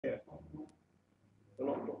Yeah.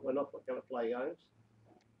 We're not going to play games.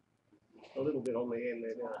 A little bit on the end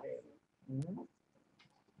there down here. Mm-hmm.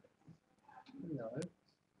 No.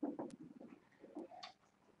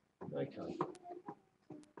 Okay.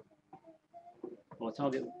 Well, I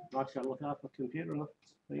told you, Mike's going to look after the computer and the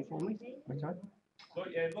thing for me. Okay. Look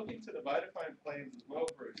into the Vodafone plans as well,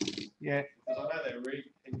 Bruce. Yeah. Because I know they're really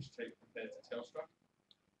heaps cheap compared to Telstra.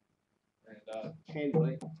 And Can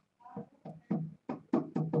be.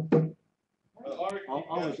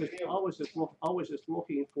 I was just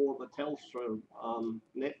looking for the Telstra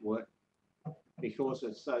network because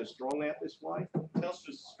it's so strong out this way.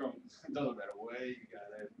 Telstra's strong. It doesn't matter where you go,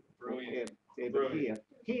 they're brilliant. Yeah, but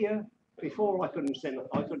here, before I couldn't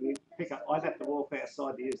pick up. I'd have to walk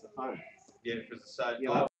outside to use the phone. Yeah, because it's so. You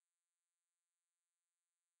know,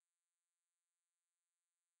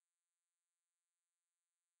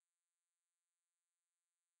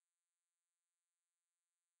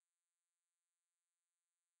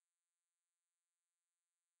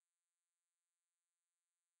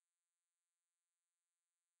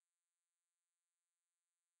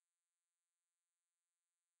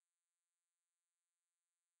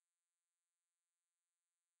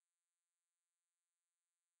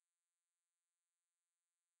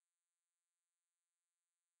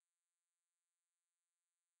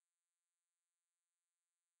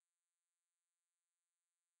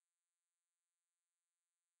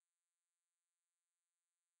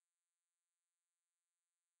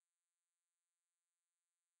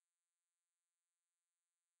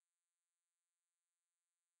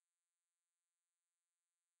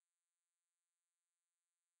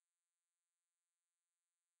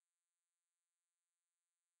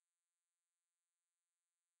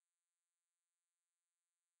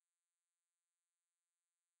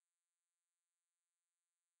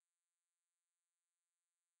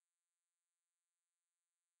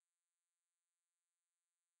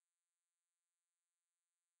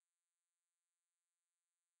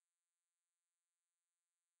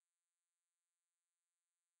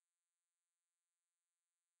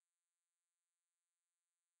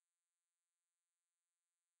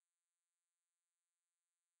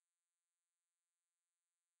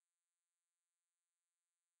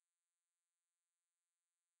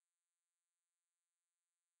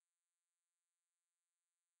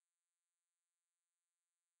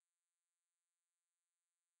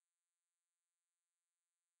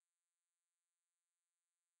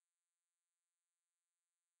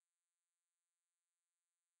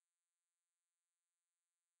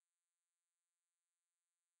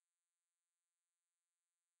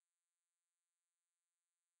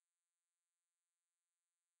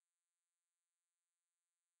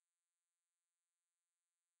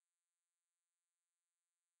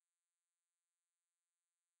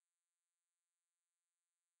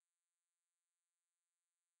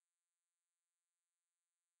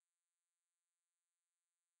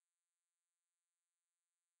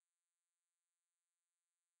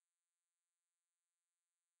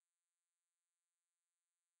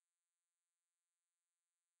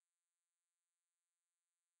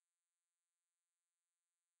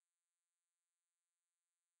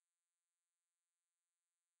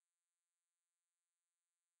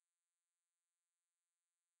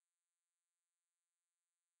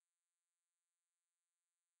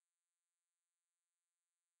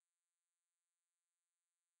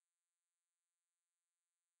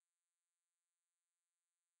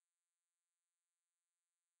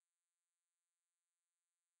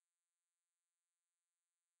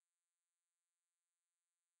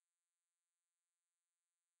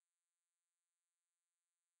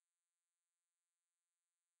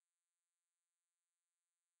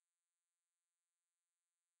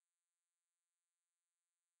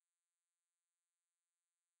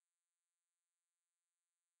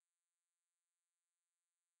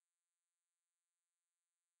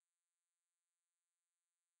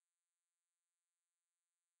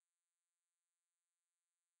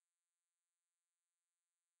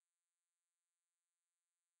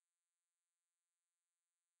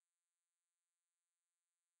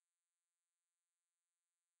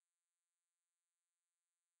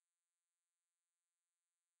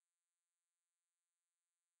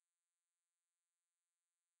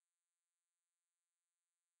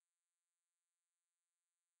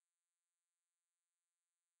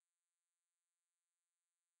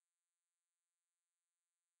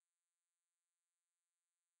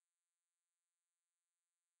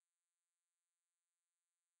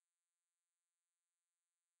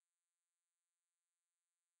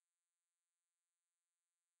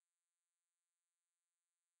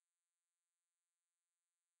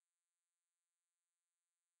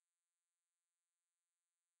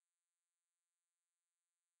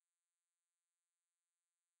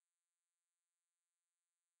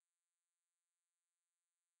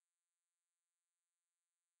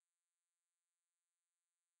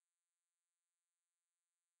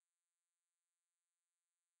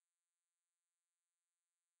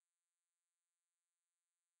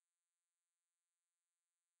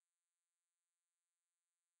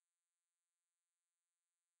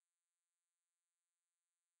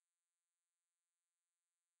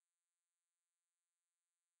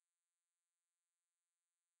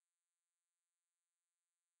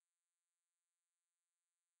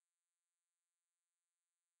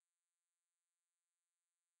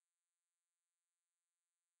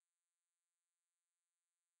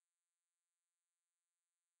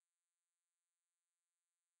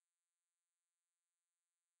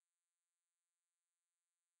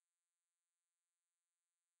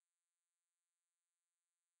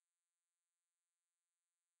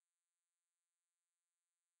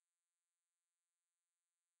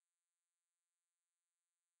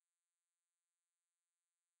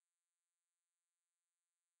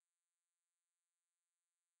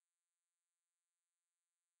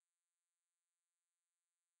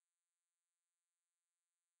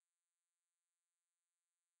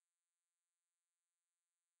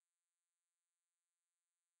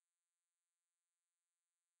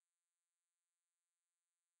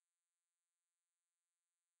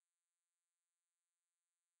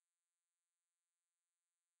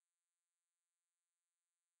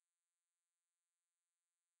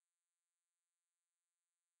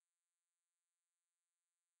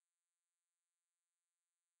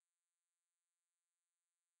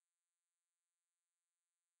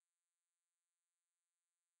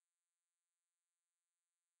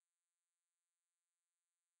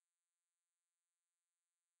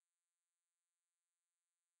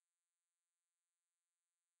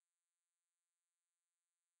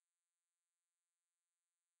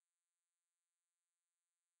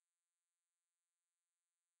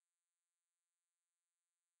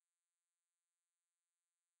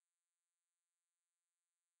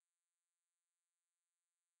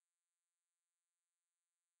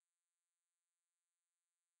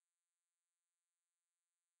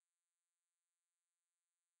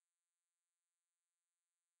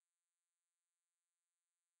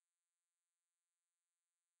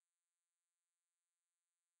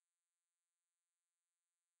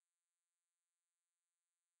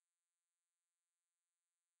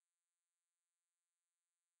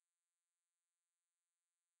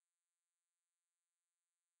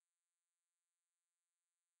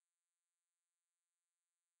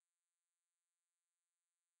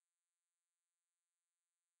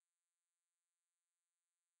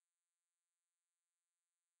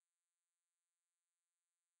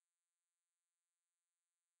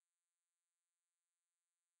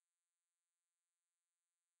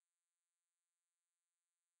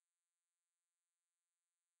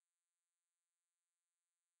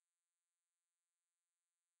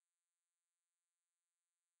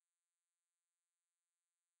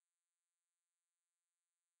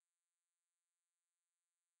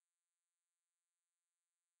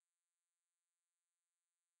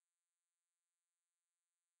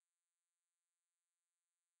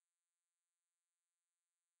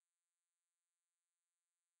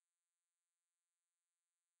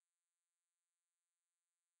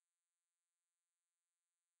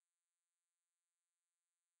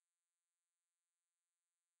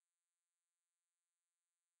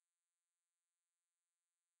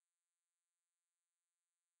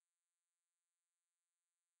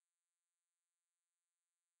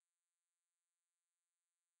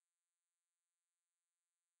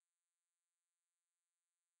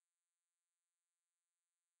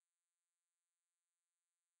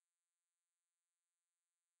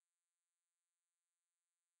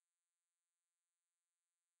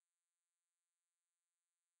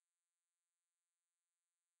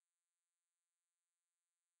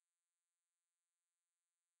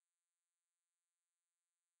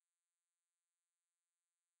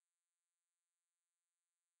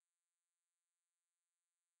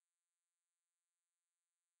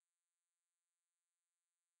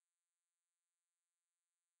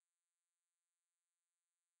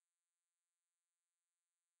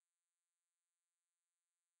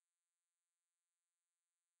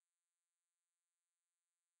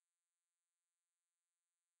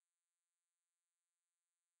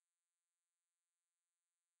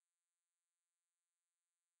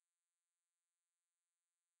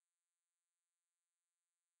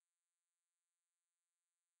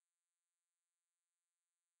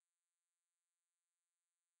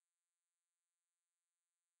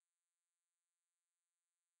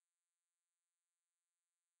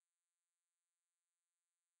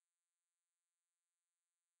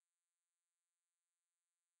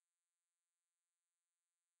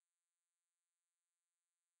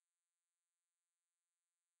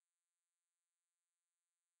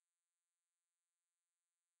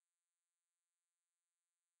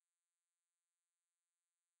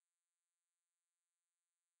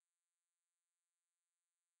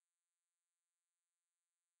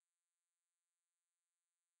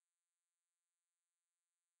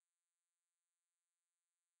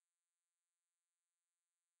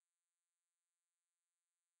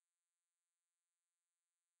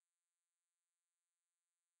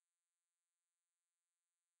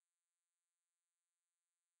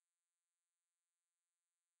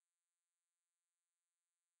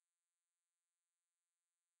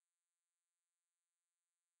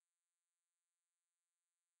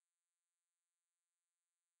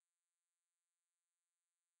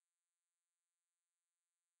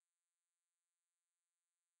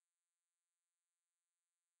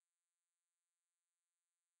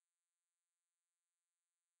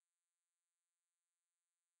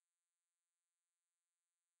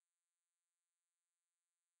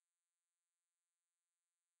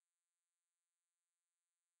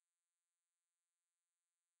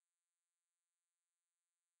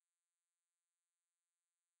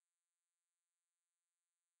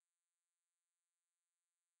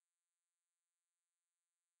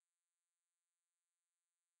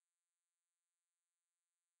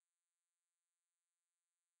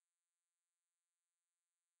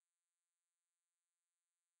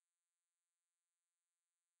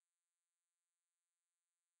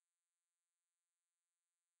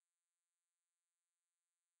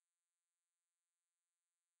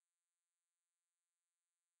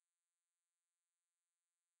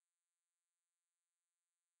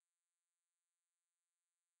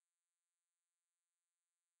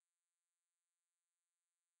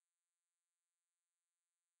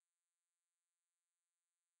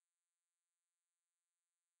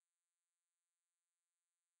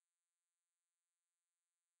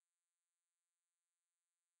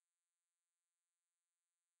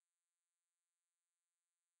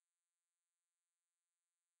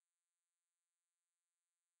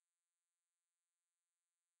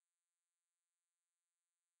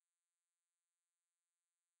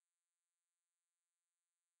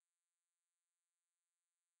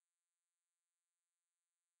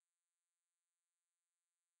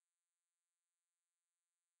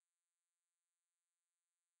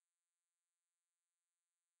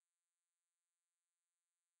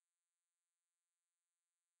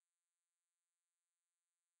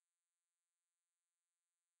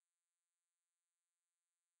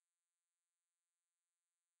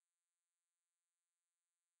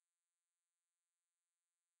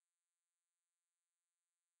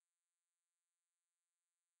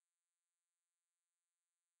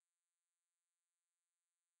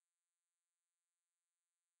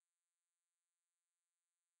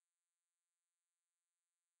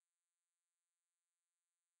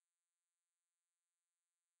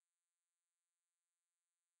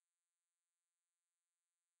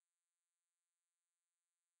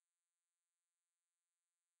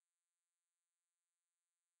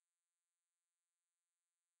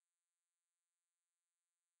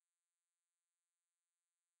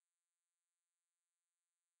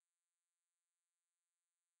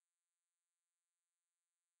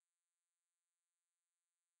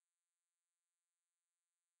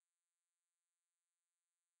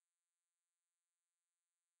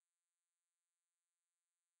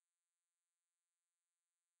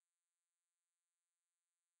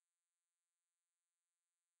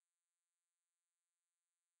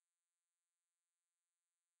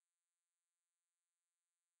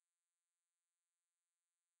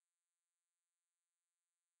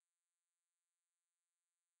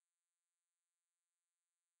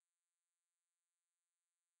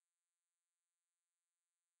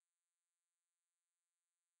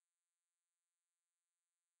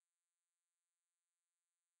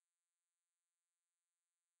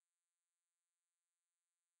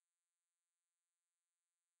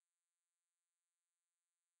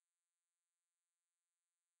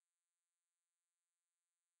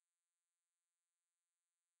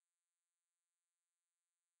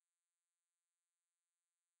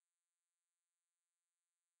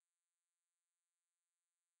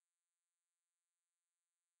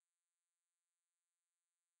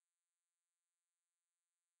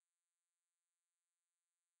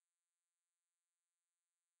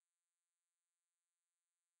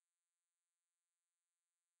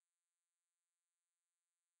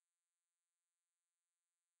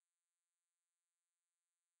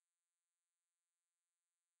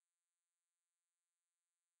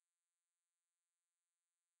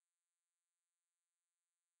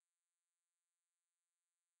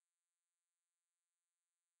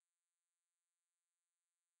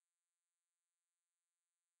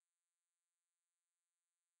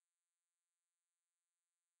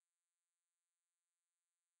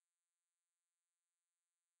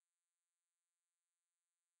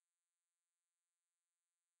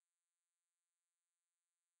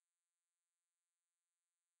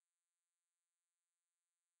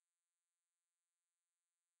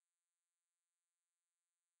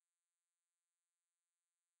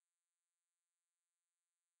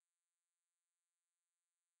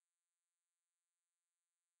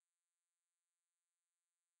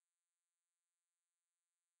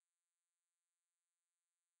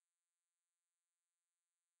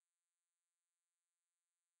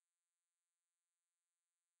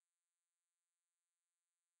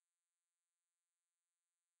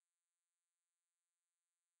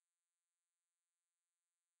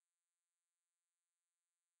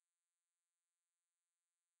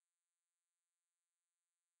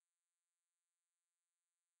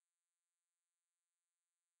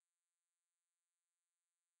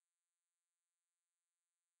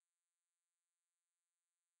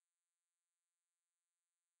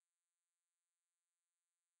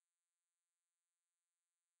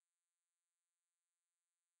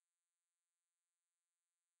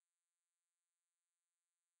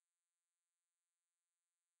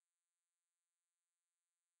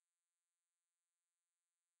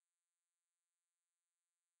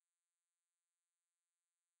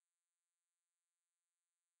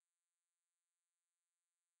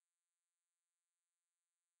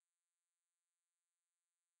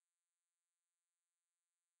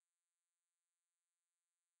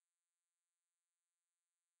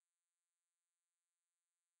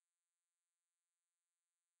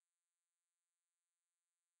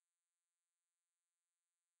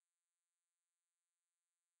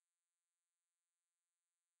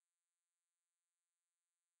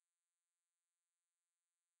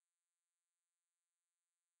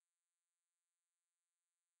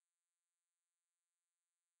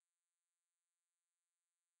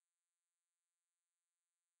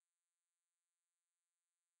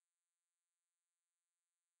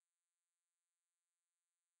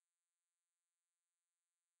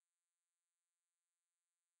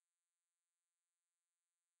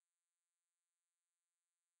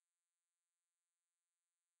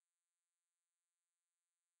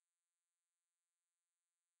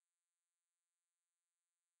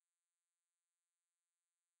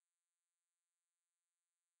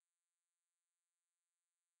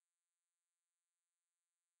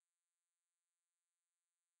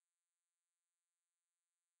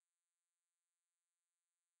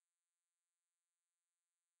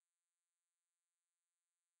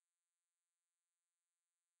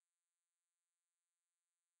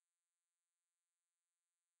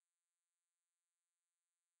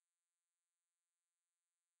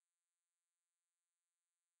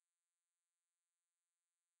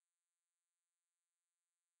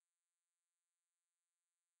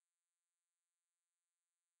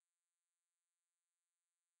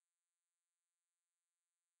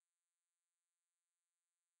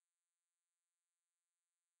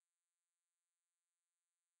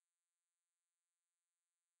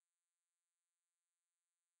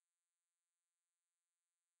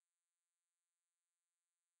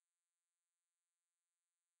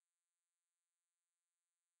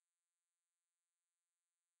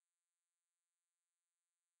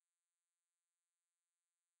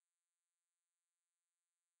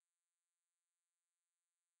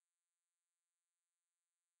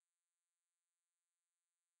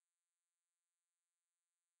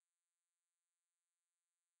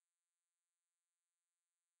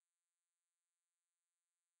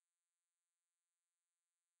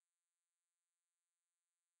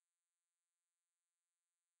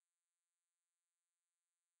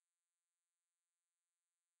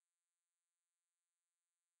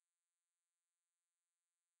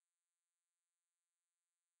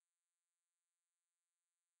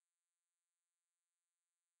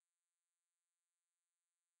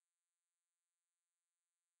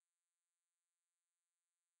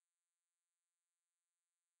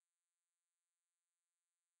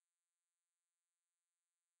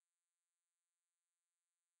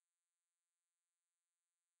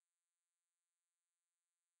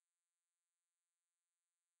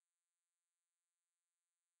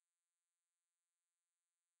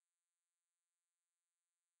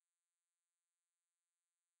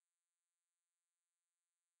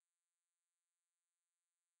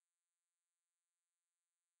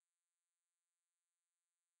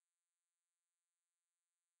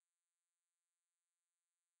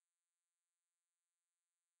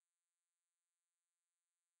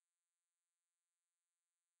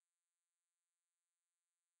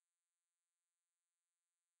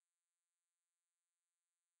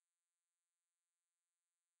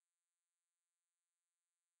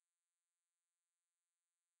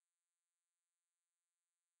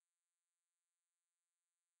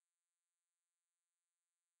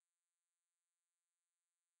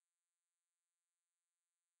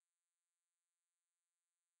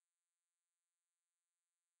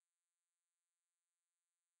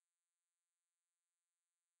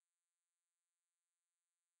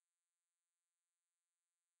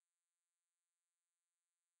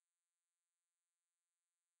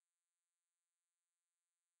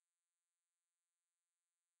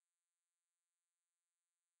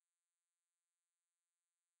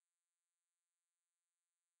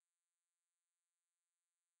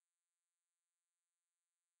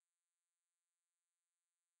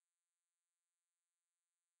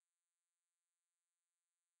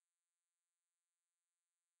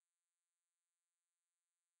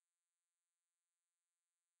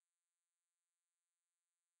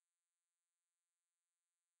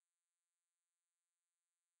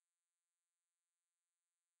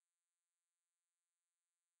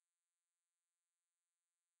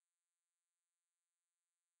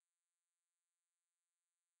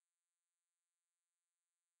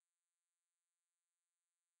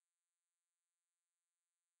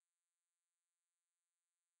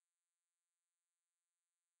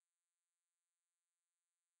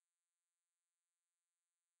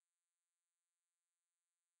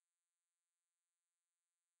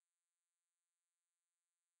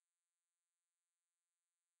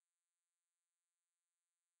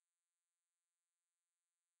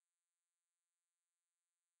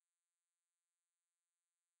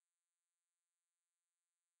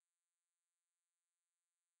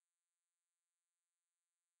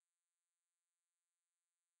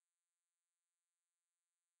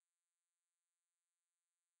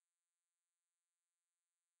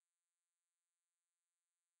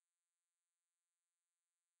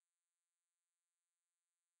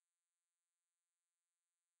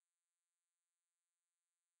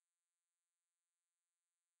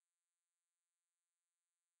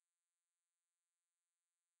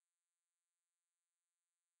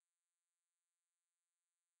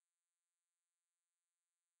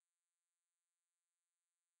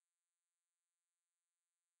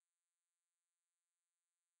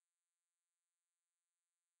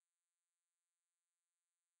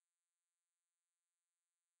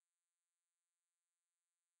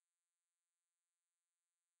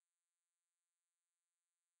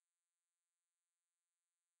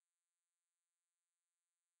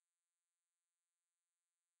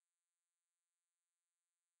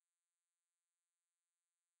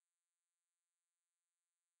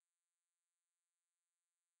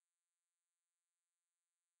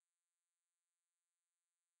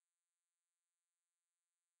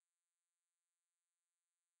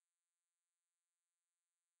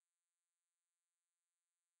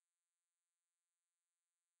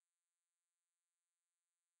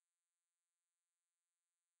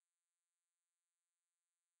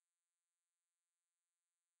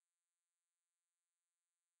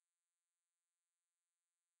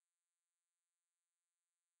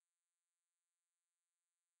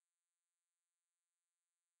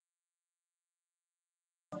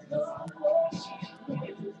 Running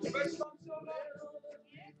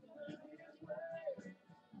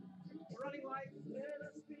late.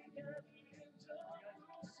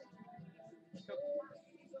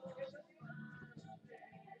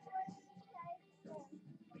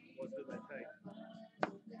 What did they take?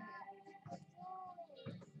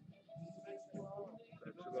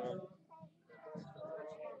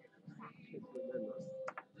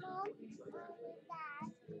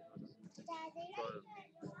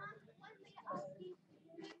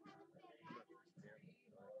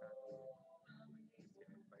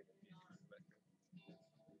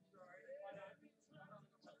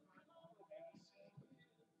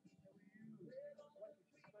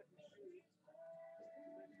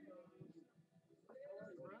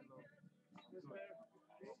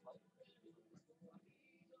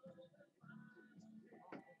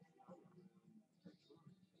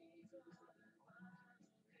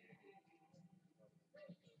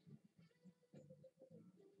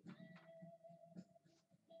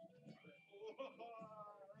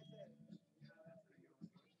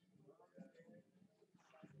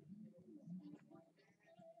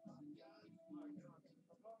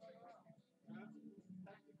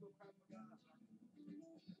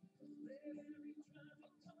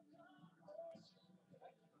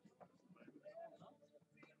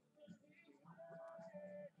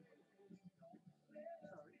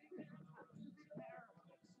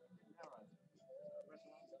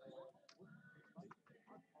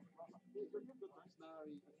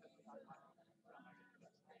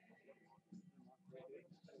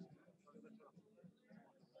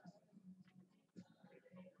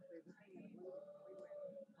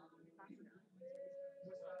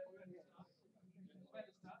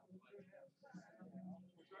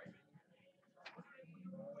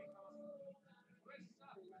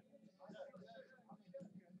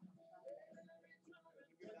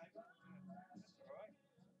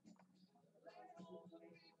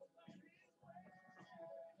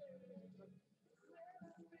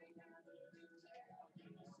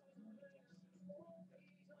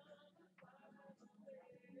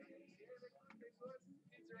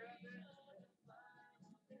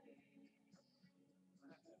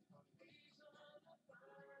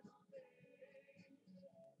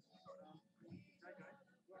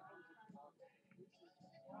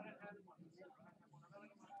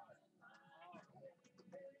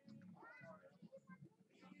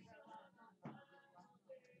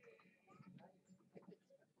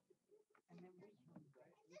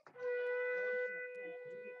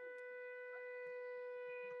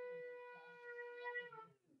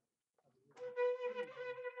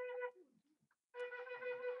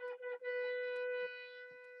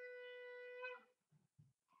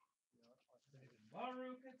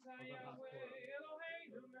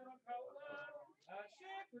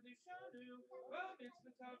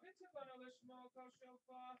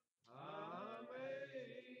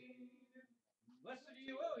 Blessed are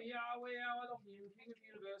you, O Yahweh, our Elohim, King of the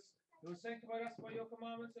universe, who has sanctified us by your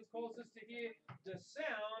commandments and calls us to hear the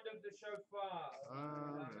sound of the shofar.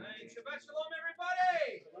 Amen. Shabbat shalom,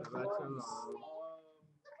 everybody! Shabbat shalom.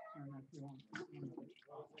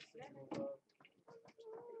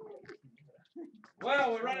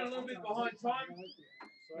 Well, we're running a little bit behind time,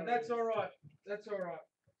 but that's all right. That's all right.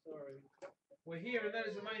 Sorry. We're here, and that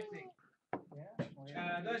is the main thing.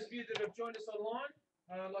 Those of you that have joined us online,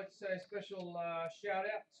 I'd like to say a special shout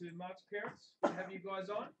out to Mark's parents to have you guys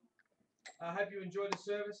on. I hope you enjoyed the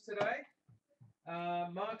service today.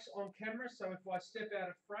 Mark's on camera, so if I step out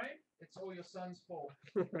of frame, it's all your son's fault.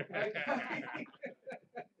 Okay.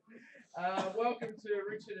 Welcome to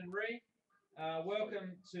Richard and Ree.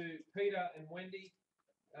 Welcome to Peter and Wendy.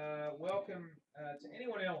 Welcome to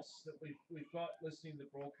anyone else that we've got listening to the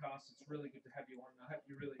broadcast. It's really good to have you on. I hope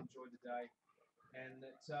you really enjoyed the day, and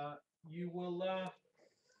that you will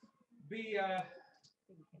be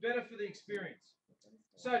better for the experience.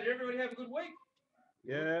 So, did everybody have a good week?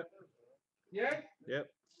 Yeah. Yeah?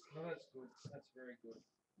 Yep. Oh, that's good. That's very good.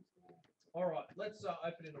 All right, let's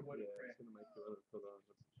open in a word of prayer.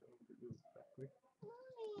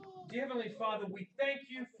 Dear Heavenly Father, we thank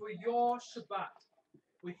you for your Shabbat.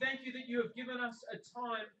 We thank you that you have given us a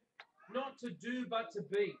time not to do but to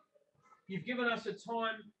be. You've given us a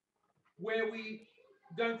time where we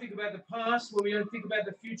don't think about the past, where we don't think about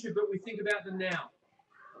the future, but we think about the now.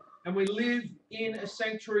 And we live in a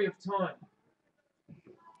sanctuary of time,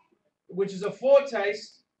 which is a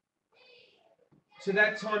foretaste to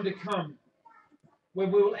that time to come, where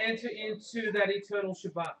we will enter into that eternal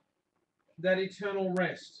Shabbat, that eternal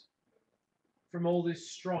rest from all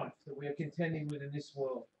this strife that we are contending with in this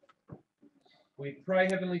world. We pray,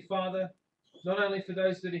 Heavenly Father, not only for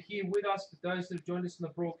those that are here with us, but those that have joined us in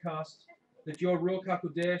the broadcast, that your Ruach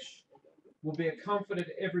HaKodesh will be a comforter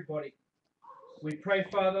to everybody. We pray,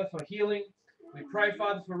 Father, for healing. We pray,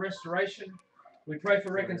 Father, for restoration. We pray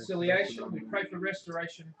for reconciliation. We pray for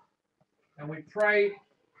restoration. And we pray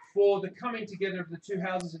for the coming together of the two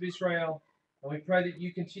houses of Israel. And we pray that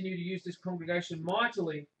you continue to use this congregation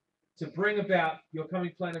mightily to bring about your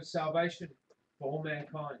coming plan of salvation for all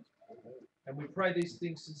mankind. And we pray these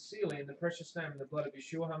things sincerely in the precious name and the blood of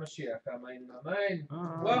Yeshua HaMashiach. Amen. Amen.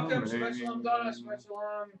 Welcome. Shabbat Shalom, Donna. Shabbat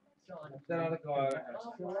Shalom. That other guy.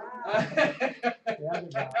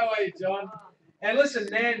 How are you, John? And listen,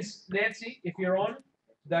 Nancy, if you're on,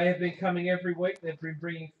 they have been coming every week. They've been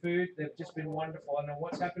bringing food. They've just been wonderful. I don't know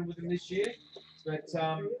what's happened with them this year, but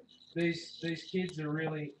these kids are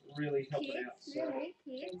really helping out. So.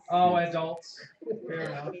 Oh, adults. Fair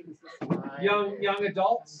enough. Young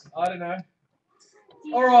adults. I don't know.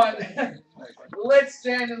 All right. Let's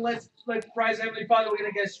stand and let's praise Heavenly Father. We're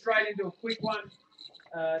going to go straight into a quick one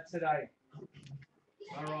today.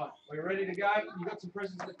 All right. We're ready to go. You got some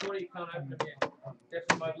presents in the corner. You can't open them yet. They're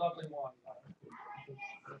from my lovely wife.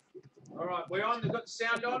 All right. We're on. We've got the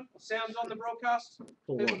sound on. Sound's on the broadcast.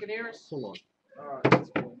 People can hear us. Full on. All right. That's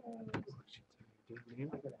cool.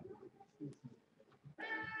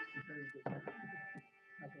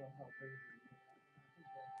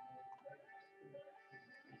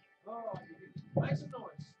 All right. Make some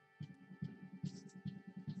noise.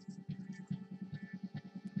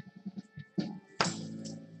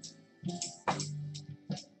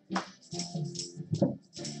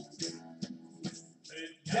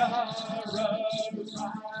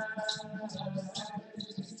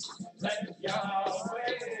 Let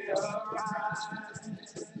Yahweh arise.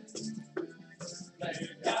 Let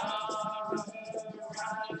Yahweh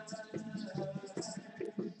arise.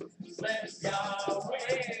 Let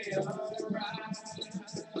Yahweh arise.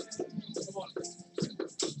 Come on.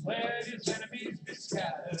 Let his enemies be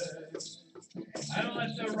scattered, and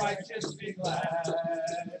let the righteous be glad.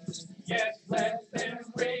 Yes, let them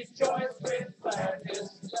rejoice with gladness.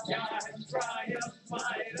 God triumph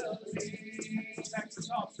mightily. Back to the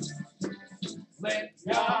top. Let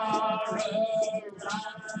Yahweh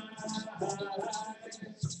arise.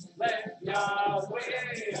 Let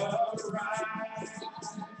Yahweh arise.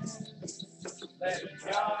 Let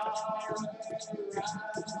Yahweh arise.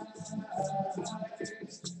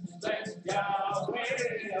 Let Yahweh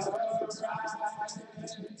arise.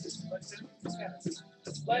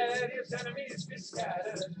 Let his enemies be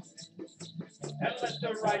scattered, and let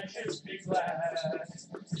the righteous be glad.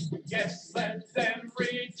 Yes, let them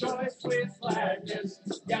rejoice with gladness.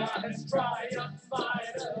 God has triumphed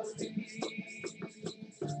mightily.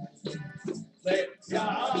 Let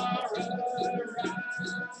Yahweh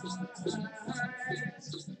arise.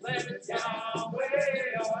 Let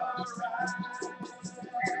Yahweh arise.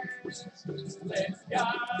 Let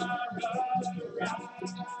Yahweh arise.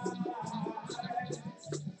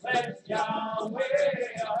 Let Yahweh arise. Let Yahweh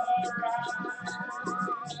arise.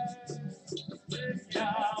 Let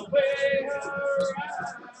Yahweh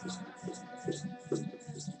arise.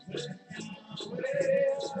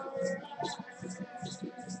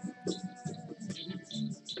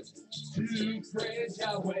 To praise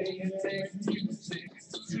Yahweh and make music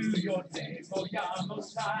to your name, O Yah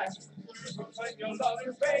Most High. To proclaim your love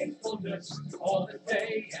and faithfulness all the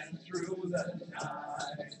day and through the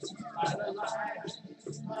night. La la la,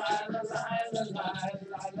 la la la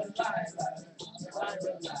la la la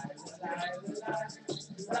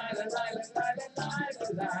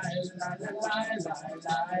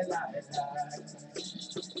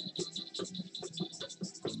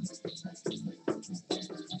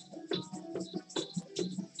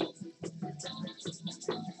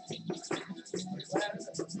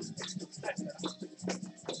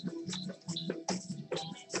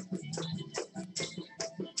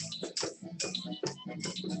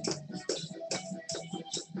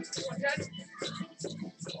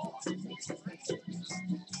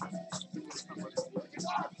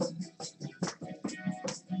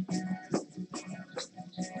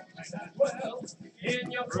Well,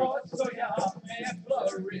 in your courts, so Yah may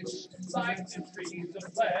flourish like the trees of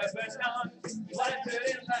Lebanon, planted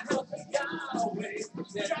in the house of Yahweh,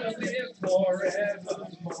 that shall live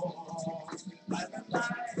forevermore. La la la,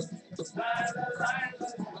 la la la,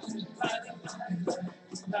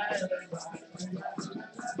 la la la,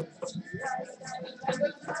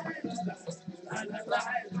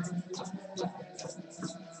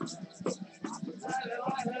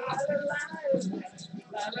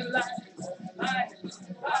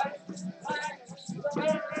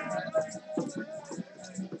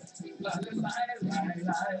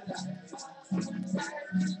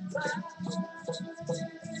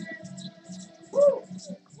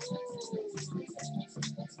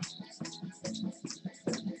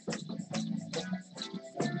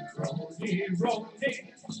 hero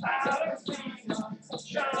named out of Zion.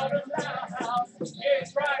 Shout aloud,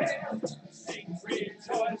 Israel, sing,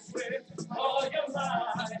 rejoice with all your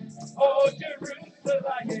might. Oh,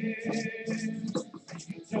 Jerusalem,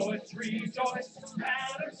 rejoice, rejoice,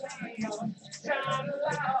 out of Zion. Shout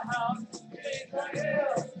aloud,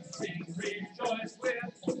 Israel, sing, rejoice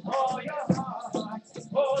with all your heart.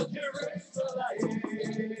 Oh, Jerusalem.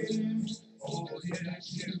 Oh,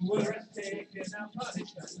 Yeshua has taken our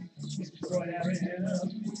punishment. He's destroyed our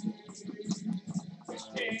enemies.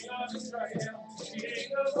 King of Israel,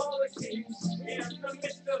 King of all the kings, in the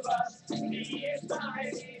midst of us, He is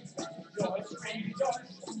mighty. Rejoice,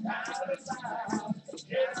 rejoice, out of loud,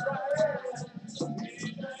 Israel,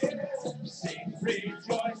 Israel. Sing,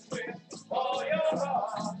 rejoice with all your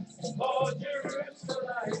heart, oh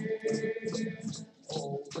Jerusalem.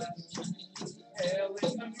 Oh, bless hell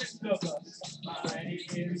in the midst of us, mighty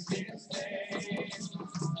is His name.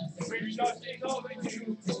 Rejoicing over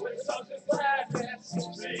you with songs of gladness,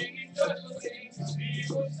 singing joyfully, He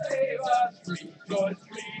will save us. Rejoice,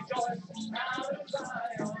 rejoice, out of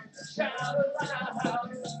Zion, shout aloud,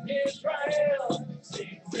 Israel,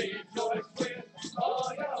 sing, rejoice with all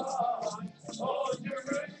your heart, oh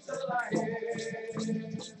Jerusalem.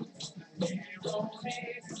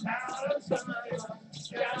 Heroes out of Zion,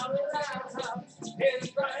 shout aloud,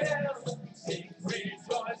 Israel, sing,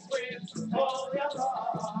 rejoice with all your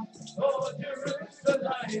heart. Oh,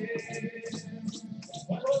 Jerusalem,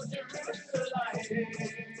 oh, Jerusalem,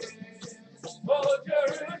 oh,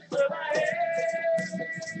 Jerusalem.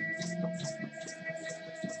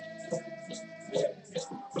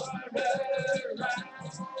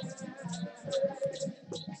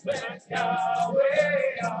 Let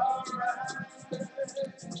Yahweh arise.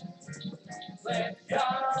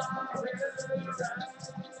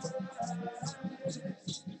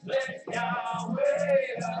 Let Yahweh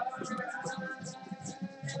arise. Let Yahweh arise.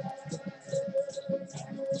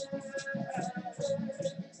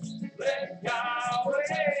 Let Yahweh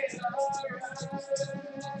arise.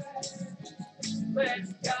 Let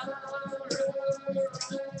Yahweh arise.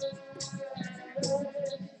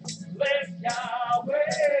 Let Yahweh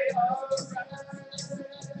arise.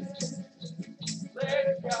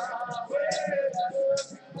 Let Yahweh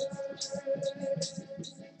arise.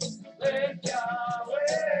 Let Yahweh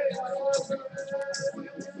arise.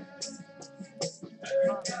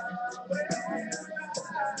 Let Yahweh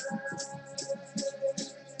arise.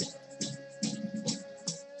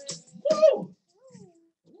 Woo!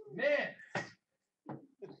 Man,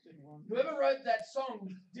 whoever wrote that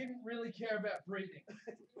song didn't really care about breathing.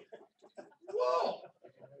 Whoa!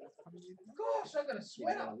 Gosh, I'm gonna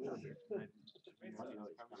sweat up.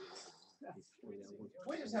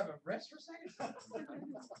 We just have a rest for a second.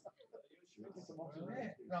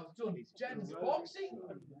 Man, I was doing Jaden's boxing.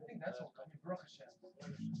 I think that's all coming. Baruch Hashem.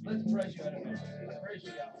 Let's praise you, Adonai. Praise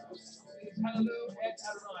you, Yahweh. It's Hallelujah and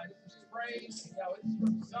Adonai. This is praise Yahweh. This is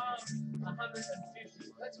from Psalm 150.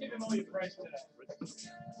 Let's give Him all your praise today.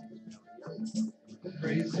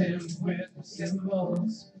 Praise Him with the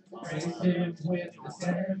cymbals. Praise Him with the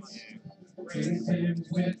dance. Praise Him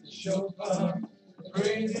with the shofar.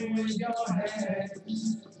 Praise Him with your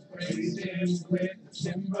hands. Praise Him with the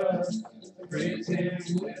timbrel. Praise Him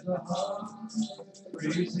with the harp.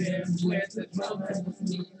 Praise Him with the drum and the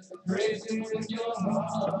flute. Praise Him with your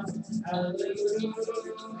heart. Hallelujah.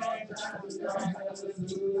 Hallelujah.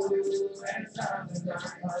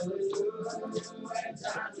 Hallelujah.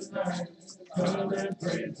 Come and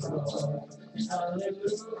praise the Lord.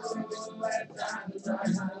 Hallelujah.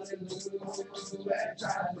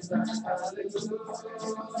 Hallelujah.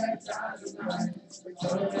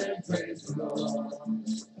 Come and praise the Lord.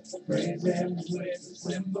 Praise Him with the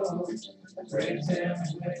cymbals. Praise Him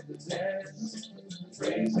with the dance.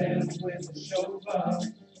 Praise Him with the shofar.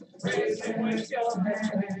 Praise Him with your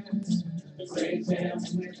hands. Praise Him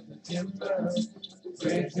with the timbrel.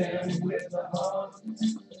 Praise Him with the harp.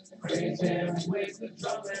 Praise Him with the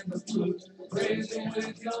drum and the flute. Praise Him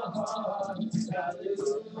with your heart.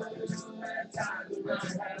 Hallelujah. Hallelujah.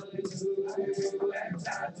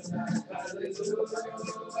 Hallelujah.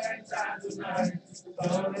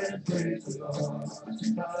 Come and praise the Lord.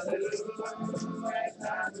 Hallelujah.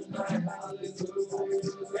 Hallelujah.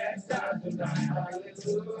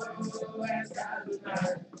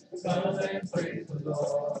 Come and praise the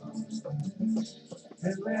Lord.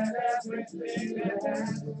 And let everything that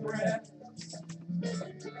has breath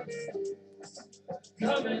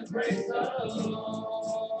come and praise the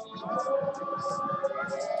Lord.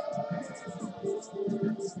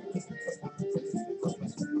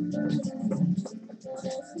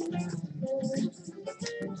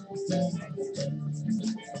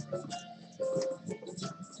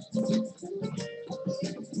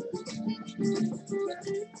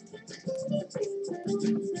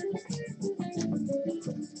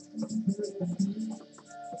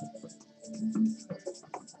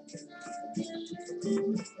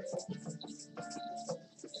 Praise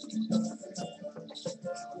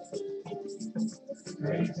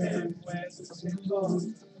Him with the cymbals.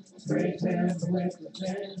 Praise Him with the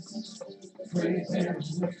dance. Praise Him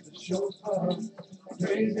with the shofar.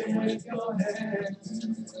 Praise Him with your hands.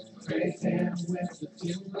 Praise Him with the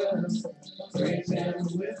timbrels. Praise Him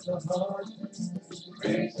with the harp.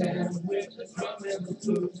 Praise Him with the drum and the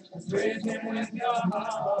flute. Praise Him with your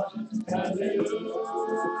heart. Hallelujah.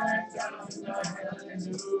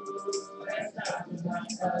 Hallelujah.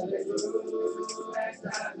 Hallelujah.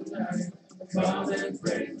 Come and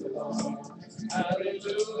praise the Lord. Hallelujah.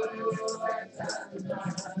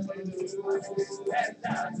 Come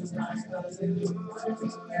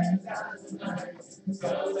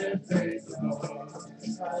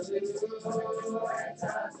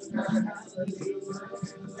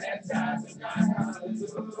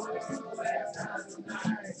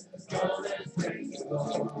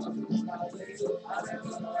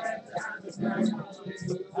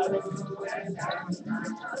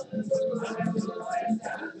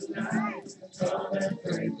and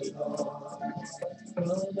praise the Lord.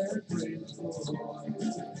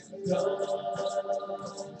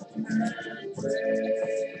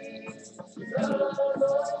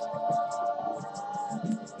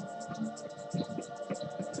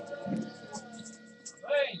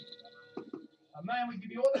 Man, we give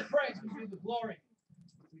you all the praise, we give you the glory.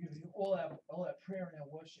 We give you all our prayer and our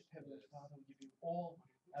worship, Heavenly Father. We give you all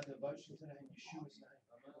our devotion today in Yeshua's name.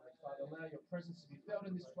 Heavenly Father, allow your presence to be felt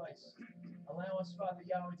in this place. Allow us, Father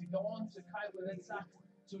Yahweh, to go on to Kaiwa and Zach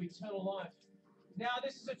to eternal life. Now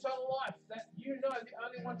this is eternal life, that you know the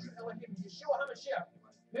only one true Elohim, Yeshua HaMashiach,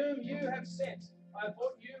 whom you have sent. I have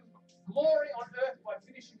brought you glory on earth by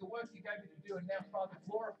finishing the work you gave me to do. And now, Father,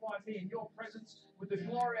 glorify me in your presence with the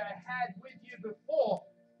glory I had with you before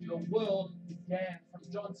the world began. From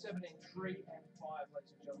John 17:3 and 5,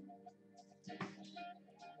 ladies and gentlemen.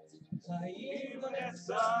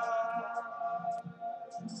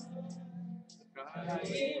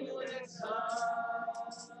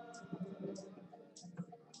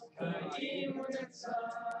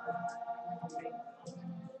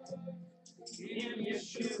 In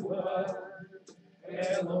Yeshua,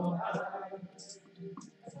 Elohim,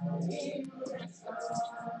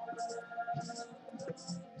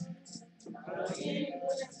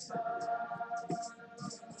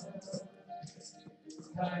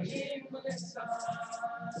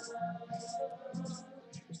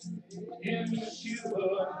 in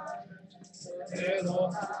Yeshua,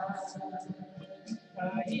 Elohim,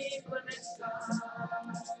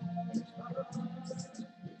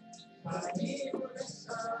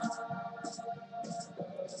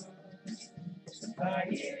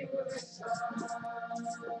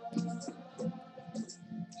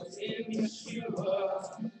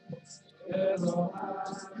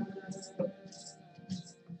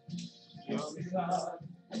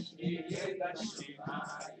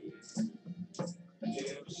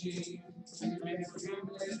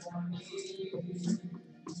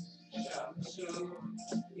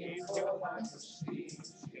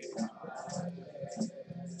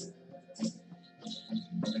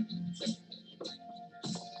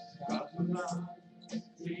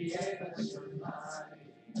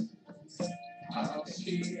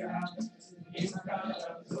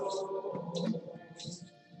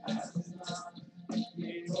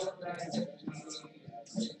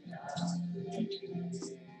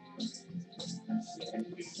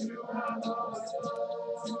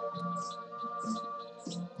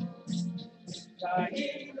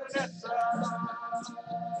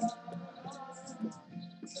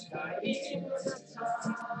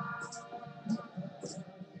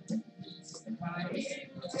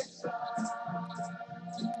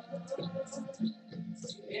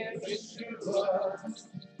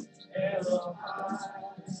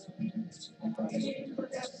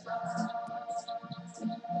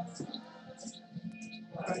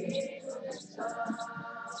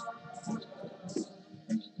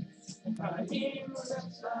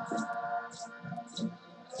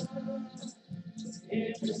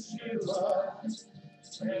 in Yeshua,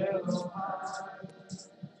 Elohim,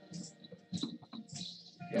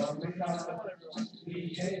 Yom Echad,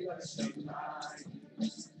 Yeh Lashimai,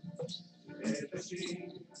 Yevshim,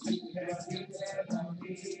 Yevshim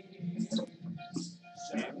Levanim,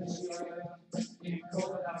 Shamshu,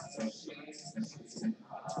 Yevol HaKoshim,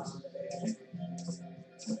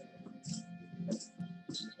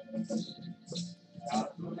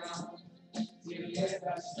 Kaduna, Yeh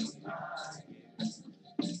Lashimai,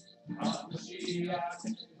 HaMashiach,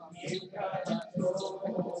 Yimkarato,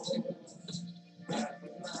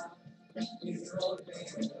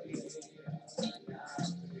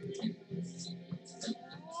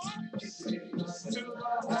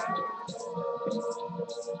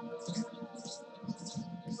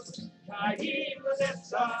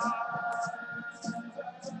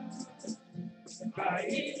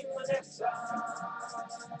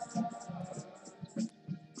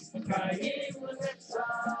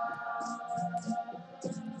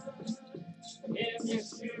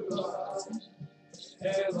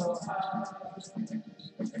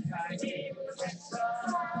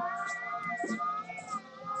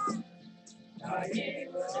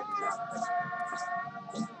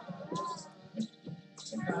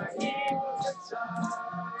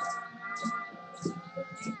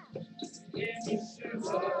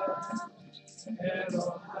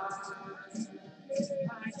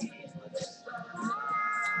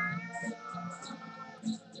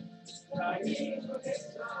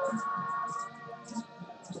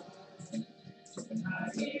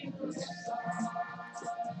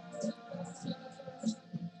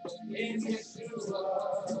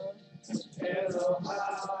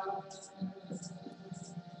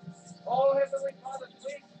 Oh, Heavenly Father,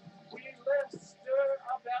 please, we let stir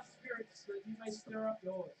up our spirits so that you may stir up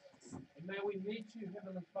yours. And may we meet you,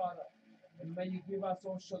 Heavenly Father. And may you give us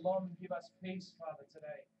all shalom and give us peace, Father,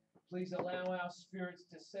 today. Please allow our spirits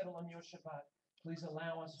to settle on your Shabbat. Please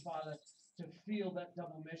allow us, Father, to feel that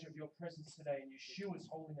double measure of your presence today. In Yeshua's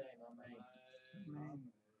holy name, amen.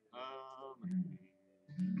 Amen.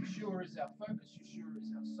 Yeshua is our focus. Yeshua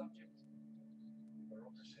is our subject.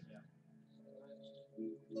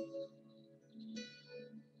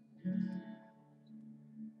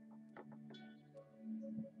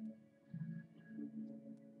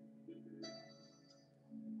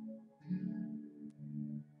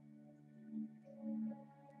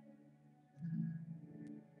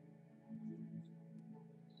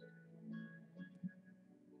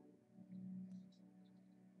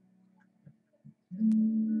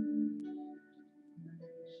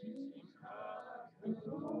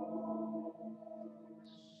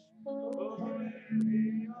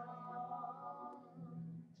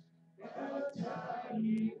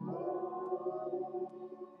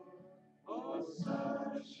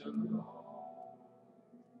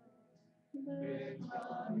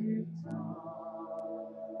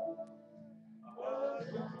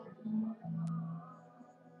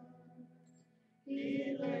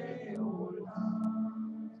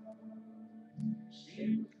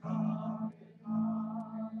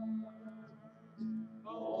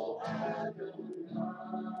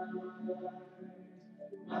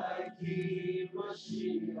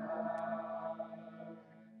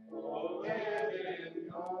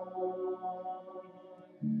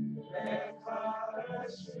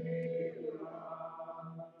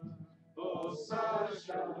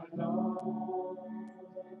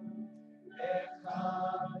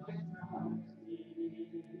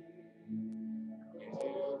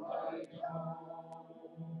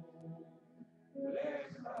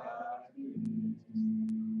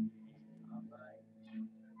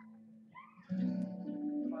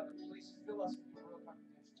 Father, please fill us with your Ruach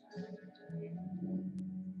HaKodesh.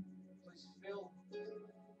 Please fill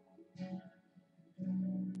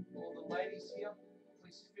all the ladies here.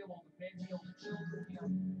 Please fill all the men here, all the children here.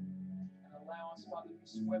 And allow us, Father, to be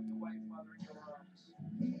swept away, Father, in your arms.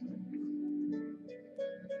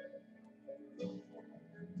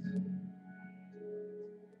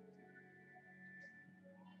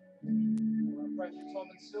 I want to pray for Tom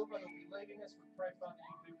and Silva, who will be leaving us. We pray, Father,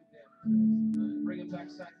 you be with them. Bring them back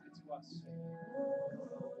safely to us.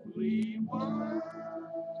 We want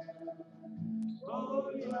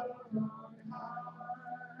all your on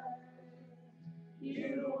high.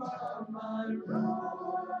 You are my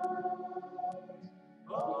rock,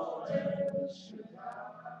 oh El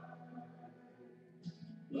Shaddai.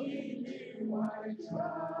 In you I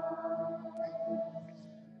trust,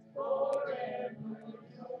 forever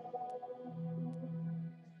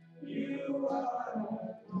you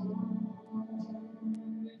are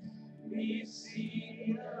alone. We see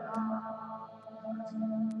your eyes,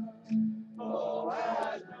 oh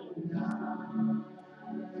Adonai,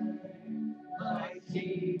 my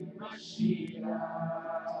King, Mashiach,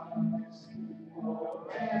 oh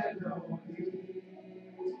Elohim.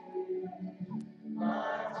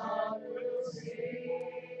 My heart will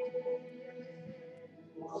sing,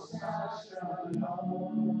 Hosanna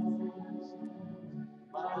Shalom.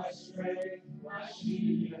 My strength, my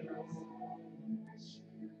shield,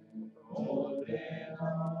 all day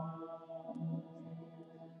long,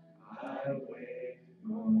 I wait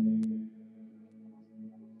for you.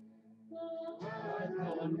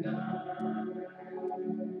 Adonai,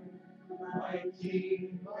 my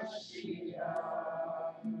King, Mashiach,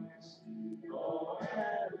 oh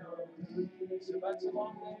Elohim. So that's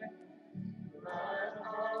along there. My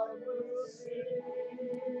heart will sing,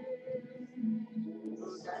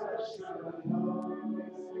 Hosanna Shalom.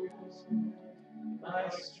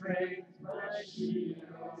 strength, my shield,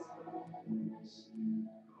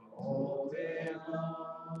 holding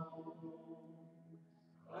on,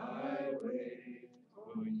 I wait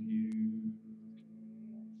for you.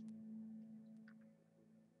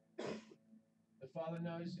 The Father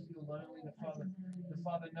knows if you're lonely. The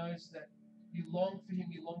Father knows that you long for Him.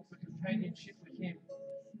 You long for companionship with Him.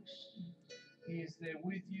 He is there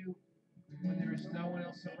with you when there is no one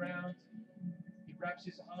else around. He wraps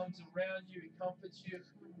His arms around you. He comforts you.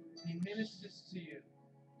 He ministers to you.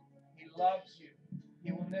 He loves you.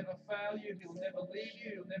 He will never fail you. He will never leave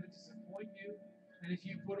you. He will never disappoint you. And if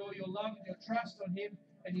you put all your love and your trust on Him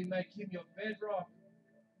and you make Him your bedrock,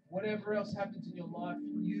 whatever else happens in your life,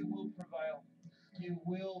 you will prevail. You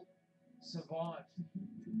will survive.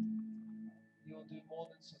 You will do more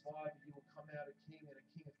than survive. You will come out a king and a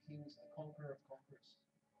king of kings, a conqueror of conquerors.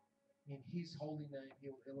 In His holy name, He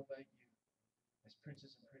will elevate you as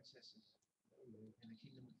princes and princesses in the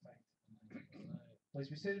kingdom of faith. Please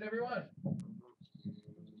be seated, everyone.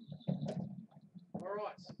 All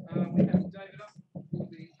right. We have David up. Who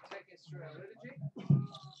will be taking us through our liturgy.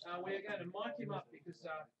 We are going to mic him up because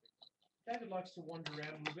David likes to wander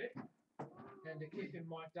around a little bit. And to keep him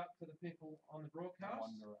mic'd up for the people on the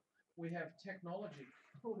broadcast, we have technology.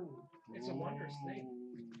 It's a wondrous thing.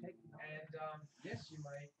 And yes, you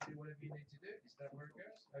may do whatever you need to do. Is that where it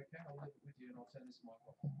goes? Okay, I'll leave it with you and I'll turn this mic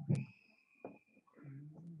off.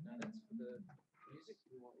 No, that's for the music.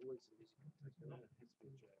 We want always the music.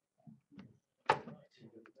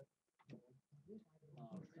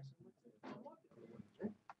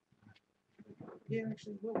 Yeah,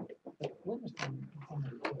 actually, will.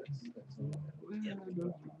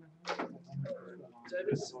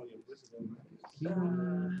 David's.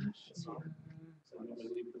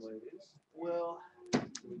 Well,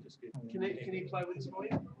 can he play with this for you?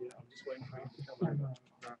 Yeah, I'm just waiting for him to come over.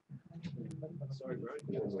 Sorry, bro.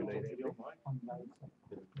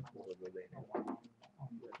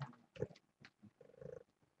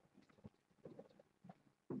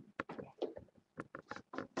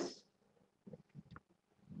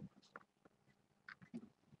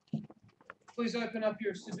 Please open up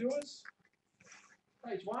your Sidduras,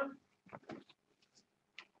 page 1.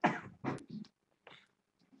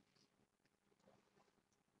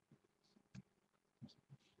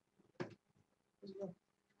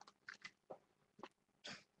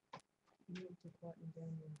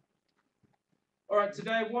 All right,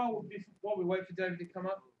 today, while we wait for David to come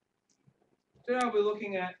up, today we're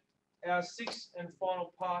looking at our 6th and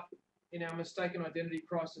final part in our Mistaken Identity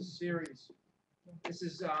Crisis series. This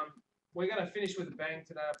is, we're going to finish with a bang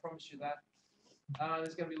today, I promise you that.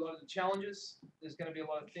 There's going to be a lot of the challenges. There's going to be a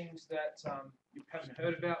lot of things that you haven't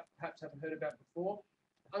heard about, perhaps haven't heard about before.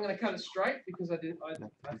 I'm going to cut it straight because I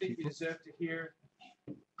think you deserve to hear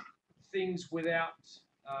things without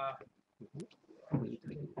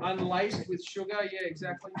unlaced with sugar. Yeah,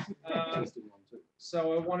 exactly.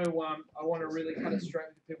 So I want to really cut it straight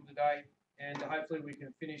with the people today, and hopefully we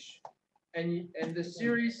can finish. And the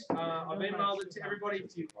series, I've emailed it to everybody.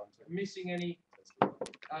 If you're missing any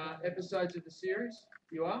episodes of the series,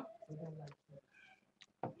 you are.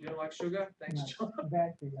 You don't like sugar? Thanks, John.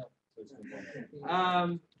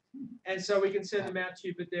 And so we can send them out to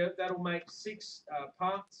you, but that'll make 6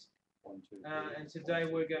 parts. And today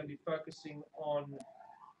we're going to be focusing on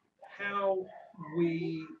how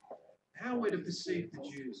we're to perceive the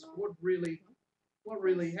Jews. How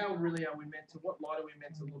really are we meant to? What light are we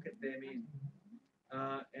meant to look at them in?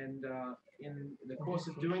 And in the course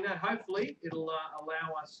of doing that, hopefully it'll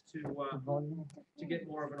allow us to get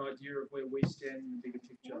more of an idea of where we stand in the bigger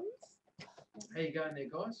picture. How you going there,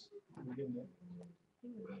 guys?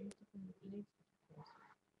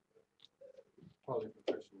 Probably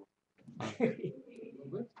professional.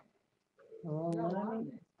 Good?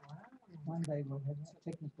 One day we'll have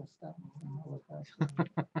technical stuff.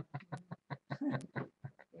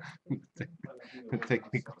 The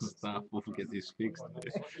technical stuff will get this fixed.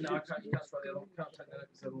 No, I can't. You can't try the other one. Can't take that out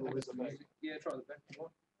because it'll lose the music. Yeah, try the back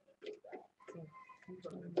one.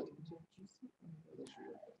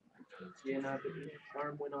 Yeah, no, but I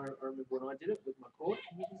remember when I did it with my chord,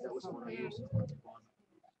 that was the one I used.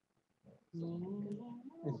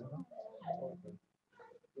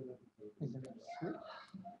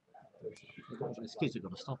 These kids have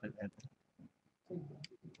got to stop it, man.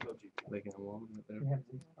 Making a warm out there.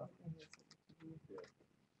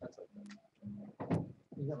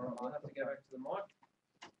 I'll have to go back to the mic.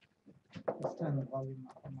 Let's turn the volume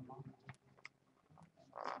up on the mic.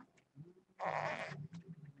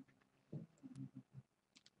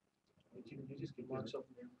 You just get mics off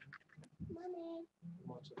now.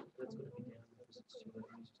 Mics off. That's going to be down because it's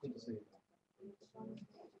too late.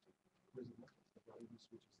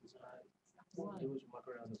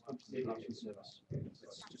 introduction service. It's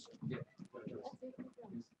just, yeah.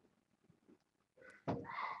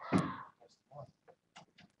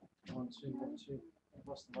 One, two, one, two.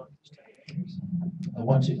 What's the mic? I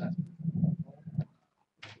want you.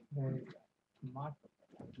 Mark.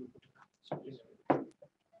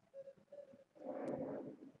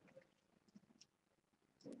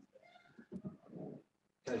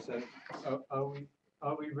 Okay, so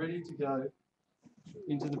are we ready to go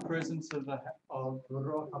into the presence of the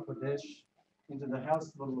Ruach HaKodesh, into the house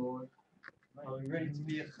of the Lord? Are we ready to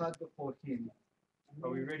be echad before Him? Are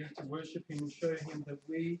we ready to worship Him and show Him that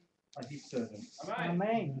we are His servants?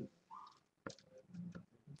 Amen.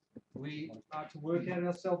 We are to work out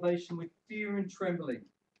our salvation with fear and trembling.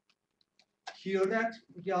 Hirat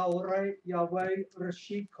Yahweh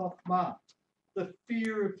Rashid Chochmah. The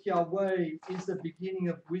fear of Yahweh is the beginning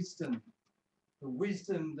of wisdom, the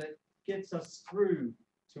wisdom that gets us through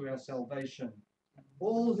to our salvation.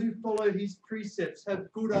 All who follow His precepts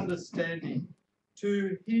have good understanding.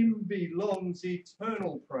 To Him belongs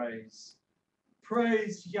eternal praise.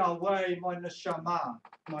 Praise Yahweh, my neshama,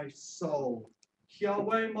 my soul.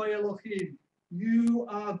 Yahweh, my Elohim, you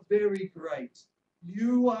are very great.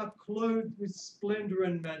 You are clothed with splendor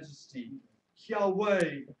and majesty.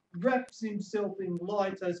 Yahweh wraps Himself in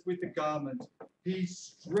light as with a garment. He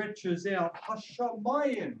stretches out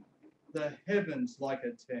Hashamayim, the heavens, like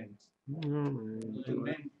a tent. And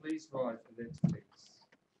men, please rise for their speaks.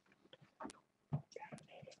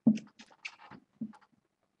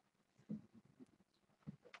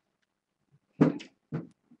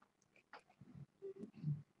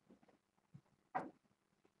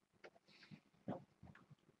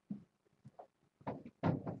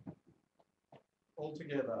 All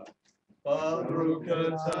together. Baruch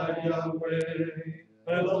atah Yahweh,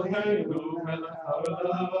 Eloheinu melech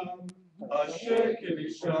haolam, asher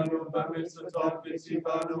kiddushanu b'mitzvotav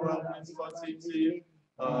v'tzivanu al mitzvot tzitzit.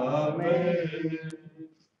 Amen.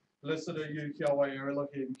 Blessed are you, Yahweh, your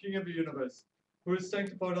Elohim, King of the universe, who has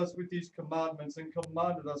sanctified us with His commandments and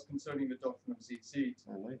commanded us concerning the doctrine of tzitzit.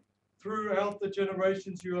 Throughout the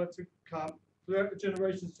generations to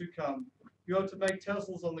come, you are to make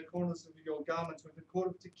tassels on the corners of your garments with a cord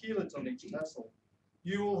of tequilat on each tassel.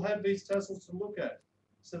 You will have these tassels to look at,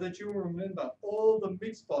 so that you will remember all the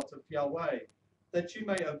mitzvot of Yahweh, that you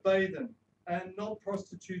may obey them and not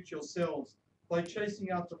prostitute yourselves by chasing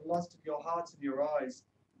after the lust of your hearts and your eyes.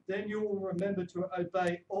 Then you will remember to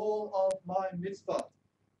obey all of my mitzvot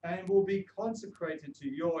and will be consecrated to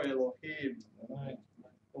your Elohim.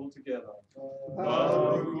 All together.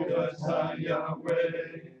 Baruch atah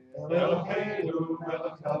Yahweh, Eloheinu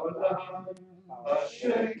melech haolam,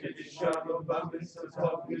 asher kiddushanu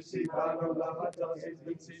b'mitzvotav v'tzivanu l'hadatzit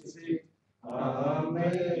v'tzitzit.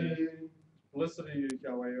 Amen. Blessed are you,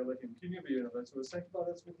 Yahweh, Elohim, King of the universe, who has sanctified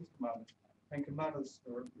us with His commandments and commanded us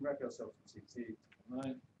to wrap ourselves in tzitzit.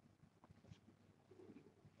 Amen.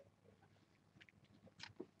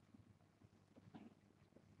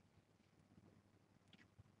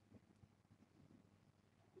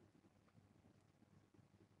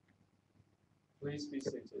 Please be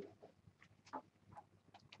seated.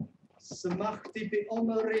 Samachti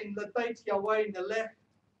be'omerin lebeit Yahweh nelech.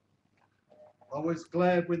 I was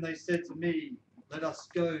glad when they said to me, let us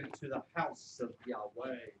go to the house of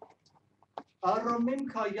Yahweh.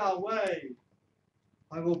 Aromimka Yahweh.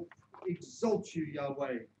 I will exalt you,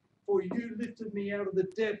 Yahweh, for you lifted me out of the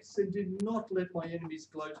depths and did not let my enemies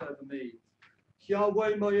gloat over me.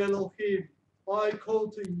 Yahweh, my Elohim, I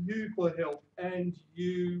called to you for help, and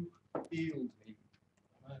you healed me.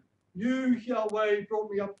 You, Yahweh, brought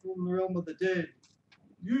me up from the realm of the dead.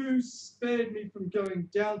 You spared me from going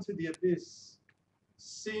down to the abyss.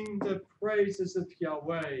 Sing the praises of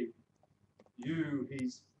Yahweh, you,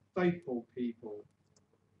 His faithful people.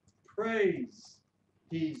 Praise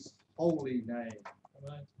His holy name.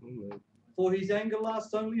 For His anger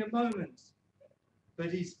lasts only a moment,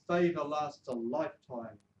 but His favor lasts a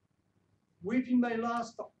lifetime. Weeping may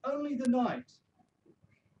last for only the night,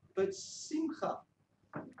 but simcha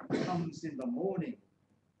comes in the morning.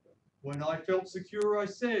 When I felt secure, I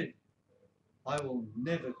said, I will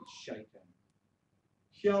never be shaken.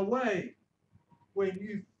 Yahweh, when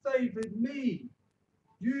you favored me,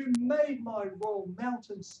 you made my royal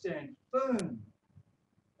mountain stand firm.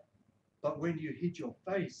 But when you hid your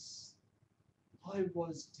face, I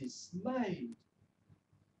was dismayed.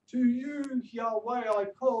 To you, Yahweh, I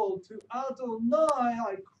called. To Adonai,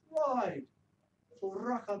 I cried. For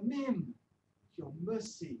Rachamim, your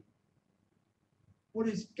mercy. What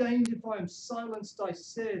is gained if I am silenced, I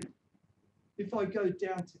said. If I go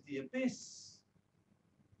down to the abyss,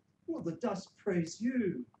 will the dust praise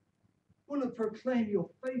you? will it proclaim your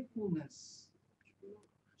faithfulness.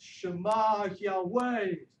 Shema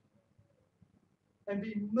Yahweh, and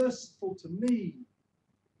be merciful to me.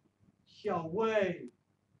 Yahweh,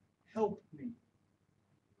 help me.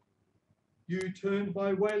 You turned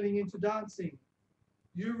my wailing into dancing.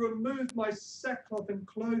 You removed my sackcloth and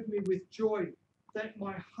clothed me with joy, that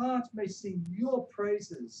my heart may sing your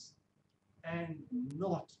praises and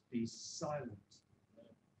not be silent.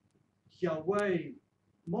 Yahweh,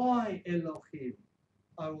 my Elohim,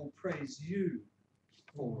 I will praise you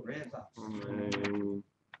forever. Amen.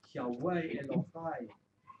 Yahweh Elohai,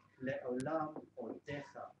 le'olam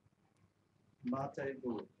odecha.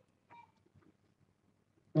 Matevu.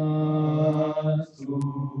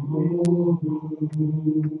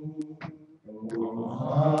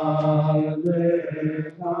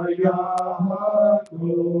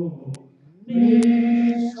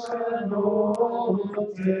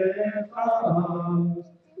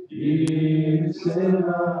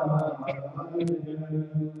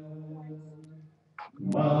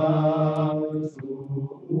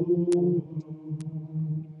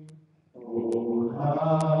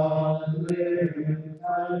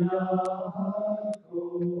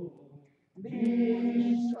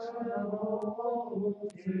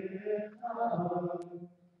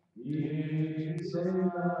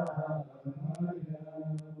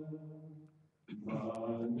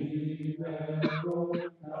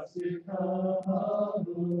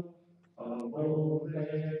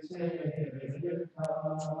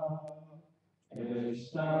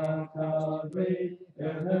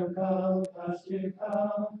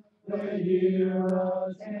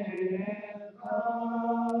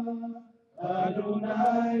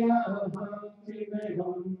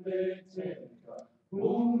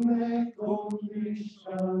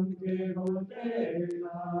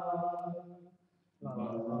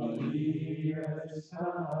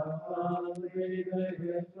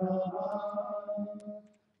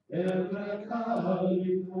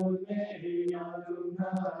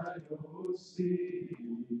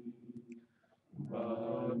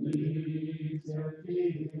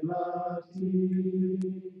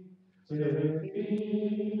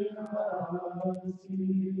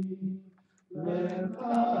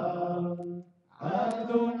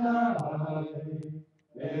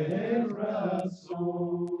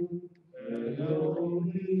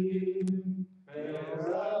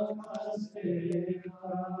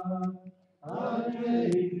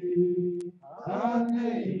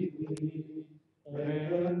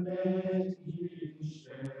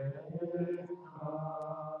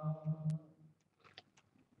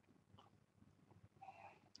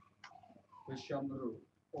 V'shamru,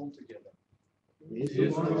 all together. The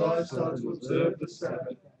Israelites are to observe the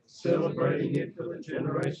Sabbath, celebrating it for the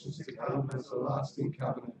generations to come as a lasting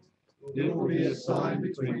covenant. It will be a sign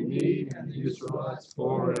between me and the Israelites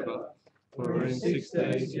forever. For in 6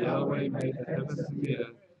 days Yahweh made the heavens and the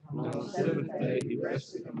earth, and on the seventh day he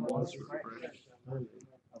rested and was refreshed. Amen.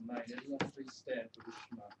 Everyone please stand for the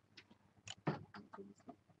Shema.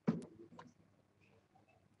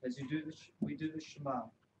 As you do we do the Shema,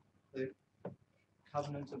 the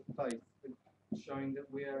covenant of faith, showing that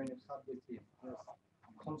we are in a covenant with him.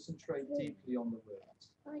 Let's concentrate deeply on the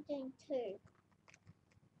words. I'm doing two.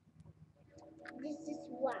 This is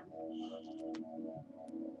one.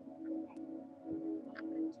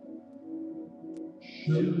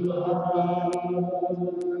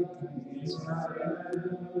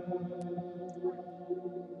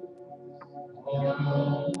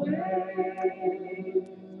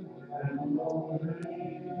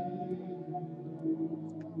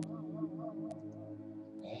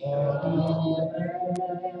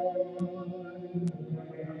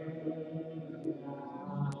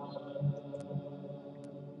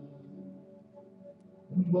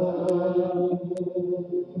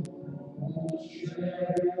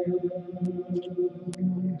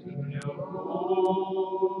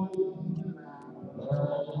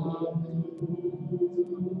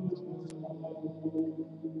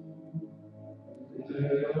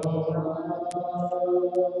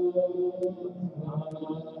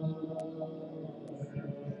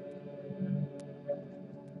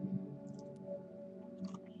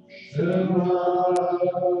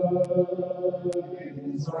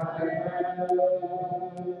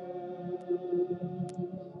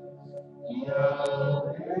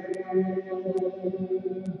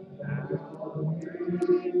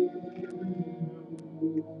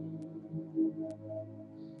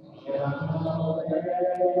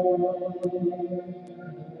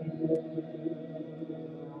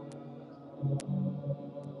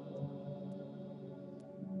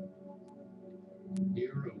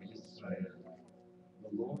 Hear, O Israel, the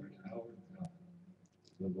Lord our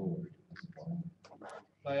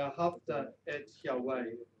ואהבת את יהוה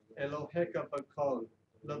אלוהיך בכל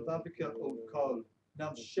לבבך ובכל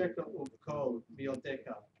נפשך ובכל מאודיך.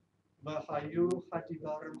 והיו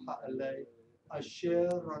הדברים האלה אשר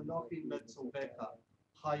אנוכי מצווך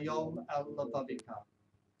היום על לבבך.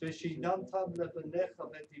 ושיננתם לבניך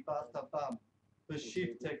ודיברת בם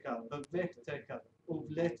בשבתך בביתך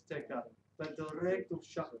ובלכתך בדרך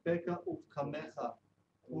ובשכבך ובקמך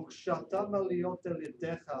וכשאתם עליות על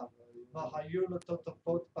ידיך והיו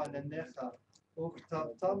לטוטפות בענניך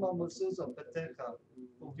וכתבתם על מזוז ביתך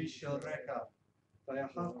ובשעריך.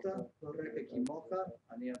 ואהבת לרעך כמוך,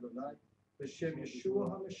 אני אדוני, בשם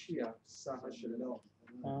ישוע המשיח, שר השלום.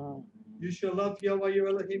 You shall love Yahweh your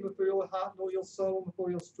Elohim with all your heart and all your soul and with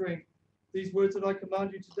all your strength. These words that I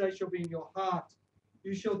command you today shall be in your heart.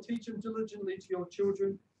 You shall teach them diligently to your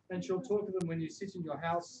children and shall talk of them when you sit in your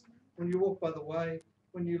house, when you walk by the way,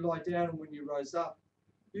 when you lie down and when you rise up.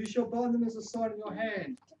 You shall bind them as a sign in your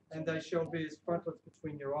hand, and they shall be as frontlets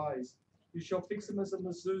between your eyes. You shall fix them as a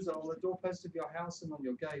mezuzah on the doorpost of your house and on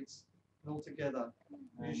your gates. And altogether,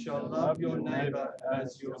 you shall love your neighbor as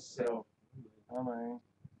yourself. Amen.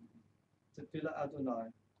 Tefillah Adonai.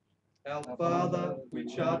 Our Father,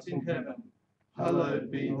 which art in heaven, hallowed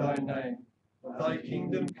be thy name. Thy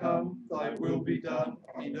kingdom come, thy will be done,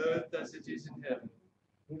 in earth as it is in heaven.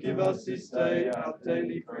 Give us this day our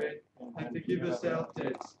daily bread, and forgive us our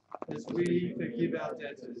debts, as we forgive our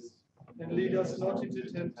debtors. And lead us not into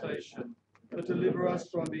temptation, but deliver us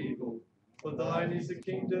from evil. For thine is the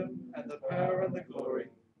kingdom, and the power, and the glory,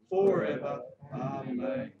 forever.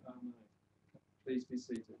 Amen. Please be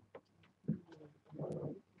seated.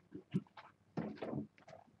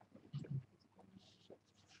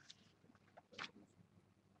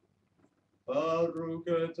 Baruch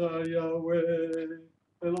atah Yahweh,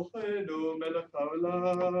 Eloheinu melech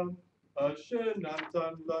haolam, asher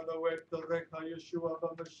natan lanu et derech Yeshua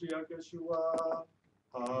v'Mashiach Yeshua.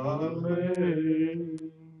 Amen.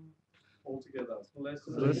 All together.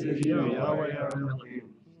 Blessed be you, Yahweh our Elohim,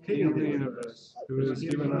 King of the universe, who has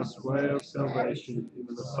given us way of salvation in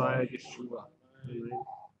the Messiah Yeshua. Amen.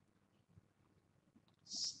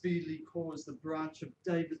 Speedily cause the branch of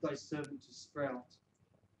David thy servant to sprout.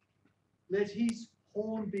 Let his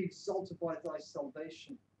horn be exalted by thy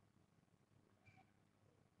salvation.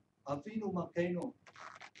 Avinu Malkeinu,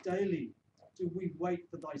 daily do we wait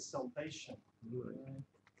for thy salvation.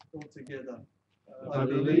 All together. I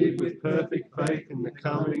believe with perfect faith in the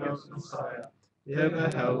coming of Messiah. Ever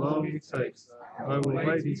how long it takes, I will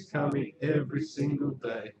wait his coming every single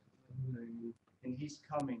day. And his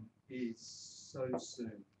coming is so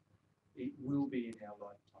soon. It will be in our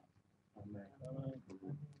lifetime. Amen.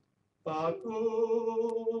 Baruch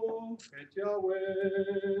et Yahweh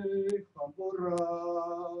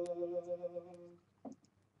Hamorach.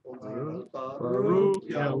 Baruch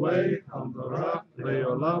Yahweh Hamorach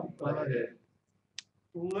Leolam Vaed.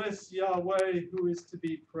 Bless Yahweh who is to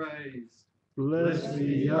be praised. Blessed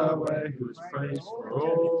be Yahweh who is praised for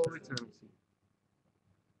all eternity.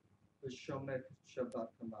 The Shomer Shabbat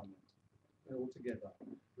commandment. All together.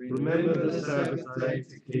 Remember the Sabbath day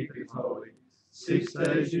to keep it holy. 6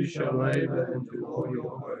 days you shall labor and do all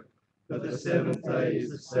your work, but the seventh day is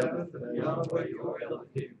the Sabbath of Yahweh your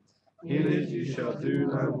Elohim. In it you shall do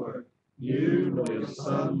no work, you, nor your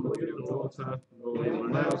son, nor your daughter, nor your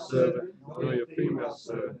male servant, nor your female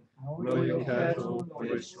servant, nor your cattle, nor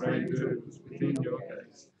your stranger who is within your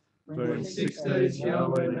gates. For in 6 days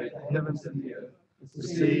Yahweh made the heavens and the earth, the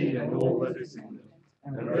sea and all that is in them,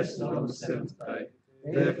 and rested on the seventh day.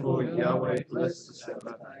 Therefore Yahweh blessed the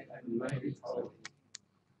Sabbath and made it holy.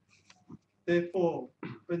 Therefore,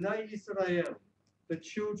 Bnei Israel, the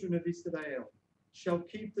children of Israel, shall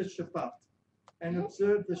keep the Shabbat and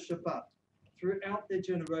observe the Shabbat throughout their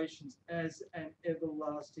generations as an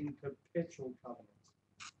everlasting perpetual covenant.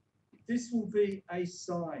 This will be a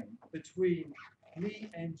sign between me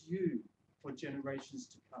and you for generations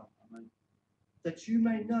to come. Amen. That you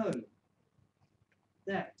may know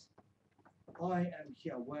that I am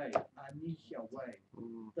Yahweh, Ani Yahweh,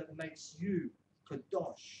 that makes you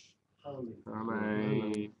Kadosh, holy.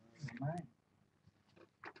 Amen. Amen.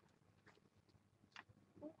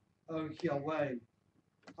 O Yahweh,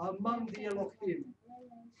 among the Elohim,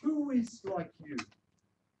 who is like you?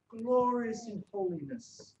 Glorious in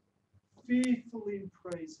holiness, fearful in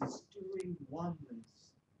praises, doing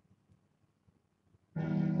wonders.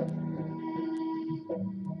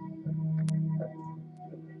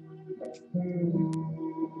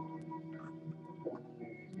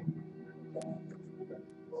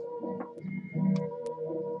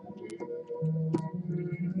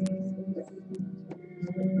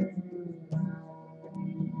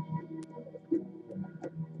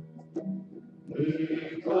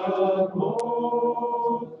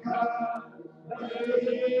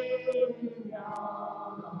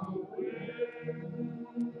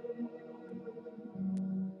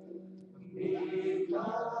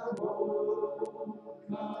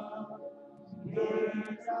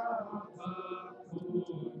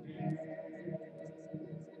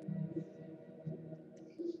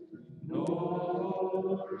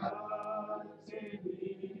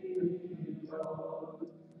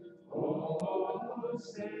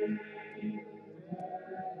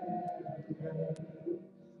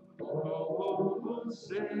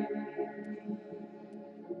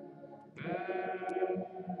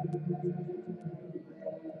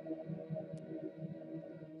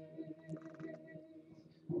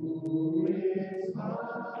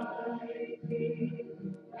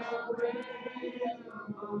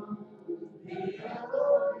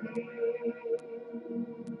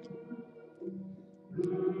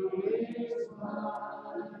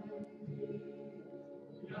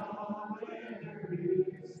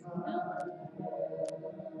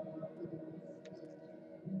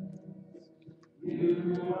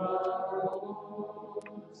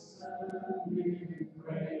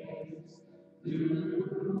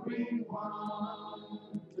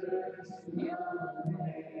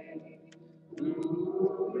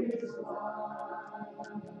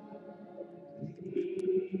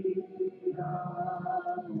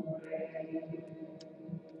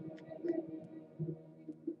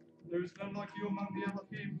 There is none like you among the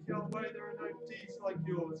Elohim. Yahweh, there are no deeds like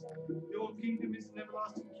yours. Your kingdom is an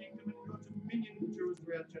everlasting kingdom, and your dominion endures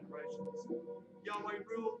throughout generations. Yahweh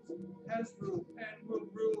rules, has ruled, and will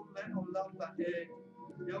rule Le'olam Va'ed.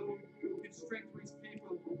 Yahweh will give strength to his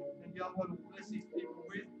people, and Yahweh will bless his people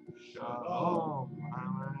with shalom.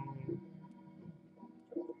 Amen.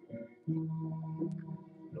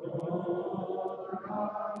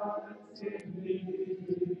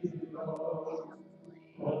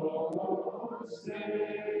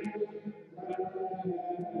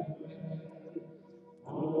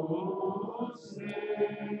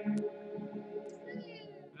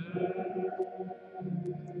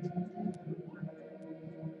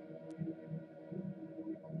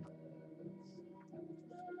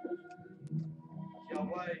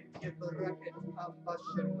 Yahweh, give the racket of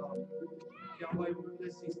shalom. Yahweh will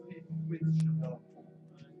bless his people with shalom.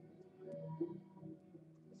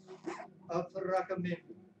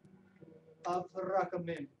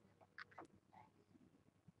 Avrakamim.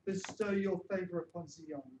 Bestow your favor upon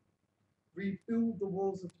Zion. Rebuild the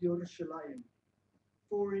walls of Yerushalayim.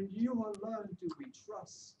 For in you alone do we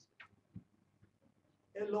trust.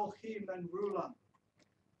 Elohim and ruler,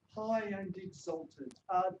 high and exalted,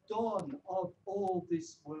 Adon of all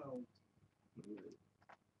this world.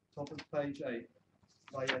 Top of page 8.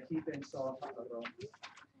 Vayahi ben Sa'ar ha'aram.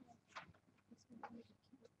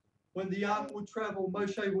 When the ark would travel,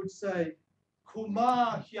 Moshe would say,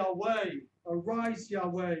 Kumah Yahweh, arise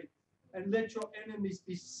Yahweh, and let your enemies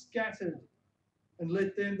be scattered, and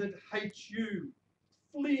let them that hate you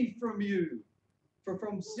flee from you. For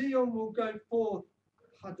from Zion will go forth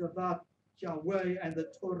Hadavat Yahweh and the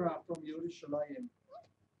Torah from Yerushalayim.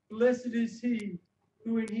 Blessed is he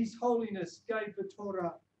who in his holiness gave the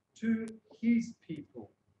Torah to his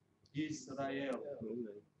people, Yisrael.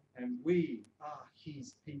 And we are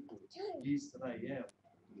his people, Yisrael.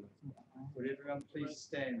 Would everyone please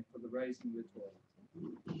stand for the raising of the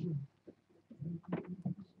Torah?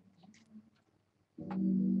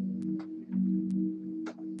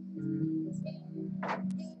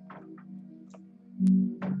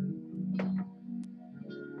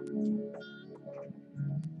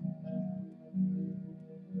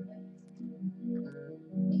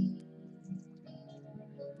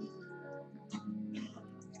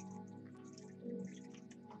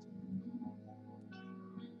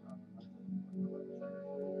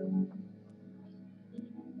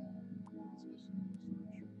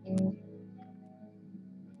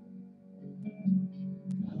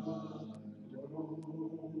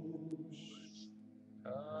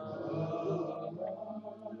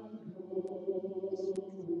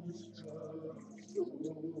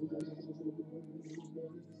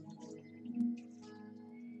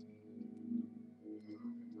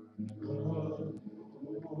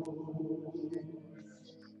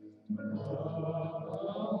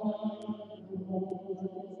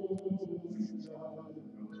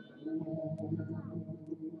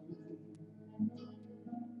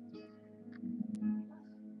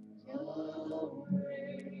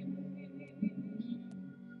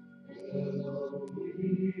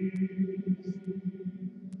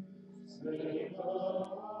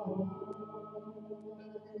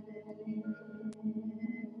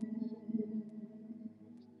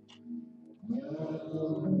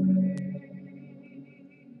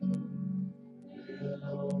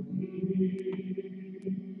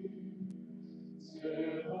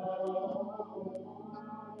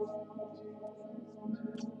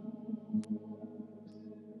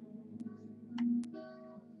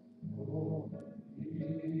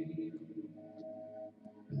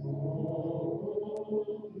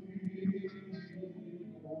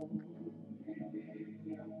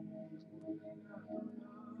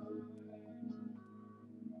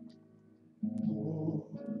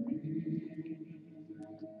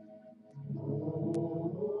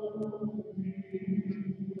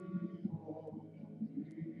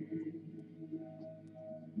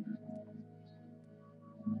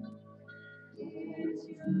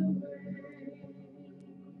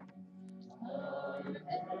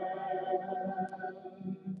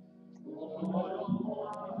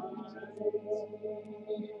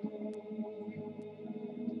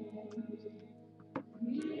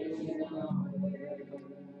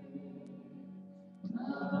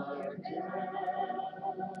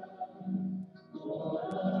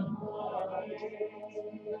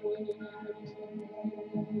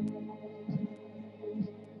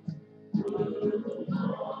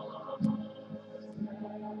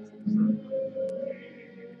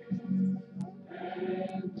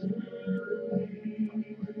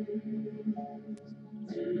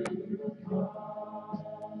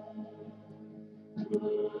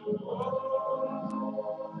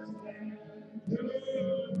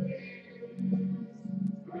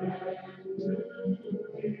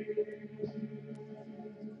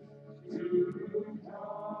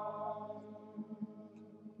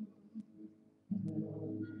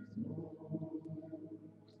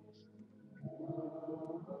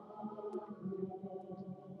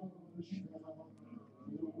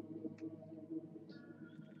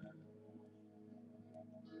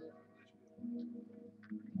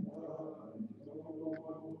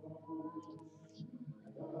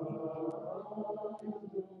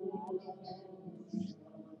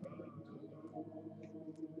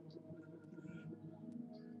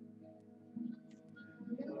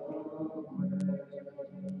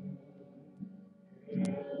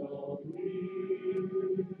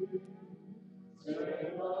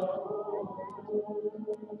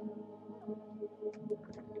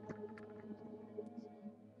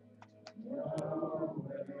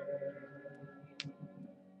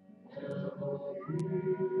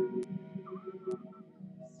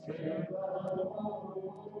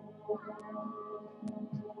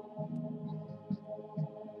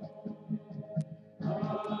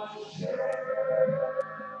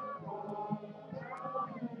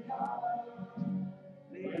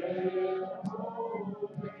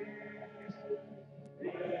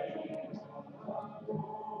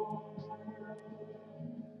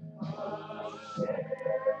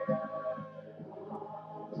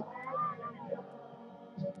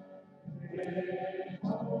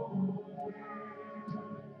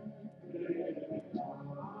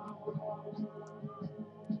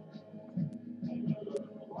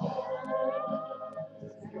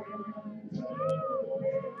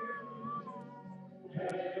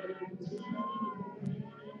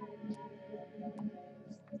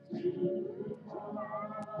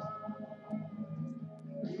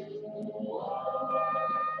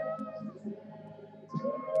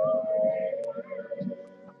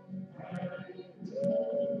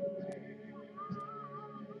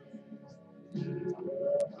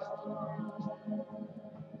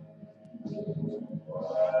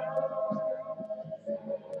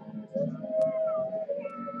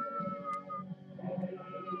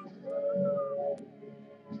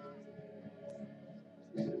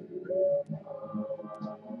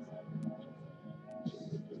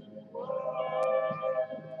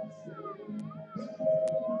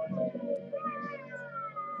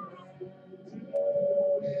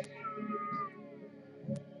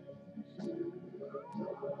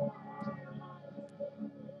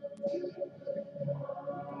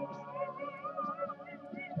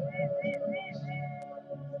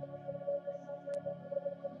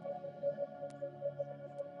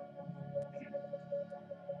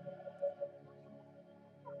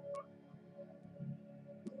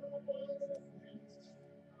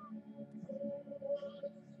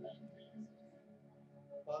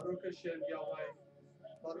 Baruch Hashem Yahweh.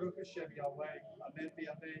 Baruch Hashem Yahweh. Amen be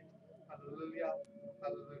amen. Hallelujah.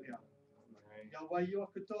 Hallelujah. Yahweh, you are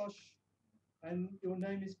Kadosh, and your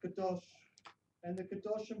name is Kadosh. And the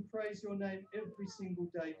Kadoshim praise your name every single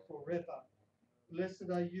day forever. Blessed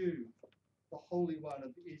are you, the Holy One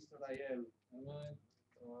of Israel. Amen.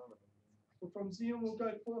 For from Zion will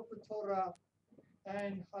go forth the Torah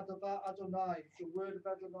and Hadava Adonai, the word of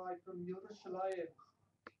Adonai from Yerushalayim.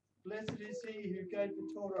 Blessed is he who gave the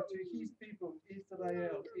Torah to his people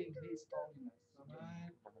Israel in his holiness.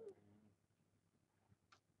 Amen.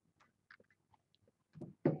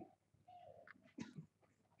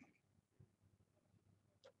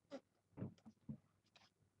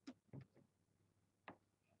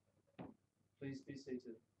 Please be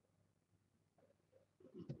seated.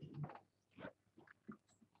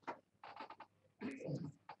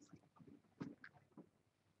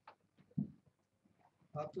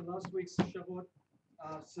 After last week's Shavuot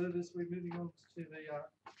service, we're moving on to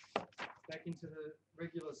the back into the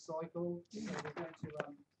regular cycle. So we're going to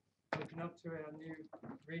open up to our new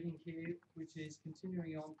reading here, which is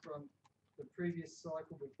continuing on from the previous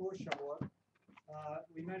cycle before Shavuot.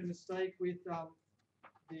 We made a mistake with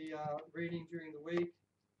the reading during the week.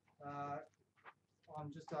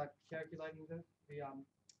 I'm just calculating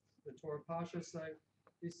the Torah Parsha. So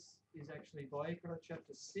this is actually Vayikra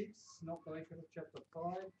chapter 6, not Vayikra chapter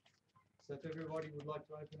 5. So if everybody would like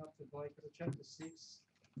to open up to Vayikra chapter 6.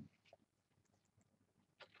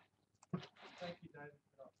 Thank you, David.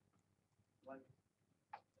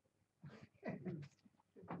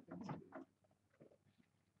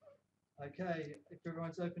 Okay, if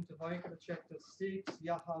everyone's open to Vayikra chapter 6,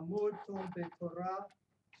 Yahamud Tom Torah,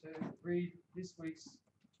 to read this week's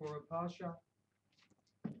Torah Parsha.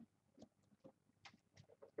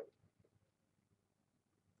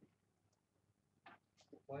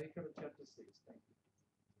 Vayikra chapter 6, thank you.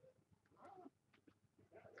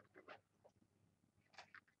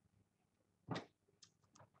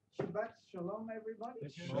 Shabbat Shalom, everybody.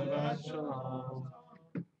 Shabbat Shalom.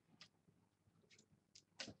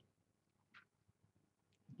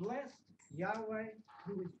 Blessed Yahweh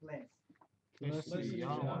who is blessed. Blessed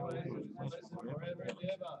Yahweh, who is blessed forever.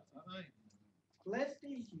 Blessed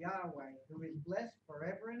is Yahweh who is blessed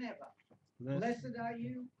forever and ever. Blessed are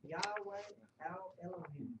you, Yahweh, our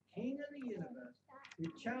Elohim, King of the universe, who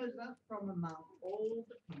chose us from among all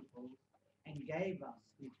the peoples and gave us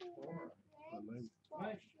his Torah. Amen.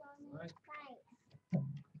 Right.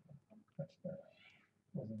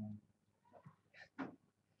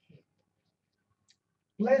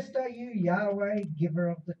 Blessed are you, Yahweh, giver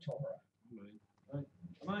of the Torah.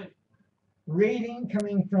 Amen. Reading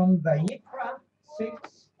coming from Vayikra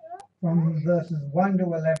 6, from verses 1 to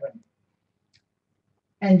 11.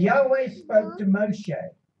 And Yahweh spoke to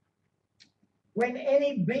Moshe, when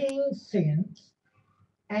any being sins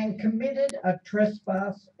and committed a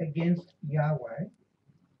trespass against Yahweh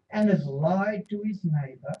and has lied to his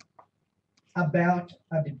neighbor about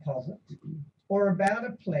a deposit or about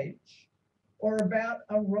a pledge or about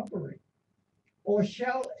a robbery, or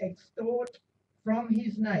shall extort from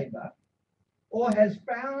his neighbor, or has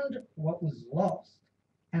found what was lost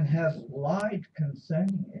and has lied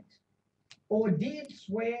concerning it, or did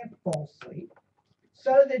swear falsely,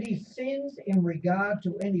 so that he sins in regard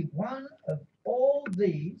to any one of all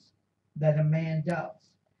these that a man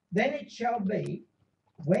does, then it shall be,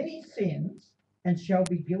 when he sins and shall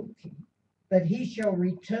be guilty, that he shall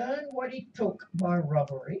return what he took by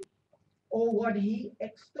robbery, or what he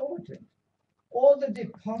extorted, or the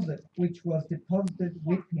deposit which was deposited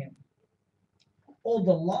with him, or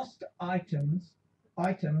the lost item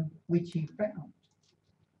which he found,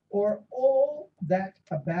 or all that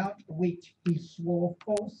about which he swore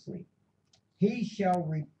falsely. He shall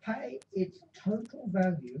repay its total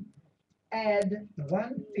value, add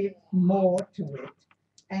 1/5 more to it,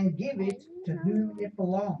 and give it to whom it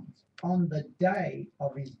belongs on the day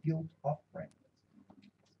of his guilt offering.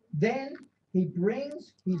 Then he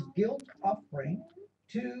brings his guilt offering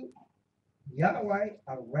to Yahweh,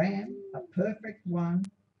 a ram, a perfect one,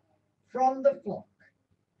 from the flock,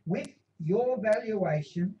 with your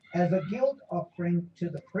valuation as a guilt offering to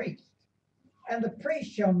the priest. And the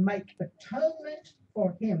priest shall make atonement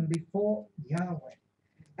for him before Yahweh,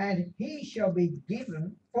 and he shall be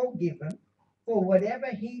forgiven for whatever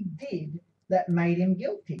he did that made him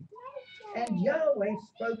guilty. And Yahweh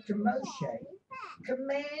spoke to Moshe,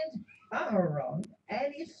 command Aaron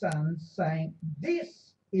and his sons, saying,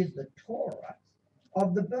 this is the Torah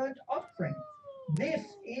of the burnt offering. This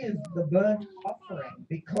is the burnt offering,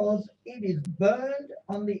 because it is burned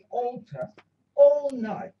on the altar all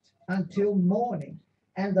night until morning,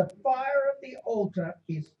 and the fire of the altar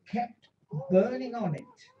is kept burning on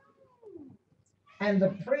it. And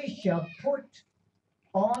the priest shall put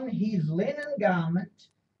on his linen garment,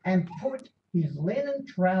 and put his linen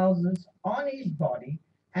trousers on his body,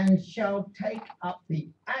 and shall take up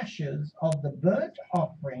the ashes of the burnt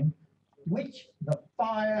offering which the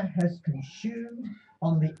fire has consumed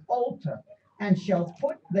on the altar, and shall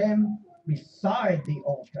put them beside the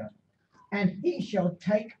altar. And he shall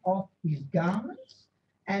take off his garments,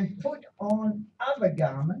 and put on other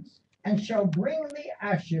garments, and shall bring the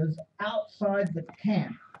ashes outside the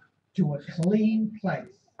camp to a clean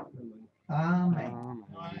place. Amen.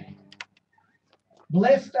 Amen.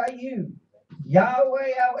 Blessed are you,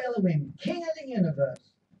 Yahweh our Elohim, King of the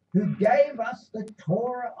universe, who gave us the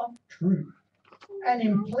Torah of truth and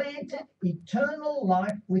implanted eternal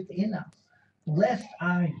life within us. Blessed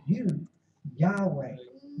are you, Yahweh,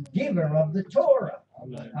 giver of the Torah.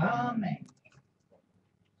 Amen.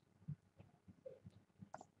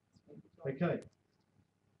 Okay,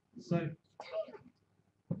 so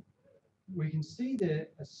we can see there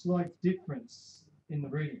a slight difference in the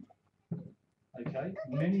reading. Okay,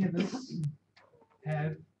 many of us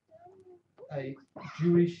have a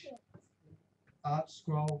Jewish art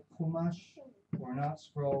scroll Chumash, or an art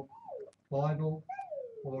scroll Bible,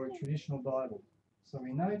 or a traditional Bible. So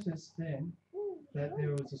we noticed then that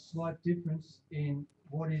there was a slight difference in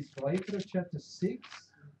what is Vayikra chapter 6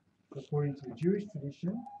 according to the Jewish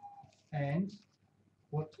tradition, and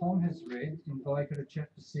what Tom has read in Vayikra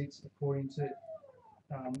chapter 6 according to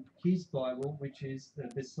his Bible, which is the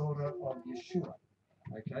Besorah of Yeshua.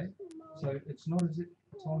 Okay, so it's not as if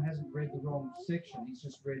Tom hasn't read the wrong section, he's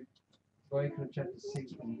just read Vayikra chapter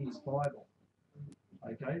 6 from his Bible.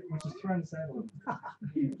 Okay, which is thrown us out a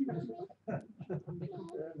little.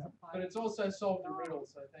 But it's also solved a riddle,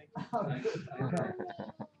 so thank you. Okay.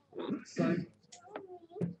 So,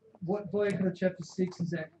 what Vayikra chapter 6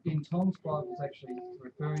 is in Tom's Bible is actually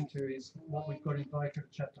referring to is what we've got in Vayikra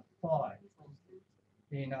chapter 5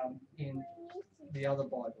 in the other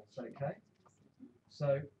Bibles. Okay,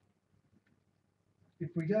 so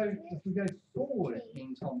if we go forward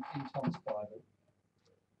in Tom's Bible,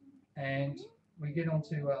 and we get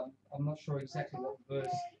onto I'm not sure exactly what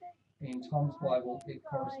verse in Tom's Bible it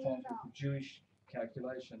corresponds with the Jewish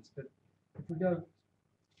calculations, but if we go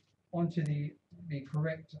onto the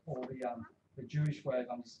correct or the Jewish way of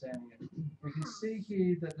understanding it, we can see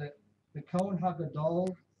here that the Kohen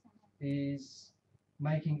HaGadol is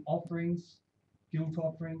making offerings, guilt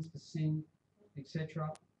offerings for sin,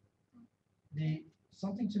 etc.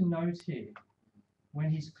 Something to note here when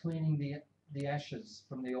he's cleaning the ashes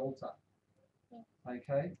from the altar,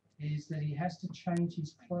 okay, is that he has to change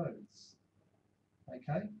his clothes.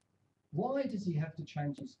 Okay, why does he have to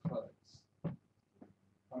change his clothes?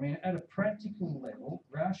 I mean, at a practical level,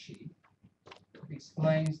 Rashi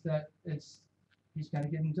explains that he's going to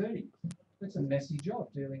get them dirty. It's a messy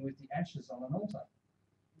job dealing with the ashes on an altar.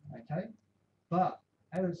 Okay, but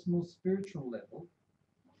at a more spiritual level,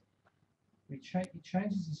 he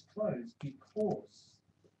changes his clothes because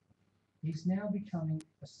he's now becoming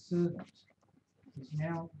a servant. He's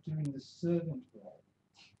now doing the servant role.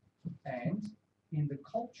 And in the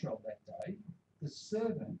culture of that day, the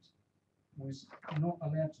servant was not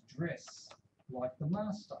allowed to dress like the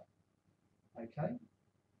master. Okay?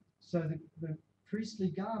 So the priestly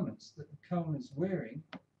garments that the Kohen is wearing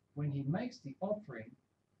when he makes the offering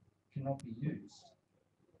cannot be used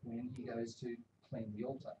when he goes to clean the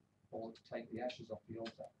altar or to take the ashes off the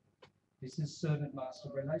altar. This is servant-master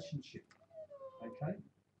relationship. Okay?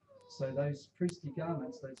 So those priestly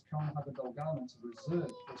garments, those Kohen HaGadol garments, are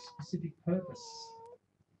reserved for a specific purpose.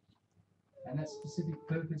 And that specific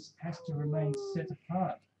purpose has to remain set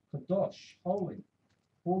apart, kadosh, holy,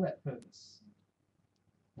 for that purpose.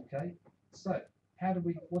 Okay? So,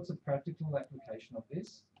 what's a practical application of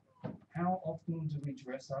this? How often do we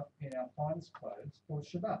dress up in our finest clothes for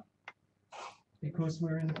Shabbat? Because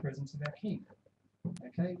we're in the presence of our King.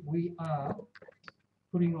 Okay? We are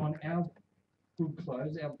putting on our good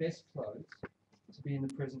clothes, our best clothes, to be in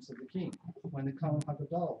the presence of the King. When the Kohen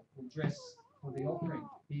HaGadol will dress for the offering,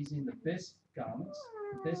 he's in the best garments,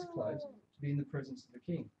 the best clothes, to be in the presence of the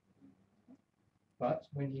King. But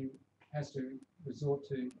when he has to resort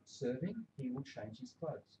to serving, he will change his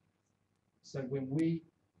clothes. So when we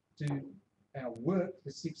do our work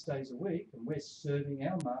for 6 days a week, and we're serving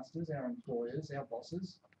our masters, our employers, our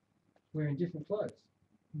bosses, we're in different clothes.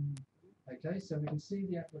 Okay, so we can see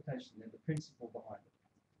the application there, the principle behind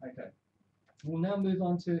it. Okay, we'll now move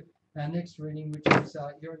on to our next reading, which is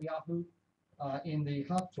Yirmiyahu in the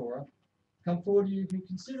Haftorah. Come forward, you can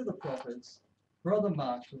consider the prophets. Brother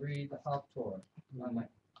Mark to read the Haftorah. Amen.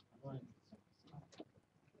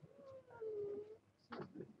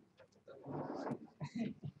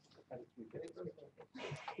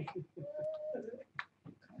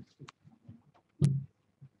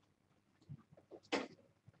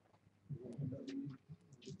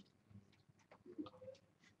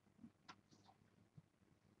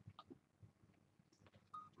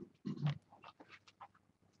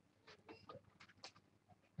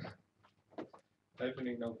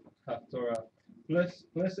 Opening of Haftorah.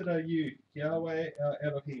 Blessed are you, Yahweh our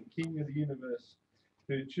Elohim, King of the universe,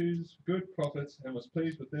 who chose good prophets and was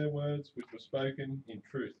pleased with their words which were spoken in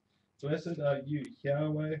truth. Blessed are you,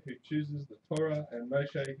 Yahweh, who chooses the Torah and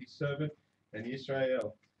Moshe his servant and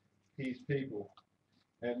Israel his people,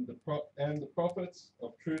 and the prophets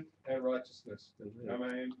of truth and righteousness.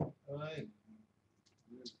 Amen. Amen.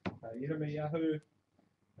 Yirmiyahu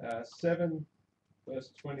 7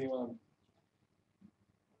 verse 21.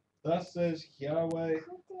 Thus says Yahweh,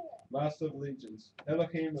 Master of Legions,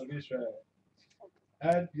 Elohim of Israel,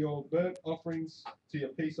 add your burnt offerings to your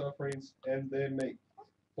peace offerings and their meat.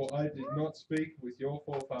 For I did not speak with your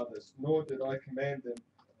forefathers, nor did I command them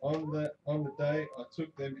on the day I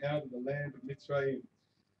took them out of the land of Mitzrayim,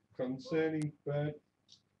 concerning burnt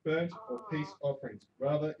or peace offerings.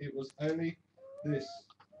 Rather, it was only this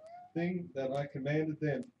thing that I commanded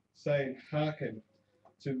them, saying, hearken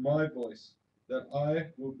to my voice, that I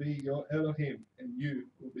will be your Elohim, and you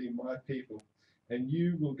will be my people, and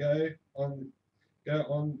you will go on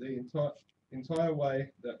the entire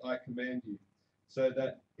way that I command you, so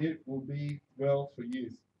that it will be well for you.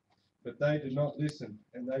 But they did not listen,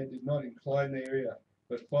 and they did not incline their ear,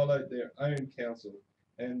 but followed their own counsel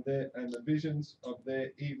and the visions of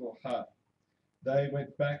their evil heart. They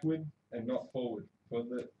went backward and not forward. For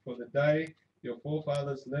the day your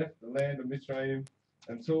forefathers left the land of Mizraim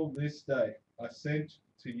until this day, I sent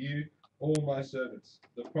to you all my servants,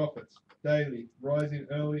 the prophets, daily, rising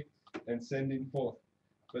early and sending forth.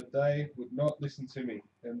 But they would not listen to me,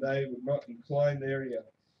 and they would not incline their ear.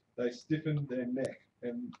 They stiffened their neck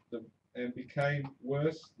and became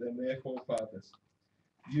worse than their forefathers.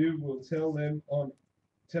 You will tell them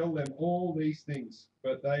all these things,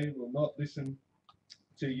 but they will not listen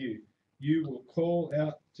to you. You will call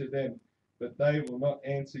out to them, but they will not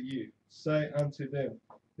answer you. Say unto them,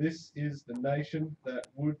 this is the nation that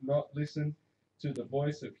would not listen to the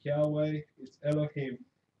voice of Yahweh, its Elohim,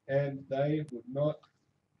 and they would not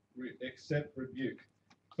accept rebuke.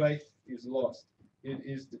 Faith is lost. It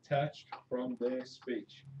is detached from their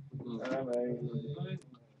speech. Amen.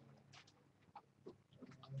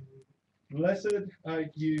 Blessed are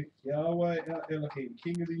you, Yahweh our Elohim,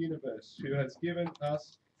 King of the universe, who has given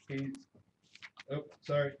us his...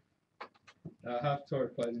 half Torah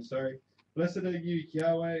closing, sorry. Blessed are you,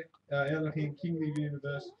 Yahweh our Elohim, King of the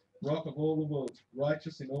universe, Rock of all the worlds,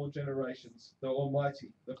 righteous in all generations, the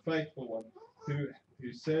Almighty, the faithful one,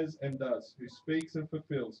 who says and does, who speaks and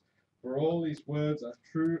fulfills. For all his words are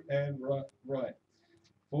true and right.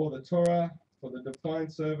 For the Torah, for the divine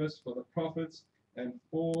service, for the prophets, and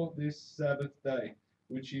for this Sabbath day,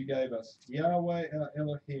 which you gave us. Yahweh our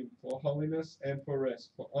Elohim, for holiness and for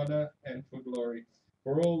rest, for honor and for glory.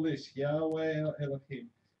 For all this, Yahweh our Elohim,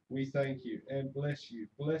 we thank you and bless you.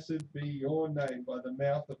 Blessed be your name by the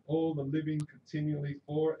mouth of all the living continually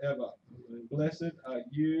forever. Blessed are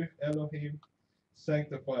you, Elohim,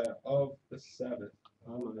 sanctifier of the Sabbath.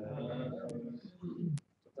 Amen.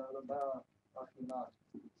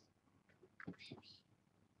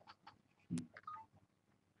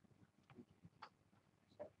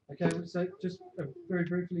 Okay, so just very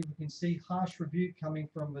briefly, we can see harsh rebuke coming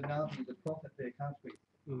from the Navi, the prophet there, can't we?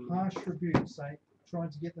 Harsh rebuke, say, trying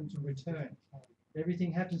to get them to return.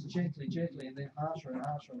 Everything happens gently, and then harsher and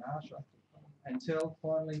harsher and harsher, until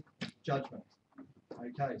finally judgment.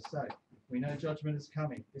 Okay, so we know judgment is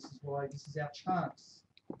coming. This is why this is our chance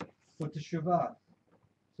for teshuvah,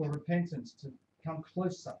 for repentance, to come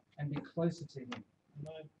closer and be closer to him.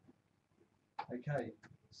 Okay,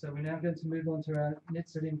 so we're now going to move on to our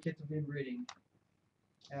Nazarene Ketuvim reading.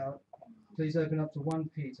 Please open up to 1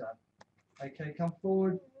 Peter. Okay, come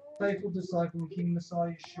forward, faithful disciple, King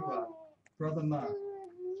Messiah Yeshua, Brother Mark to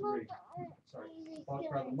read. Sorry,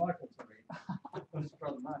 Brother Michael to read. What is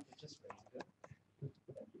Brother Mark just read?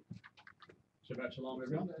 Shabbat Shalom,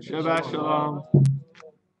 everyone. Shabbat Shalom.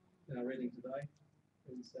 Our reading today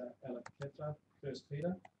is Aleph Ketra, 1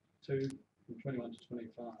 Peter 2, from 21 to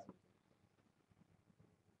 25.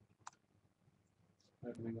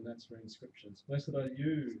 Opening the Nazarene scriptures. Blessed are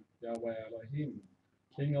you, Yahweh Elohim,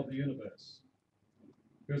 King of the universe,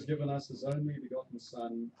 who has given us his only begotten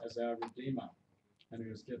Son as our Redeemer, and who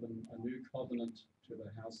has given a new covenant to the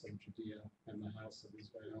house of Judea and the house of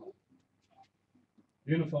Israel,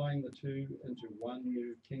 unifying the two into one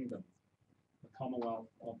new kingdom, the Commonwealth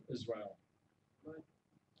of Israel.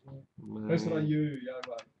 Blessed are you,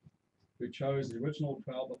 Yahweh, who chose the original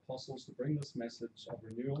 12 apostles to bring this message of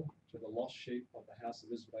renewal to the lost sheep of the house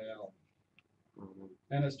of Israel,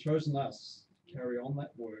 and has chosen us to carry on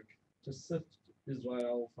that work to sift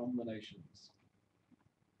Israel from the nations.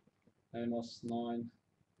 Amos 9,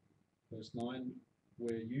 verse 9,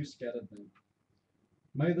 where you scattered them.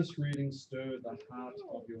 May this reading stir the heart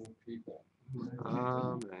of your people.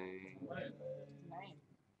 Amen.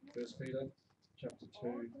 1 Peter chapter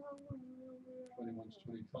 2, 21 to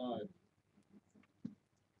 25.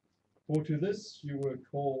 For to this you were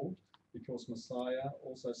called, because Messiah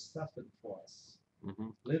also suffered for us,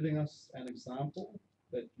 leaving us an example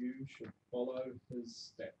that you should follow his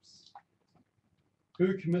steps,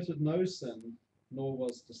 who committed no sin, nor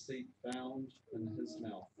was deceit found in his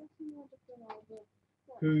mouth,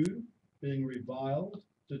 who, being reviled,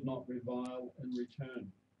 did not revile in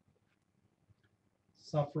return,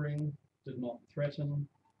 suffering, did not threaten,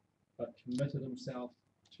 but committed himself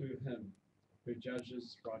to him who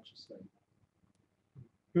judges righteously,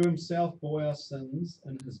 who himself bore our sins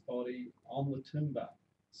in his body on the timber,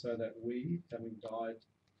 so that we, having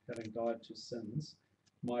died to sins,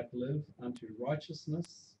 might live unto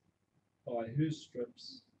righteousness, by whose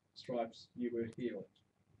stripes you were healed.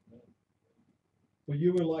 For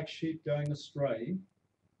you were like sheep going astray,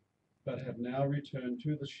 but have now returned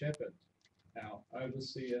to the shepherd, our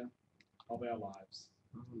overseer of our lives.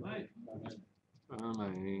 Mate, Amen.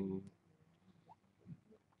 Amen.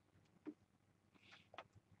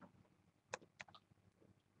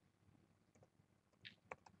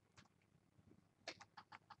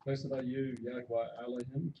 Blessed are you, Yahweh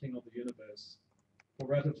Elohim, King of the universe, for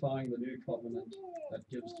ratifying the new covenant that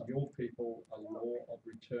gives to your people a law of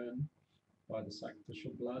return by the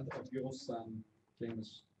sacrificial blood of your Son, King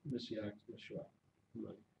Messiah Yeshua.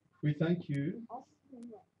 We thank you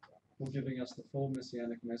for giving us the full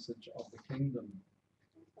messianic message of the kingdom.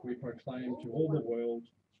 We proclaim to all the world,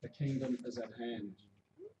 the kingdom is at hand.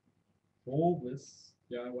 For all this,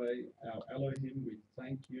 Yahweh, our Elohim, we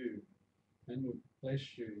thank you and we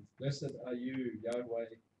bless you. Blessed are you, Yahweh,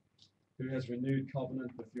 who has renewed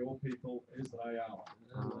covenant with your people, Israel.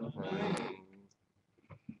 Amen.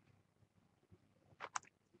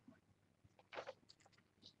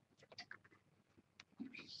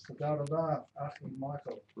 Sadarabah, Achim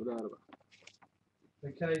Michael.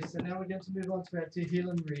 Okay, so now we're going to move on to our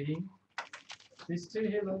Tehillim reading. This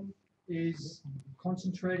Tehillim is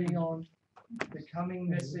concentrating on the coming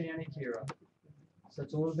Messianic era. So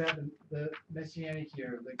it's all about the Messianic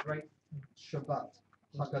era, the great Shabbat,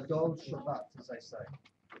 Hagadol Shabbat, as they say.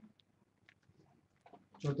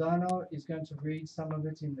 Giordano is going to read some of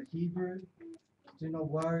it in the Hebrew. Do not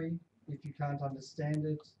worry if you can't understand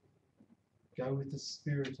it. Go with the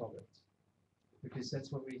spirit of it, because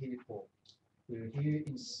that's what we're here for. We're here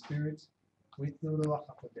in spirit with the Ruach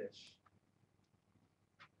HaKodesh.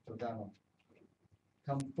 Giordano.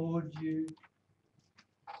 Come forward, you,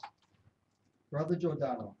 Brother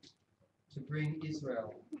Giordano, to bring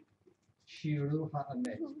Israel Shiru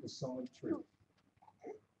HaEmet, the song of truth.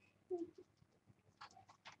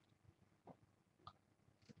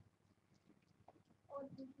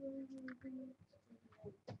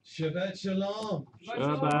 Shabbat Shalom.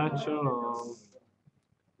 Shabbat Shalom.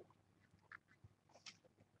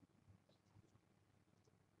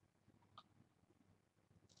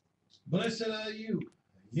 Blessed are you,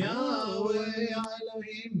 Yahweh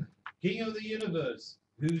Elohim, King of the universe,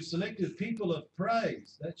 who selected people of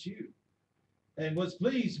praise, that's you, and was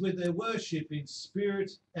pleased with their worship in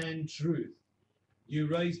spirit and truth. You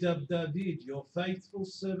raised up David, your faithful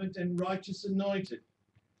servant and righteous anointed,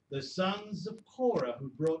 the sons of Korah, who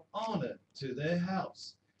brought honor to their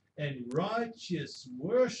house, and righteous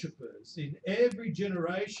worshippers in every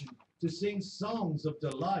generation to sing songs of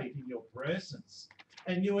delight in your presence,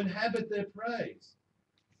 and you inhabit their praise.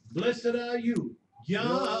 Blessed are you,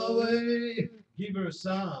 Yahweh, giver of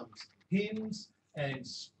psalms, hymns, and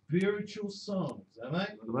spiritual songs.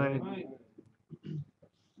 Amen? Amen.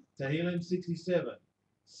 Tehillim 67,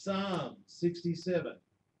 Psalm 67.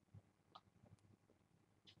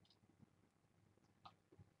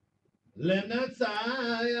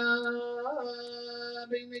 Lenatzaya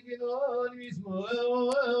b'nikinot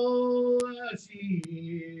mizmor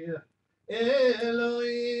ashir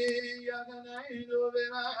Eloi yaganaynu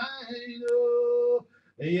v'mahaynu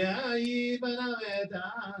Yaibana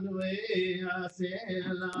v'etanu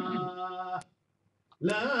v'yasela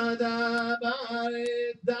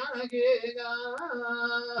Ladabaret dagega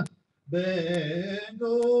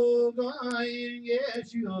Ben-gogayin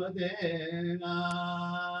yeshudena.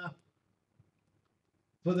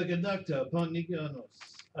 For the conductor upon Niconos,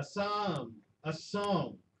 a psalm, a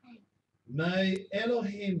song. May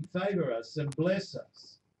Elohim favor us and bless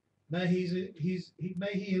us. May he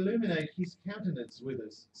illuminate his countenance with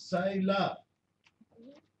us. Selah.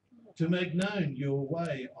 To make known your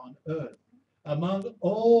way on earth among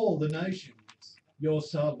all the nations, your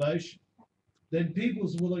salvation. Then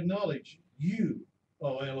peoples will acknowledge you,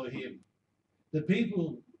 O Elohim. The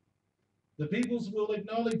peoples will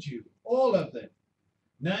acknowledge you, all of them.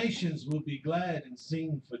 Nations will be glad and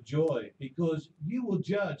sing for joy, because you will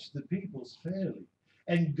judge the peoples fairly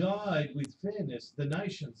and guide with fairness the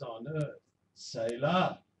nations on earth.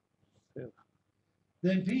 Selah.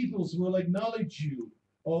 Then peoples will acknowledge you,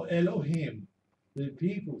 O Elohim. The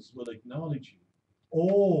peoples will acknowledge you,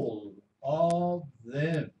 all of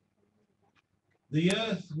them. The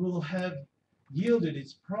earth will have yielded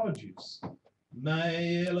its produce.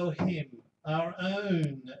 May Elohim, our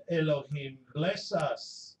own Elohim, bless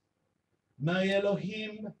us. May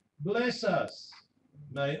Elohim bless us.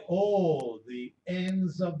 May all the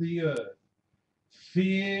ends of the earth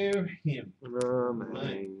fear him.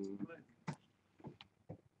 Amen.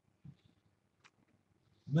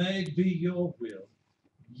 May it be your will,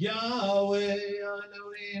 Yahweh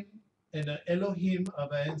Elohim, and the Elohim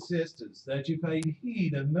of our ancestors, that you paid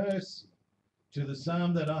heed and mercy to the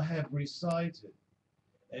psalm that I have recited,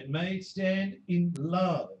 and made stand in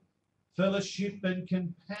love, fellowship, and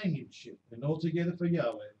companionship, and altogether for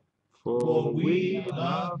Yahweh. For we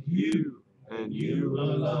love you, and you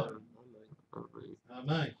alone.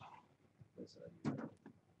 Amen. Amen.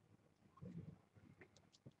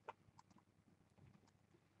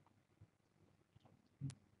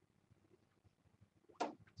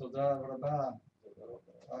 Toda Rabba,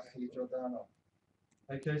 Achi Giordano.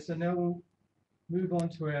 Okay, so now we'll move on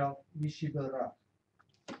to our Mishibarach.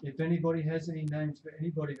 If anybody has any names for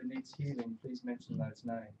anybody that needs healing, please mention those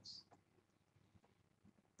names.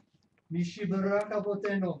 Mishibarach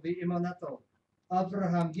Avoteno v'imanato,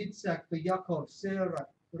 Abraham, Yitzhak, v'Yaakov, Sarah,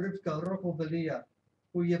 Rivka, Rachel, v'Leah,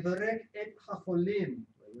 v'yevarech et hacholim.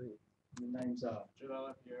 The names are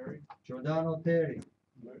Giordano Perry,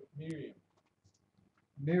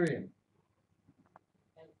 Miriam,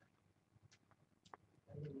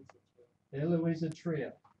 Eloisa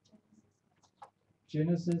Tria,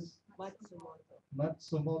 Genesis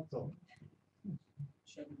Matsumoto,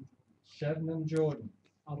 Shabnam Jordan,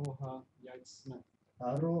 Aroha Yates Smith.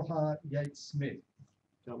 Aroha Yates Smith,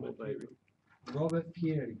 Carmel Bateman. Robert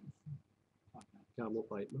Pieri, Carmel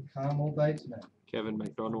Bateman. Carmel Bateman, Kevin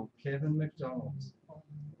McDonald, Kevin McDonald.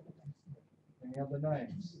 Any other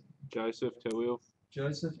names? Joseph Tewil,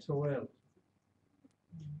 Joseph Toel.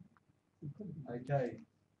 Okay.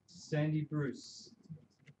 Sandy Bruce,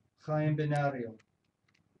 Chaim Benario,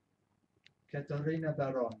 Katarina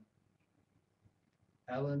Baron,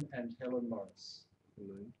 Alan and Helen Morris.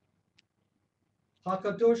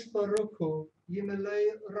 Hakadosh Baruch Hu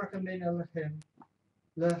Yimelei Rakamin Elohim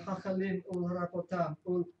LeHachalim Ul Rapotam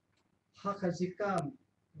Ul Hakazikam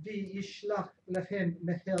Vi Yishlach Lechem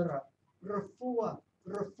Mehera Rafua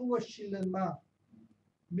Shilema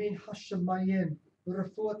Min Hashemayim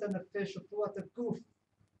Rafuat Nefesh Rafuat Guf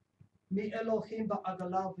Mi Elohim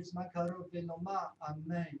Ba'agalav Vizmakaru V'Noma.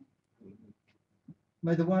 Amen.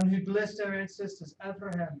 May the one who blessed our ancestors,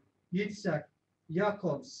 Abraham, Yitzhak,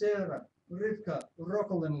 Yaakov, Sarah, Rivka,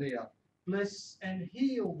 Rachel, and Leah, bless and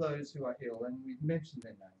heal those who are ill, and we've mentioned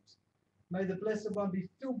their names. May the Blessed One be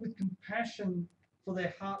filled with compassion for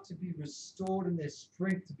their heart to be restored and their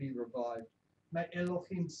strength to be revived. May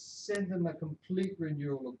Elohim send them a complete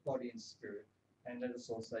renewal of body and spirit. And let us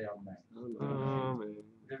all say Amen. Amen.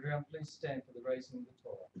 Would everyone please stand for the raising of the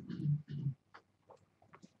Torah?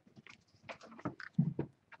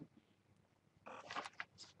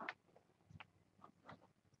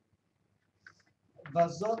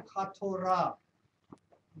 Vazot HaTorah.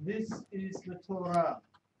 This is the Torah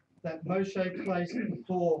that Moshe placed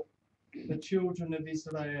before the children of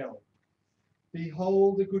Israel.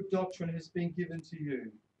 Behold, the good doctrine has been given to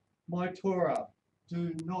you. My Torah,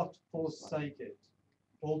 do not forsake it.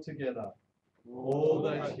 Altogether. All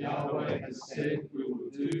that Yahweh has said we will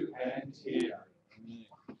do and hear.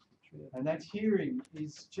 And that hearing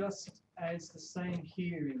is just as the same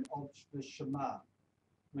hearing of the Shema.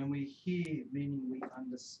 When we hear, meaning we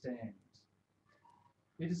understand.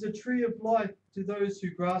 It is a tree of life to those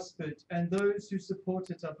who grasp it, and those who support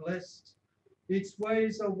it are blessed. Its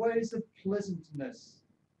ways are ways of pleasantness,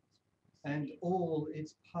 and all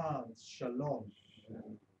its paths shalom.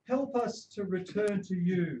 Help us to return to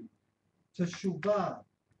you, to Shuvah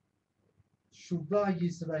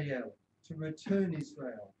Yisrael, to return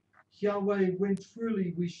Israel. Yahweh, when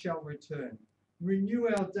truly we shall return. Renew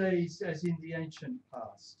our days as in the ancient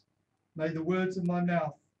past. May the words of my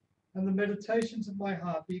mouth and the meditations of my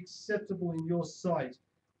heart be acceptable in your sight,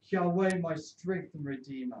 Yahweh, my strength and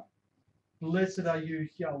redeemer. Blessed are you,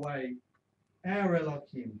 Yahweh, our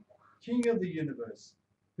Elohim, King of the universe,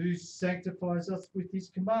 who sanctifies us with his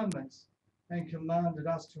commandments and commanded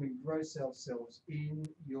us to engross ourselves in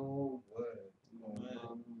your word.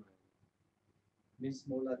 Amen. Miss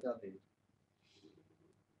Mola David.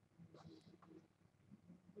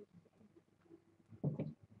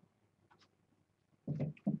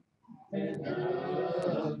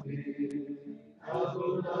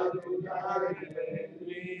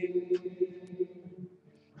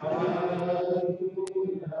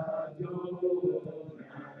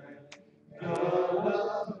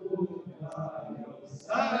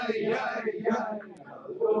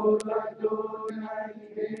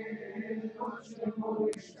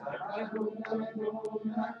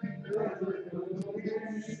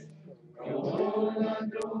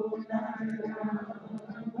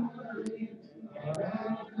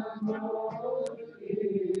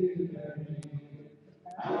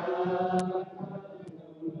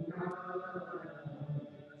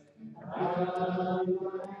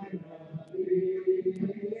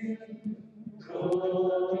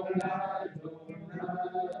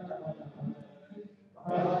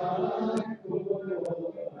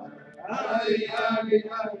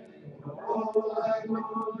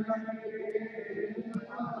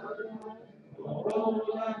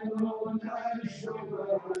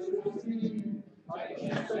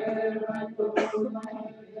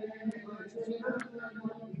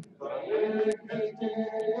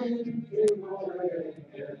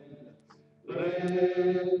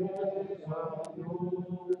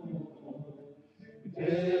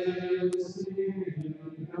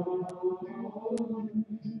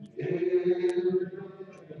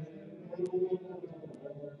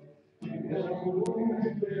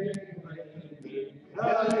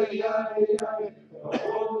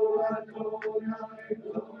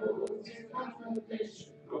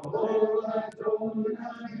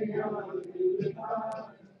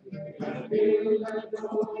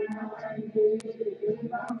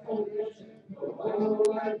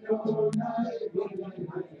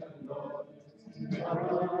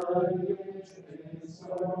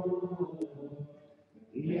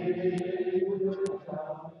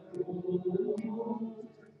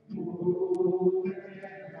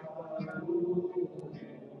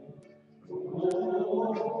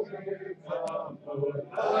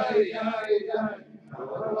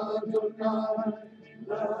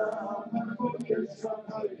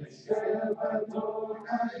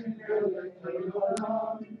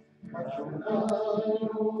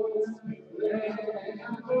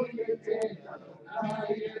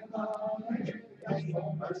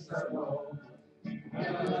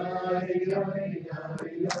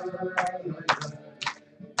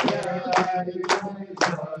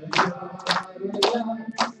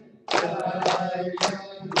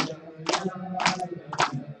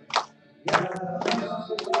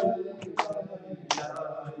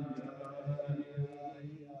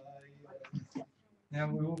 Now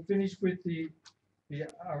we will finish with the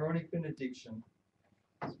Aaronic benediction.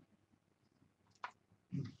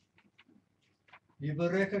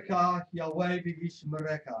 Yivarekaka Yahweh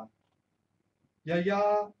v'yishmerecha.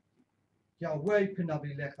 Yaya Yahweh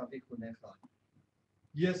penavilecha v'chunecha.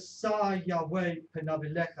 Yesa Yahweh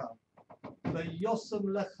penavilecha. V'yosem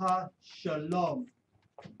lecha shalom.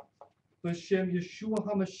 B'shem Yeshua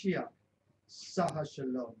HaMashiach. Saha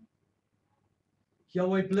shalom.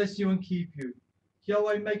 Yahweh bless you and keep you.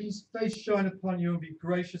 Yahweh make his face shine upon you and be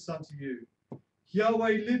gracious unto you.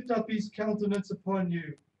 Yahweh lift up his countenance upon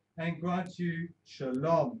you and grant you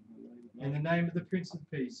shalom. In the name of the Prince of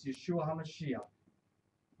Peace, Yeshua HaMashiach.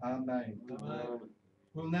 Amen. Amen.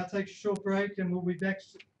 We'll now take a short break and we'll be back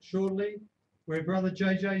shortly, where Brother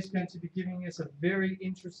JJ is going to be giving us a very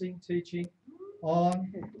interesting teaching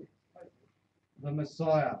on the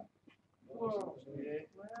Messiah.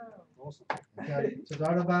 Okay,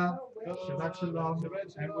 Toda Rabah, Shabbat Shalom,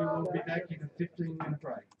 and we will be back in a 15-minute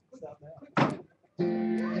break.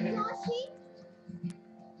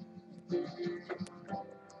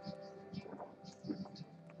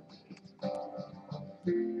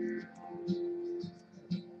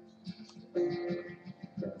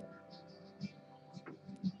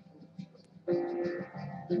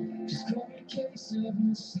 Just call me a case of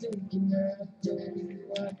mistaken.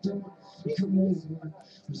 I don't come over.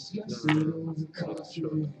 Discuss it over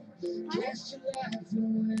coffee. Cast your life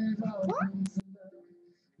away all.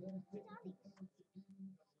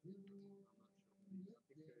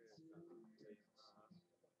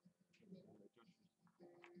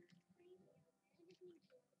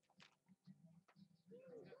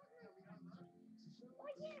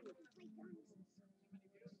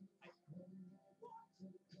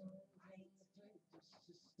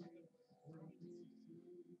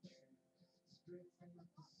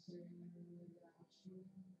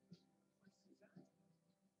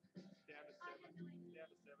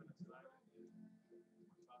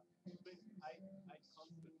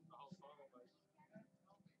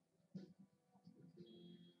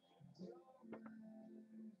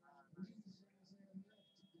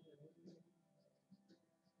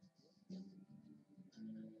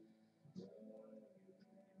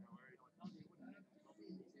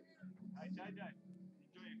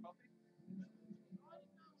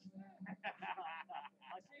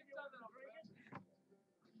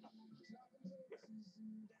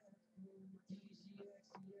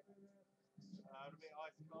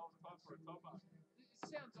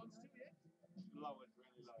 Sounds on still, yeah? Low is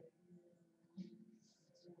really low.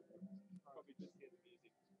 Probably just hear the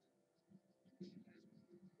music.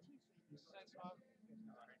 Thanks, Mark.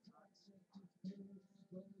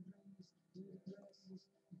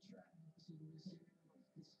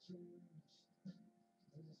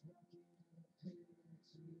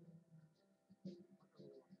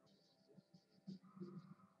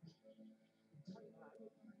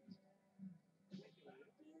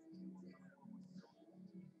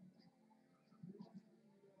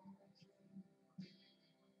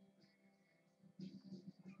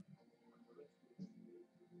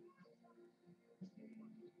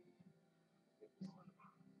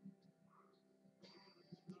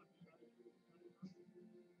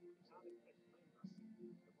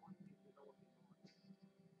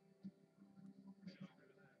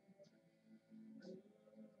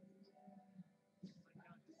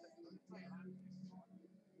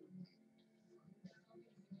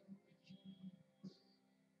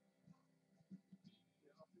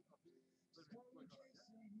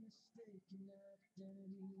 mistaken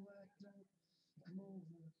identity. Why don't you come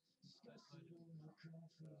over, discuss it over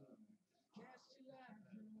coffee? Cast your life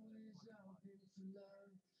in ways I've been for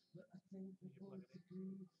love, but I think we both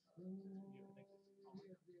agree that we won't live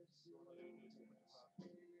this come to the light.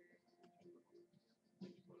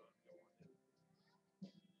 You gave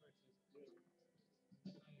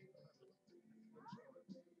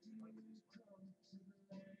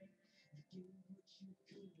what you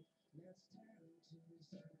could. Now it's time to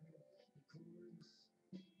resign.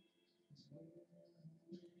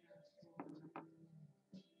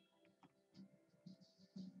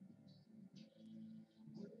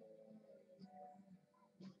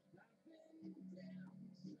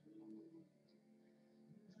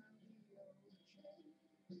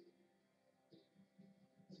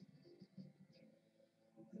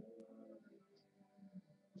 The chorus is waiting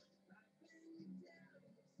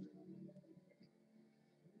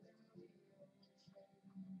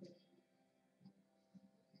for you.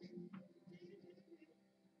 I've been down so low, but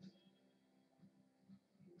I'll be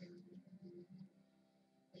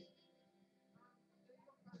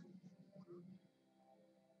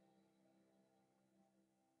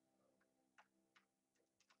okay.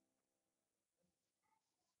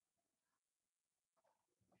 I've been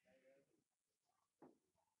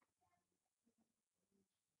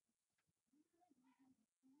down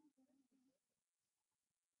so low, but I'll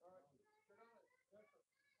be okay. All right, straight on it. Go for it.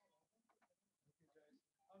 Thank you, Jason.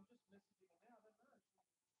 I'm just messaging her now.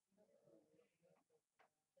 I don't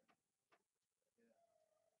know.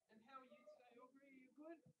 And how are you today, Aubrey? Are you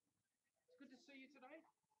good? It's good to see you today.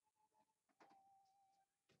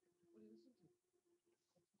 What do you listen to?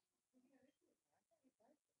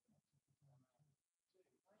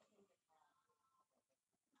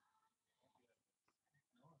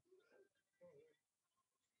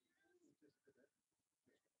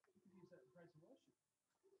 You could use that in praise and worship.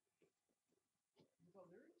 You got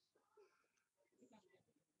lyrics?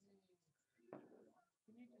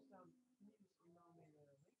 Can you just email me the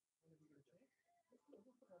link whenever you get a chance?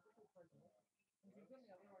 I'll just put praise and worship. If you've got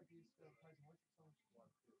any other ideas for praise and worship songs,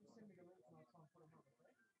 just send me the link and I'll try and put them up,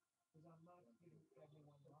 okay? Because Mark gave me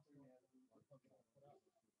one last night.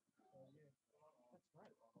 So yeah,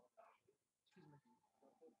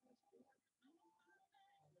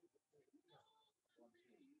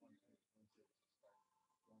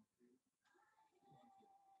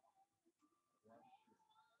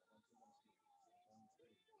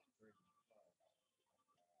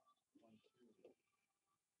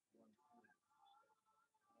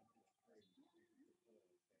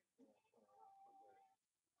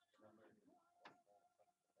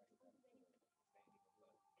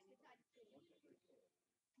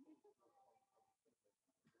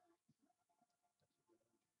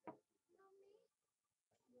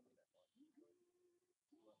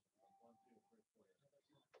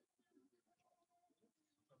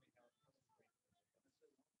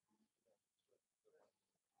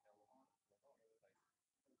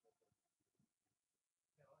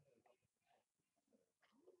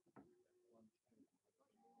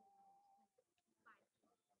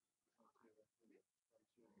 great.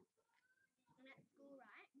 Excuse me. And at school,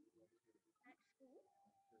 right? At school,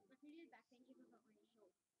 like we did backbenching was not really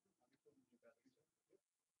short.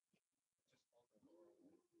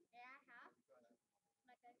 At our house, like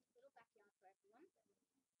there's a little backyard for everyone.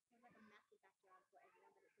 There's like a massive backyard for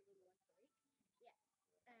everyone, but it's a little one for each. Yeah.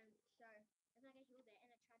 And so there's like a hill there,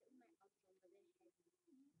 and I tried it with my Uggs on, but they're heavy. So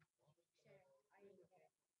I didn't get it.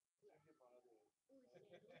 Yeah.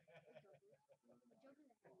 Ooh,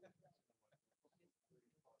 sandals or joggers. The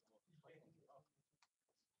joggers are heavy as well.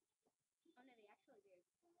 Oh no, they actually do.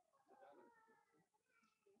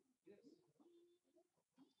 Yes.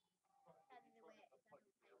 How do they wear?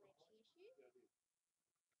 Is that how they wear cheer shoes?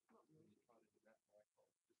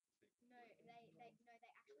 No, they actually wear those.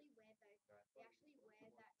 They actually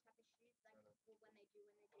wear that type of shoes like for when they do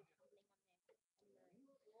tumbling on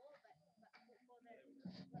the floor. But for the when you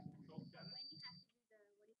have to do the what do you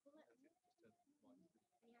call it?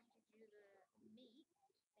 When you have to do the meet,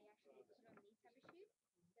 they actually put on these type of shoes.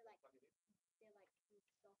 They're like soft.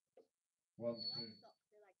 One, They're like two. socks.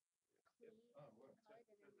 They're like clear coloured, and then they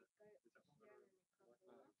go here and then they cross over. I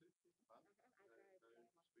drove there.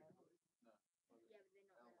 Yeah, but they're not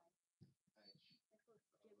really. They're called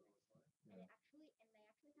skimmers. And they actually have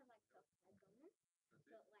like soft pads on them.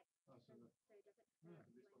 So like so it doesn't hurt when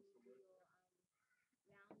you do your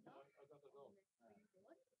round off on the springboard.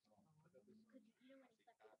 Because you know when you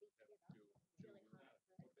slap your feet together, it's really hard to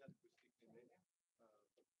hurt.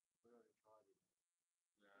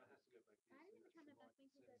 I don't even have my back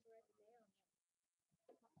benches over there on that.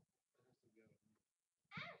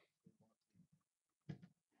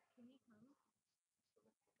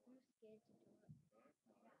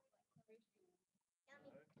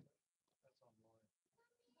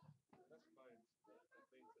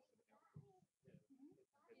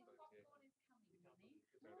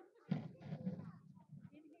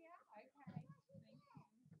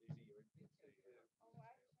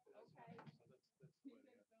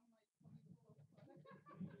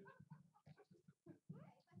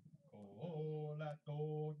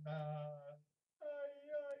 Adonai. Ay,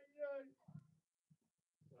 ay, ay.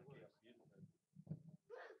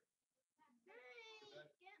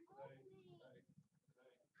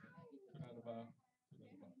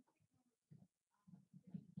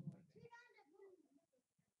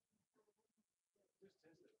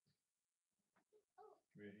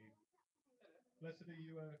 Ready. Blessed are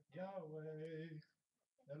you, O Yahweh,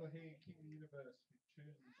 Elohim, King of the universe, who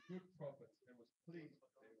chooses good prophets and was pleased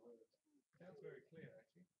with their words. Sounds very clear,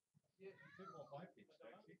 actually. Yeah, a bit more high pitched,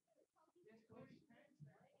 actually.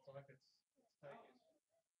 It's like it's taken.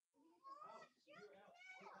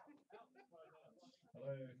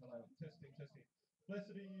 Hello, hello. Testing, testing. Blessed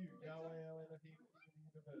are you, Yahweh, our Elohim, King of the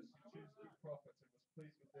universe, who chooses good prophets and was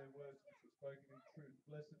pleased with their words which were spoken in truth.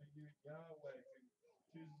 Blessed are you, Yahweh, who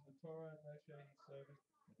chooses the Torah and Moshe, his servant,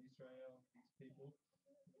 and Israel, his people,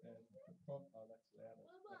 and the prophets. Oh, that's louder.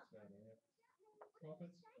 That's louder. Yeah.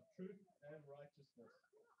 Prophets of truth and righteousness.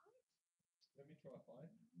 Let me try high.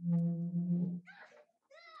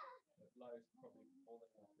 That low is probably more than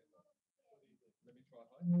enough. Let me try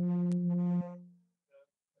high.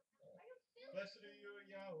 Blessed are you,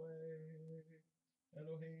 Yahweh,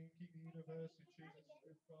 Elohim, King of the universe, who chooses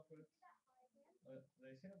good prophets.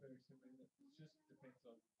 They sound very similar. It just depends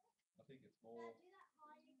on. I think it's more. You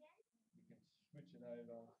can switch it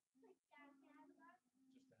over just to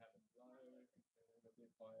have it low and a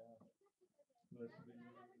bit higher. Blessed are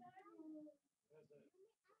you.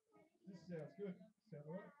 This sounds good. Sound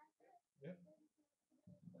right? Yep.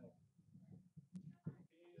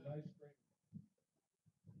 No screaming.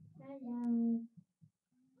 Hello.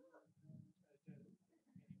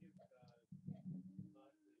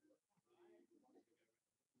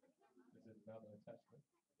 Is it another attachment?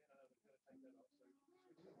 I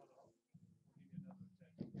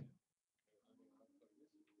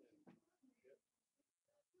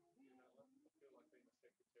feel like being a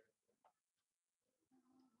secretary.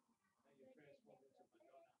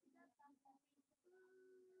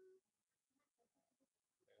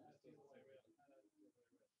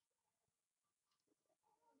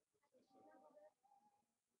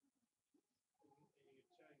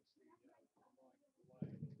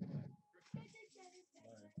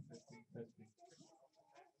 Testing, testing.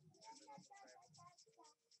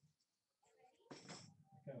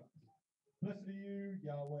 Okay. Blessed are you,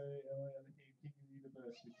 Yahweh, Elohim, King of the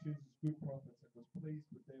universe, who chooses good prophets and was pleased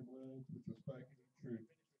with their words which were spoken in truth.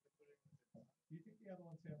 Do you think the other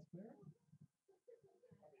one sounds clearer?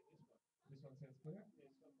 This one sounds clearer?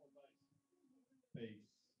 Peace.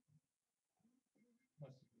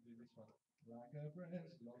 Let's do this one. Like a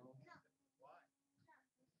breast long.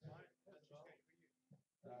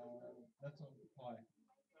 That's on high.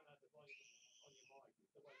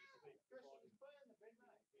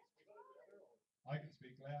 I can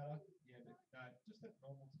speak louder, yeah, but no, just that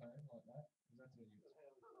normal tone like that, because that's what you.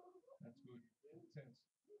 That's good. It sounds.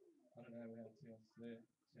 I don't know how it sounds there.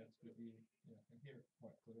 Sounds good here. Yeah, I can hear it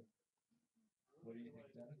quite clear. What do you think,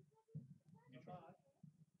 Janet? You try.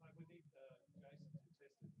 We need Jason to test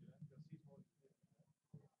it, because he's more.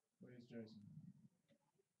 Where's Jason?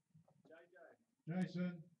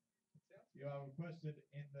 Jason, you are requested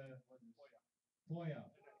in the foyer.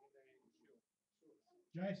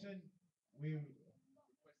 Jason, you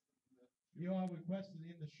are requested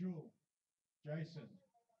in the shul. Jason,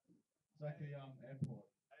 it's like the airport.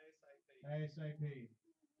 ASAP. He's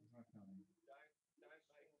not coming.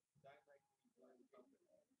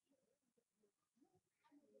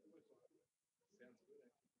 Sounds good,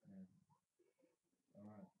 actually. Yeah. All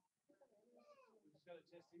right. We just got to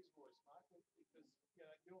test his voice, Mark, because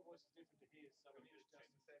your voice is different to his. So we need to change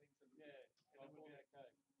the settings. Yeah, and it will be okay.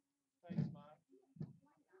 Thanks, Mark.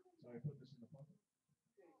 So I put this in the pocket.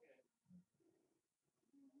 Yeah.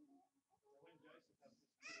 So when Jason has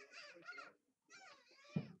this,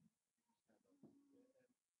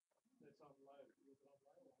 that's on low. Is it on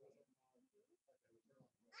low or is it on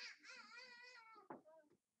high?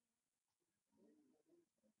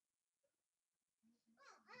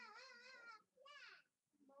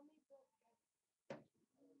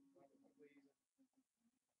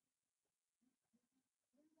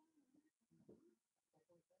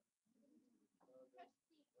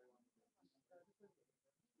 Okay, we'll turn on. Mommy broke it.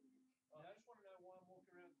 I just want to know why I'm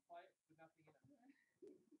walking around the plate with nothing in it.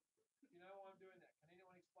 You know why I'm doing that? Can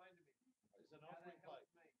anyone explain to me? It's an offering plate.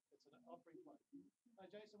 It's an offering plate. Hey,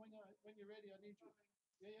 Jason, when you're ready, I need you.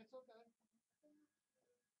 Yeah, it's okay.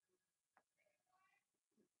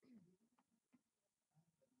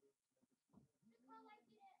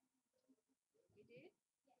 You did?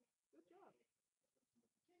 Good job.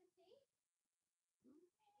 But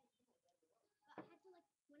I had to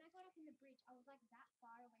when I got up in the the bridge, I was like that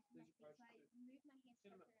far away from my Please feet, so approach I the moved my head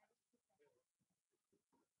cinema. closer and I just stood there.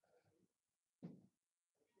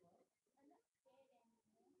 I'm not scared anymore.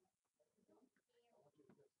 Don't scare me.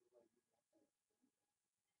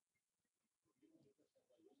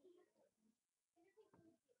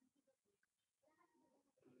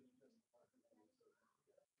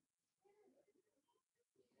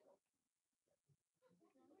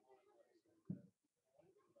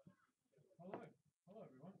 Hello. Hello,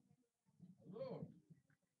 everyone. Hello.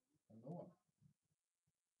 Hello.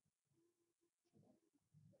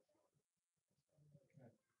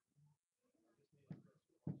 Okay.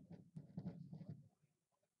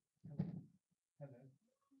 Hello.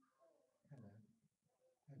 Hello.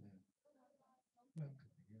 Hello. Welcome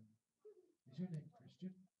again. Is your name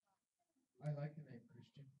Christian? I like the name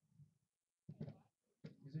Christian.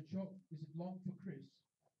 Is it short? Is it long for Chris?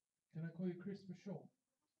 Can I call you Chris for short?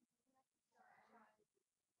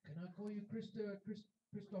 Can I call you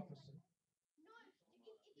Christopherson? No, if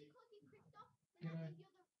he calls you Christoph, Can then I I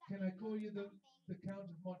think you're the. can I call you the Count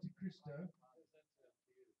of Monte Cristo?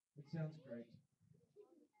 It sounds great.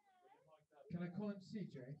 Can I call him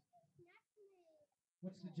CJ?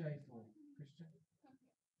 What's the J for, Christian?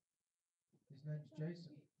 His name's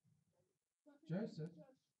Jason. Joseph?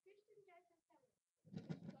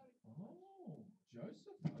 Oh,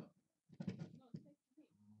 Joseph, huh?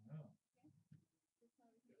 Wow.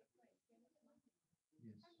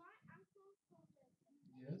 Yes. And my uncle's called Joseph.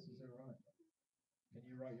 Yes, is that right? Can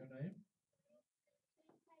you write your name?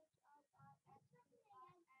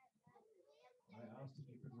 I asked if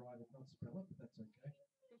you could write it, not spell it, but that's okay.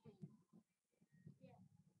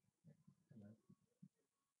 Hello.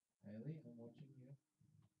 Haley, I'm watching you.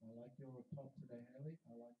 I like your top today, Haley.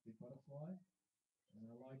 I like the butterfly, and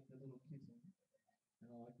I like the little kitten, and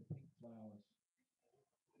I like the pink flowers.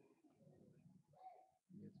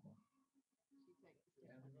 Yeah, it's fine.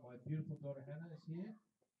 And my beautiful daughter Hannah is here,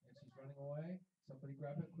 and she's running away. Somebody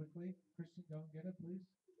grab her quickly. Christian, go and get her, please.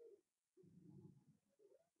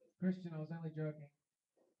 Christian, I was only joking.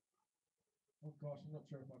 Oh gosh, I'm not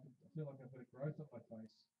sure if I can. I feel like I've got a growth on my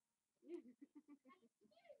face. Sorry.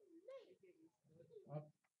 Oh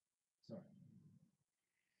gosh,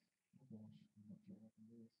 I'm not sure if I can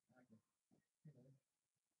do this. Okay. Hello.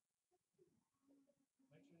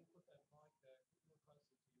 Make sure you put that mic a little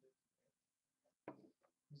closer to your lips.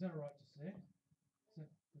 Is that all right to say?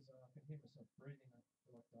 Because I can hear myself breathing. I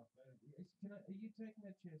feel like Darth Vader. Are you taking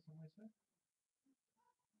that chair somewhere, sir?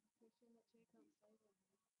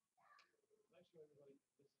 Make sure everybody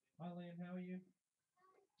listening. Hi, Liam. How are you?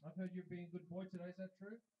 I've heard you're being a good boy today. Is that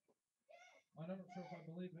true? I'm not sure if I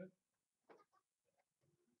believe it.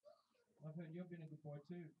 I've heard you've been a good boy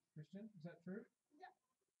too, Christian. Is that true?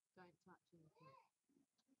 Don't touch anything.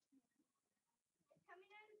 It's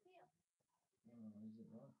coming out of here. Oh, is it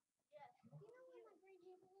right? Yes. Do you know where my green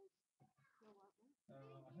handle is? Your what?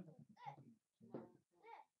 I have a copy.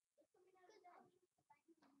 There. It's coming out of there.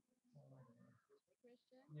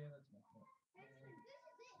 Christian? Yeah, that's my fault. This is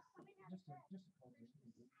it. Coming out Just of a there. just a cold drink.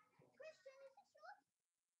 Will do. Christian, is this yours?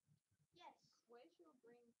 Yes. Where's your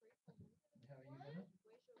green creeper? How are you, Nana?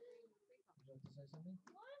 Where's your green creeper? Would you like to say something?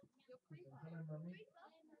 What? Your creeper. Hello, mummy.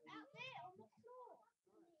 Out there on the floor.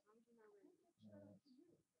 Alright, how do you know where it is?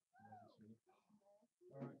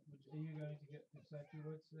 All right. Are you going to say a few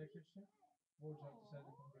words today, Christian? What would you like to say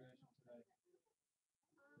to the congregation today?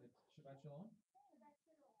 Shabbat Shalom?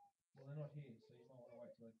 Well, they're not here, so you might want to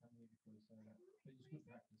wait till they come here before you say that. But it's good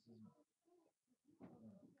practice, isn't it?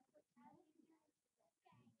 Right.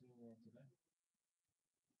 You're doing well today.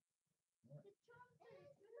 All right.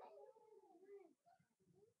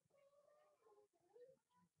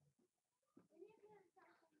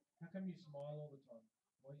 How come you smile all the time?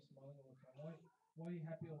 Why are you smiling all the time? Why are you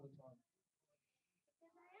happy all the time?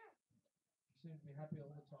 Because I am. You seem to be happy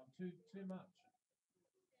all the time. Too much.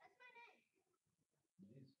 That's my name. It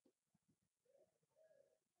is.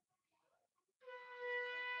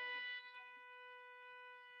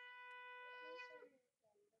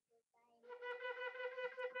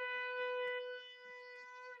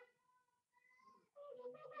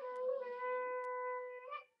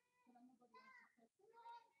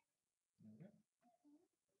 There we go. Okay.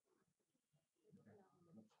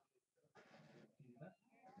 Watch. Can you do that?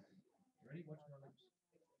 Ready? Watch my lips.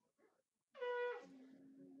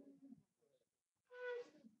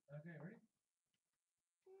 Okay, ready?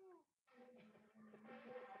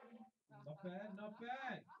 Not bad, not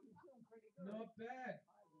bad. Not bad.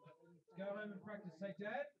 Go home and practice. Say,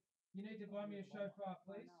 Dad, you need to buy me a shofar,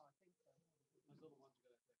 please. Those little ones are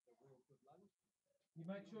going to take a real good lunch. You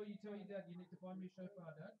make sure you tell your dad you need to buy me a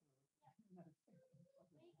shofar, Dad.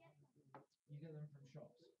 You get them from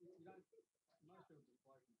shops.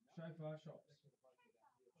 Shofar shops.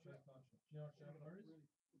 Shofar shops. You know what shofar is?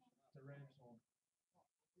 It's a ram's horn.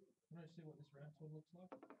 You know, see what this ram's horn looks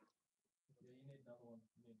like? Yeah, you need another one.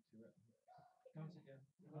 You need two. Come sit down.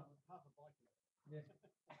 Yeah.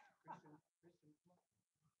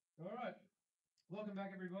 All right. Welcome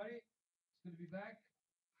back, everybody. It's good to be back.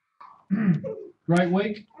 Great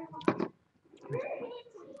week.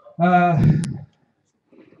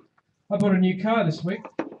 I bought a new car this week.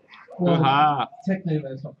 Well, technically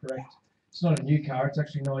that's not correct. It's not a new car. It's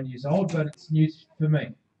actually 9 years old, but it's new for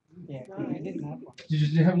me. Yeah, I didn't have one. Did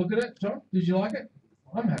you have a look at it, John? Did you like it?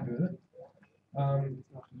 I'm happy with it.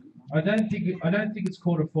 I don't think it's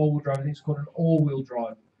called a four-wheel drive. I think it's called an all-wheel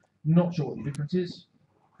drive. Not sure what the difference is.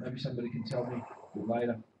 Maybe somebody can tell me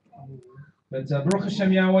later. But Baruch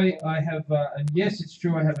Hashem Yahweh, I have, and yes, it's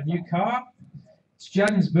true, I have a new car. It's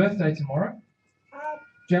Jaden's birthday tomorrow.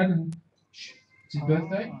 Jaden, it's his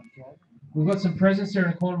birthday. We've got some presents there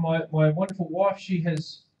in the corner. My wonderful wife, she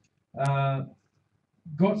has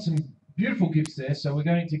got some beautiful gifts there, so we're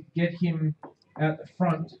going to get him out the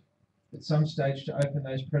front at some stage to open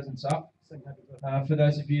those presents up. For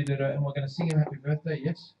those of you that are, and we're going to sing him happy birthday.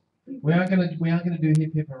 Yes, we aren't going to do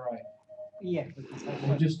hip hip hooray. Yeah.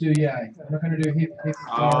 We'll just do yay. We're not going to do hip hip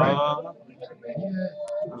hooray. Yeah.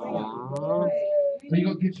 Oh, you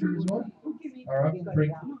got gifts for him as well? All right,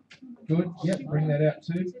 bring. Good. Yep, bring that out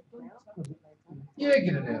too. Yeah,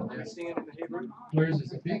 get it out now. Sing it in the Hebrew. Where is it?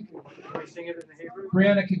 Is it big? Can we sing it in the Hebrew?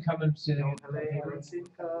 Brianna can come and sing it.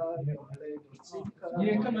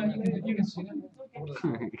 Yeah, come on, you can sing it.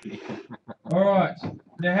 All right.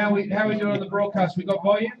 Now, how we doing on the broadcast? We got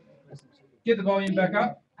volume. Get the volume back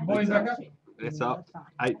up. Volume back up. It's up.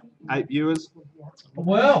 Eight viewers.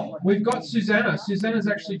 Well, we've got Susanna. Susanna's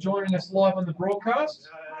actually joining us live on the broadcast.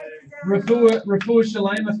 Refuah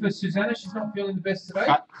Shalema for Susanna. She's not feeling the best today.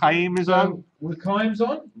 Chaim is on. Chaim's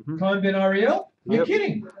on. Chaim Ben Ariel. You're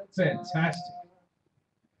kidding. Fantastic.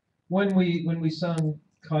 When we sung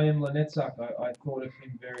Chaim Lanetzach, I thought of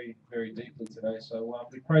him very, very deeply today. So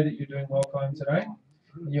we pray that you're doing well, Chaim, today.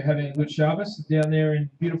 And you're having a good Shabbos down there in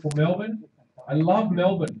beautiful Melbourne. I love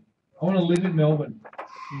Melbourne. I want to live in Melbourne.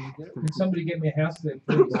 Can somebody get me a house there,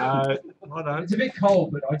 please? It's a bit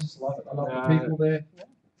cold, but I just love it. I love the people there.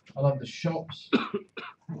 I love the shops.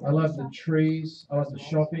 I love the trees. I love the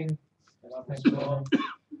shopping. Thanks, Mom.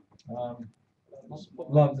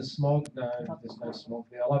 Love the smog. No, there's no smog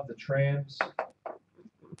there. I love the trams. I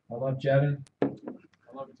love Jaden. I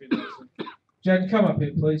love it too, Nelson. Jaden, come up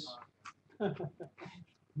here, please.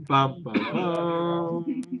 Bum, bum, bum.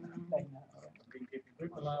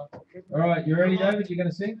 All right, you ready, David? You're going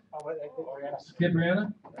to sing? Get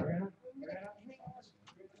Brianna?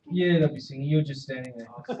 Yeah, they'll be singing. You're just standing there.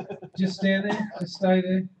 Just stand there. Just stay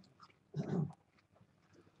there.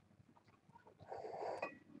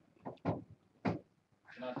 Can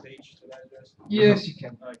I teach today, Justin? Yes, you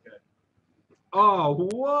can. Okay. Oh,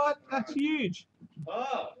 what? That's huge.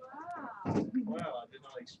 Oh, well, I did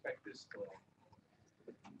not expect this today.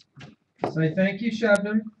 Say thank you,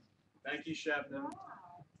 Shabnam. Thank you, Shabnam.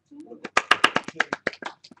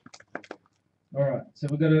 All right, so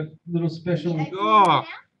we've got a little special. Oh.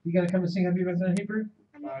 You going to come and sing Happy Birthday in Hebrew?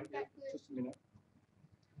 Just a minute.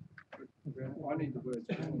 I need the words.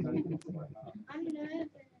 I'm nervous.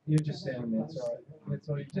 You just stand there. It's all right. That's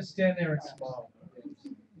all. You just stand there and smile.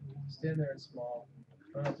 Stand there and smile.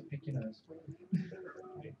 Try not to pick your nose.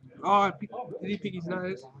 Oh, did he pick his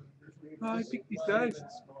nose? Oh, he picked his nose.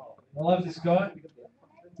 I love this guy.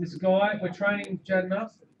 This guy, we're training Jaden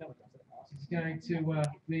up. He's going to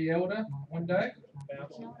be elder one day.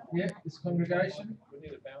 Yeah, this congregation.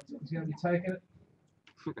 He's going to be taking it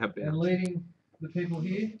and leading the people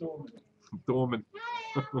here. Dorman.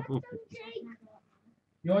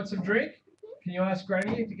 You want some drink? Can you ask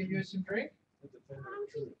Granny to get you some drink?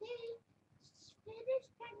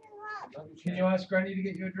 Can you ask Granny to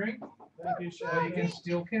get you a drink? Thank you, Shabnam. Or you can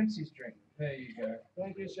steal Kempsey's drink. There you go.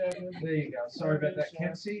 Thank you, Shabnam. There you go. Sorry about that,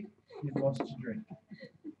 Kempsey. You've lost your drink.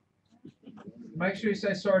 Make sure you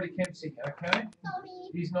say sorry to Kempsey, okay?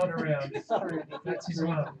 He's not around. That's his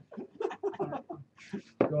mum.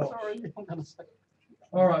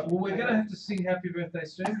 All right. Well, we're going to have to sing Happy Birthday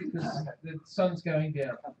soon because the sun's going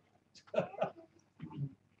down.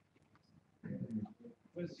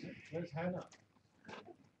 Where's Hannah?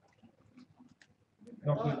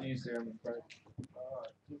 Not good news there, I'm afraid.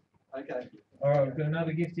 Okay. All right, we've got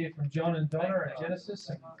another gift here from John and Donna at Genesis.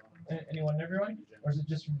 Anyone and everyone? Or is it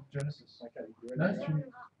just from Genesis? Okay. No, it's from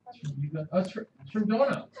you guys. Oh, it's from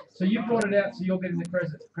Donna. So you brought it out, so you're getting the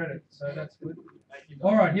credit. So that's good.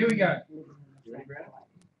 All right, here we go.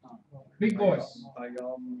 Big voice.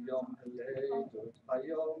 Hayom yom halelut,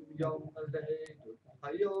 hayom yom halelut,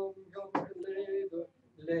 hayom yom halelut,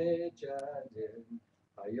 lejadim.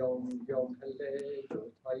 Hayom yom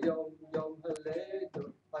halelut, hayom yom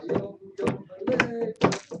halelut, hayom yom halelut,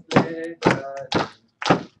 lejadim.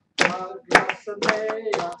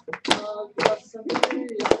 Maglasamea,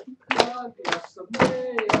 maglasamea,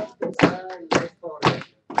 maglasamea, zale forever.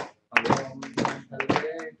 Hayom yom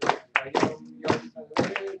halelut, hayom yom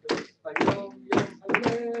halelut, hayom yom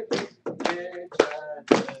halelut, lejadim.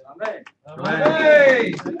 Amen.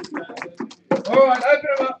 Hey! All right, open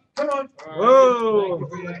them up. Come on. Whoa!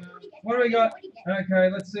 What do we got? Okay,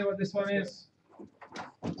 let's see what this one is.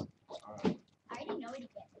 I already know what he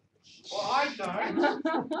gets. Well, I don't.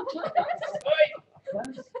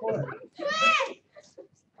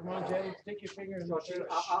 Come on, James, stick your finger in the shirt.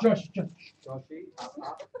 Josh.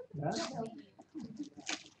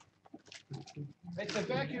 It's a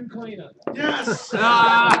vacuum cleaner. Yes!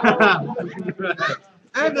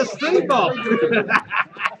 And a sleep off!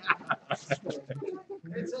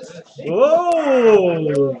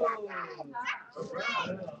 Whoa!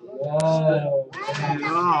 Whoa.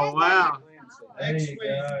 Oh, wow. There you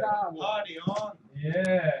go. Party on.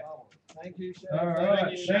 Yeah. Thank you, Chef. All right.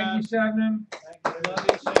 Thank you, Shabnam. Love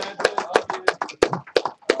you, Chef.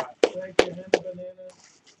 Thank you, Hannah Banana.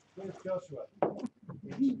 Where's Joshua?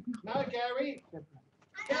 No, Gary.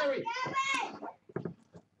 Gary.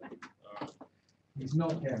 He's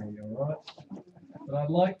not Gary, all right? But I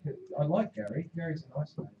like Gary. Gary's a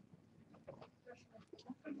nice name.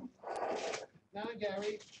 No,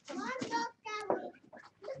 Gary.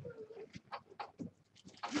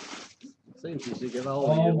 Seems as you get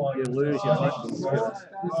older, Oh you my lose your God. license.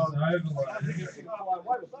 This is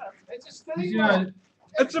overload. It's a Did steam you know?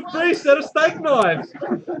 It's a free set of steak knives.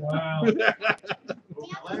 Wow.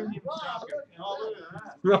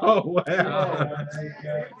 Oh, wow. There you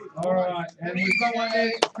go. All right, and we've got one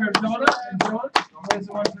there from Donna and John. Where's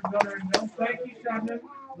the one from Donna and John? Thank you, Shabnam.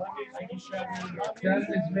 Thank you, Shabnam. Shabnam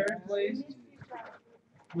is very pleased.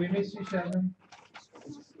 We miss you, Shabnam.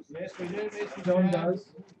 Yes, we do miss you. John does.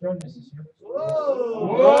 John misses you.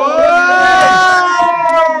 Whoa!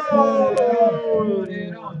 Put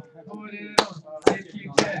it on. Put it on. If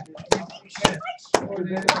you can. If you can. Put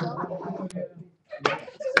it on. Put it on.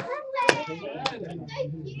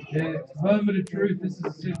 Yeah, moment of truth. This is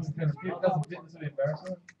kind of doesn't fit. This will be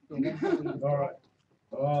embarrassing. All right.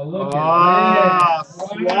 Oh, look at that.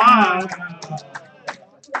 Wow.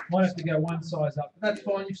 Might have to go one size up. That's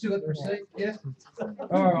fine. You've still got the receipt. Yes.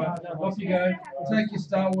 All right. Off you go. Take your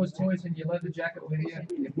Star Wars toys and your leather jacket with you.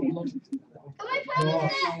 Look.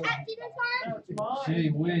 Gee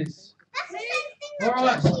whiz. All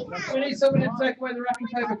right. We need somebody to take away the wrapping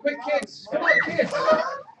paper. Quick, kids. Come on, kids.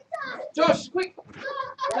 Josh, quick.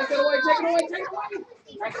 Take it away. Take it away. Take it away.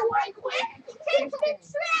 Take it away, quick! Take the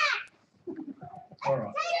trash! All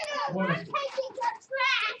right. I'm taking the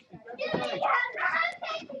trash! Give me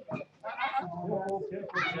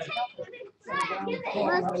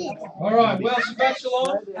All right. Well, Shabbat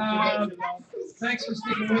Shalom. Thanks for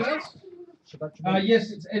sticking with us.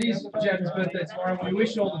 Yes, it is Jaden's birthday tomorrow. We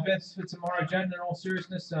wish you all the best for tomorrow, Jaden. In all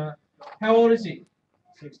seriousness, how old is he?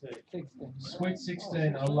 16. Sweet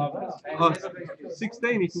 16. I love it. Oh,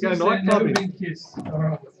 16, you can go 16, night clubbing. never been kissed. All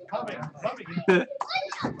right.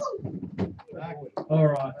 All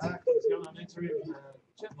right.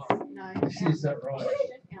 Is that right?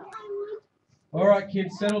 All right,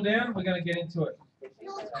 kids, settle down. We're going to get into it.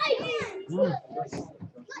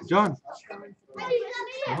 John.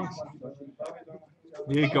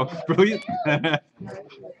 Yeah, God, brilliant.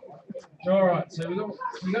 All right, so you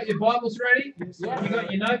got your Bibles ready, you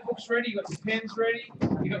got your notebooks ready, you got your pens ready,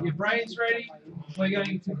 you got your brains ready. We're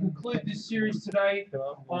going to conclude this series today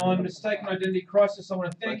on mistaken identity crisis. I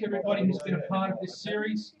want to thank everybody who's been a part of this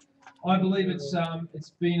series. I believe it's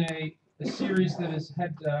been a series that has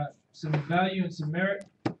had some value and some merit.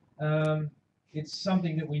 It's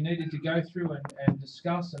something that we needed to go through and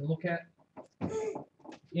discuss and look at.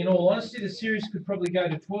 In all honesty, the series could probably go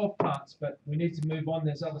to 12 parts, but we need to move on.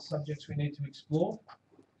 There's other subjects we need to explore.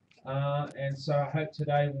 And so I hope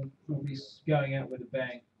today we'll be going out with a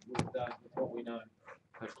bang with what we know.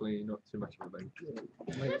 Hopefully not too much of a bang.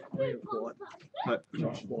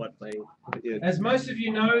 Yeah. As most of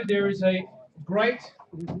you know, there is a great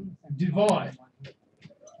divide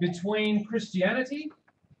between Christianity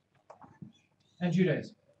and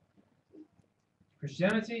Judaism.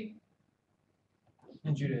 Christianity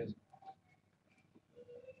and Judaism.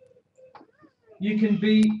 You can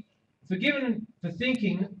be forgiven for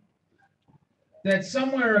thinking that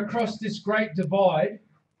somewhere across this great divide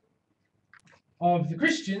of the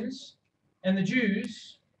Christians And the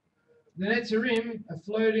Jews, the Nazarene, are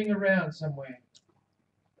floating around somewhere,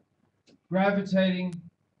 gravitating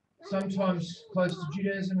sometimes close to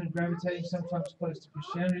Judaism and gravitating sometimes close to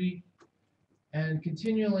Christianity, and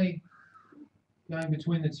continually going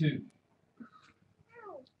between the two.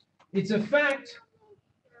 It's a fact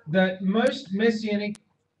that most Messianic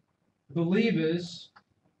believers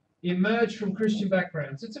emerge from Christian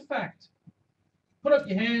backgrounds. It's a fact. Put up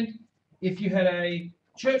your hand if you had a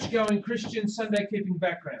church-going Christian Sunday-keeping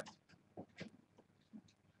background.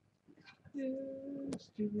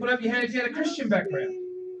 Put up your hand if you had a Christian background.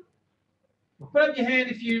 Put up your hand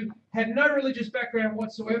if you had no religious background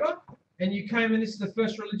whatsoever, and you came and this is the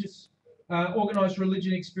first religious, organized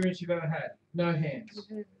religion experience you've ever had. No hands.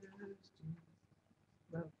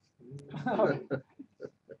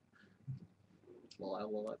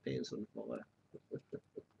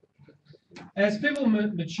 As people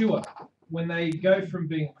mature, when they go from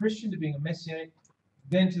being a Christian to being a Messianic,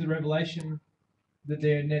 then to the revelation that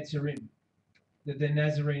they're Nazarene, that they're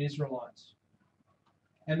Nazarene Israelites,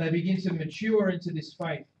 and they begin to mature into this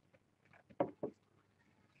faith,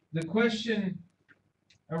 the question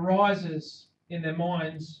arises in their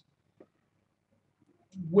minds,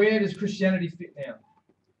 where does Christianity fit now?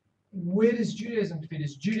 Where does Judaism fit?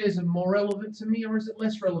 Is Judaism more relevant to me, or is it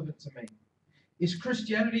less relevant to me? Is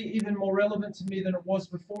Christianity even more relevant to me than it was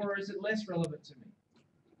before, or is it less relevant to me?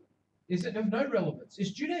 Is it of no relevance?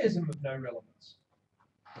 Is Judaism of no relevance?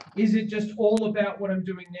 Is it just all about what I'm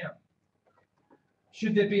doing now?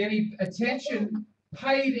 Should there be any attention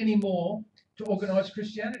paid anymore to organized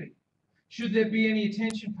Christianity? Should there be any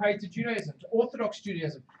attention paid to Judaism, to Orthodox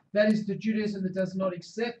Judaism? That is the Judaism that does not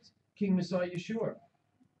accept King Messiah Yeshua.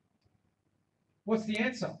 What's the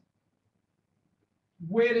answer?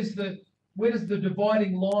 Where does the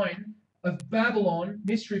dividing line of Babylon,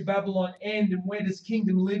 mystery Babylon, end, and where does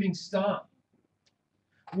kingdom living start?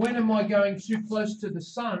 When am I going too close to the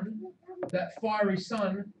sun, that fiery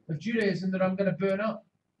sun of Judaism that I'm going to burn up?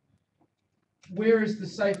 Where is the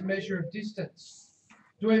safe measure of distance?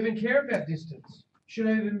 Do I even care about distance? Should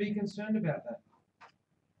I even be concerned about that?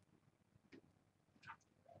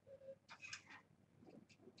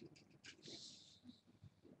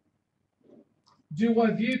 Do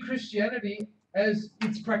I view Christianity as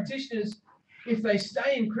its practitioners, if they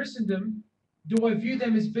stay in Christendom, do I view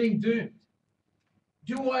them as being doomed?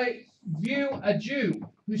 Do I view a Jew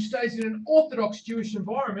who stays in an Orthodox Jewish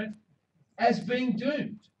environment as being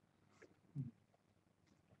doomed?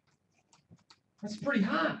 That's pretty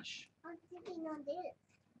harsh.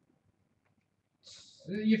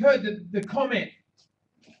 You've heard the comment,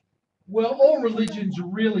 well, all religions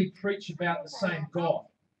really preach about the same God.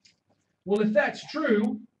 Well, if that's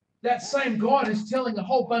true, that same God is telling a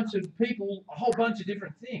whole bunch of people a whole bunch of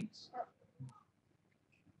different things.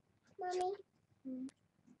 Mommy.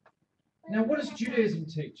 Now, what does Judaism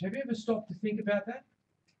teach? Have you ever stopped to think about that?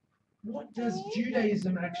 What does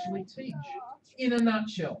Judaism actually teach? In a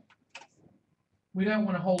nutshell. We don't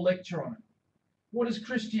want a whole lecture on it. What does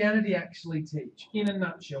Christianity actually teach? In a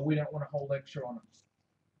nutshell, we don't want a whole lecture on it.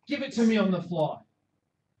 Give it to me on the fly.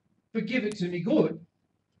 But give it to me good.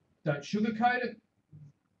 Don't sugarcoat it.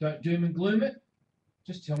 Don't doom and gloom it.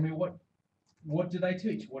 Just tell me what do they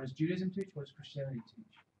teach? What does Judaism teach? What does Christianity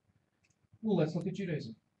teach? Well, let's look at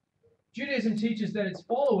Judaism. Judaism teaches that its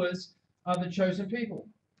followers are the chosen people.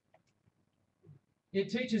 It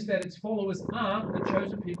teaches that its followers are the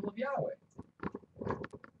chosen people of Yahweh.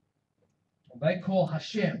 They call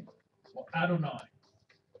Hashem or Adonai.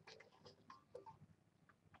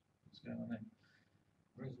 What's going on there?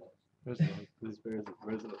 Mashiach. This is going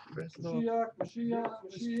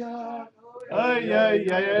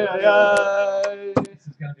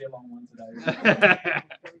to be a long one today.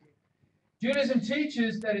 Judaism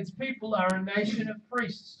teaches that its people are a nation of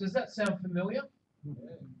priests. Does that sound familiar?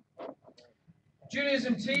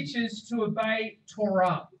 Judaism teaches to obey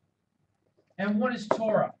Torah. And what is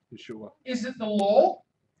Torah? Yeshua. Is it the law?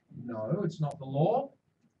 No, it's not the law.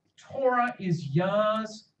 Torah is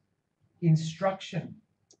Yah's instruction.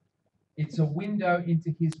 It's a window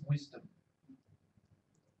into his wisdom.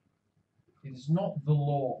 It is not the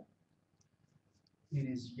law. It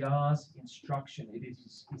is Yah's instruction. It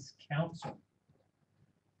is his counsel.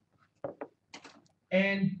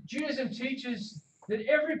 And Judaism teaches that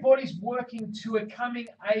everybody's working to a coming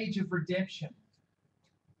age of redemption.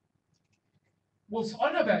 Well,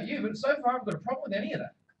 I don't know about you, but so far I've got a problem with any of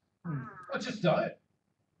that. I just don't.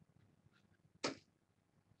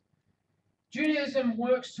 Judaism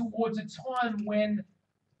works towards a time when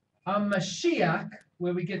a Mashiach,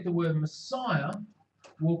 where we get the word Messiah,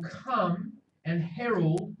 will come and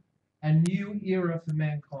herald a new era for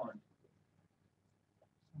mankind.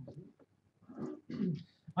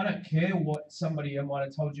 I don't care what somebody might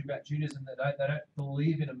have told you about Judaism, that they don't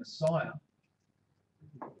believe in a Messiah.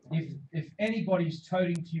 If anybody's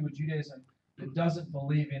toting to you a Judaism that doesn't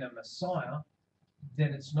believe in a Messiah,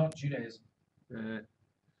 then it's not Judaism. And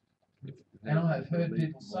I have heard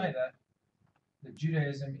people say that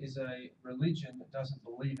Judaism is a religion that doesn't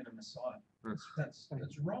believe in a Messiah.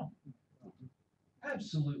 That's wrong.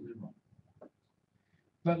 Absolutely wrong.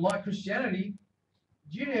 But like Christianity,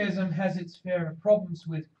 Judaism has its fair of problems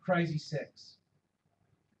with crazy sects.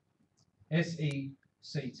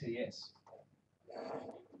 S-E-C-T-S.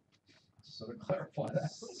 Sort of clarify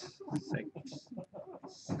that.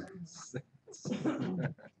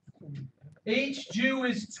 Each Jew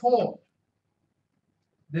is taught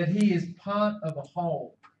that he is part of a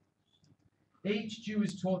whole. Each Jew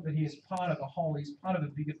is taught that he is part of a whole. He's part of a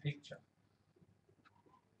bigger picture.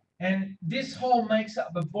 And this whole makes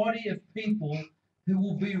up a body of people who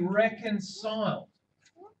will be reconciled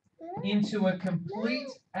into a complete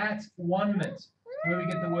at-one-ment, where we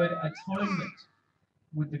get the word atonement,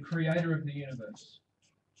 with the creator of the universe.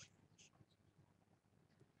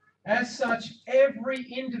 As such, every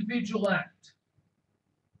individual act,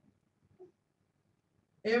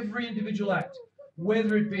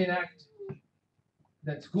 whether it be an act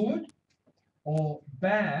that's good or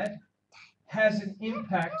bad, has an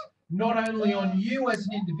impact not only on you as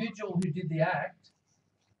an individual who did the act,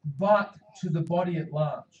 but to the body at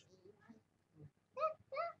large.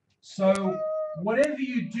 So whatever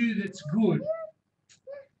you do that's good,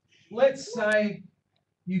 let's say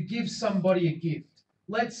you give somebody a gift.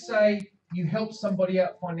 Let's say you help somebody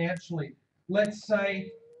out financially. Let's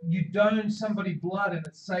say you donate somebody blood and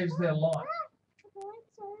it saves their life.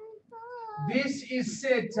 This is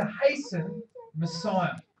said to hasten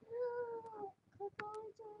Messiah.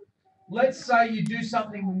 Let's say you do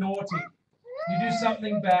something naughty. You do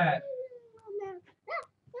something bad.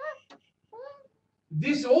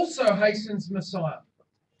 This also hastens Messiah.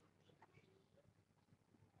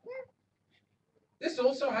 This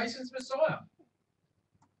also hastens Messiah.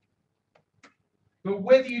 But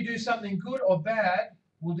whether you do something good or bad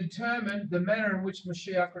will determine the manner in which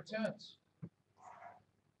Mashiach returns.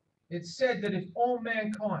 It's said that if all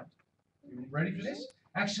mankind, ready for this?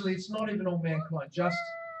 Actually, it's not even all mankind, just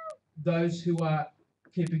those who are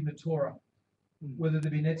keeping the Torah, whether they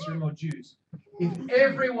be Nazarene or Jews. If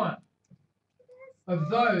every one of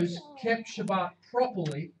those kept Shabbat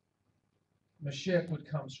properly, Mashiach would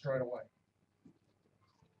come straight away.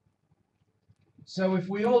 So if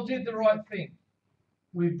we all did the right thing,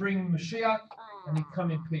 we'd bring Mashiach and he'd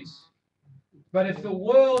come in peace. But if the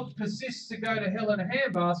world persists to go to hell in a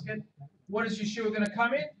handbasket, what is Yeshua going to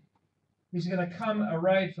come in? He's going to come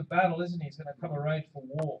arrayed for battle, isn't he? He's going to come arrayed for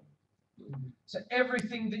war. So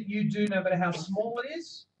everything that you do, no matter how small it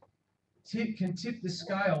is, can tip the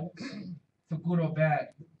scale for good or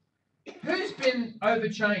bad. Who's been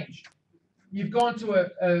overchanged? You've gone to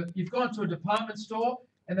a department store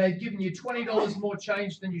and they've given you $20 more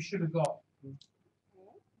change than you should have got.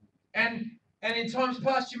 And in times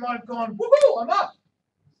past you might have gone, woohoo, I'm up.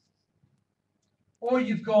 Or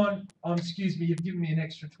you've gone, excuse me, you've given me an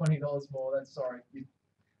extra $20 more. That's sorry.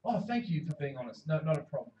 Oh, thank you for being honest. No, not a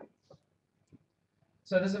problem.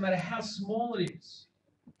 So it doesn't matter how small it is.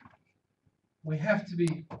 We have to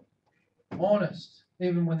be honest,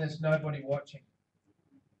 even when there's nobody watching.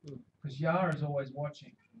 Because Yah is always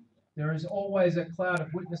watching. There is always a cloud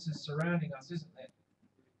of witnesses surrounding us, isn't there?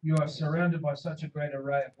 You are surrounded by such a great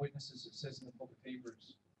array of witnesses, it says in the book of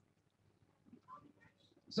Hebrews.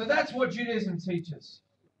 So that's what Judaism teaches,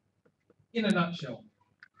 in a nutshell.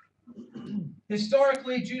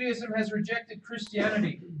 Historically, Judaism has rejected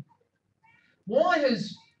Christianity. Why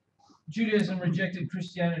has Judaism rejected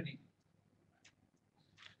Christianity?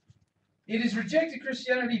 It has rejected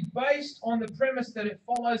Christianity based on the premise that it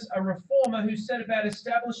follows a reformer who set about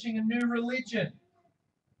establishing a new religion.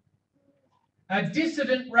 A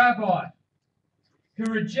dissident rabbi who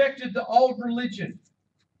rejected the old religion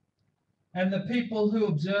and the people who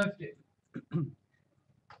observed it.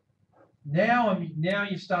 Now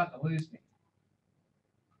you're starting to lose me.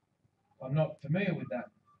 I'm not familiar with that.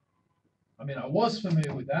 I mean, I was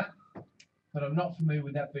familiar with that, but I'm not familiar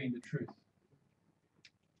with that being the truth.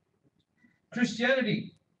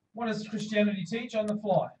 Christianity. What does Christianity teach on the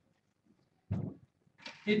fly?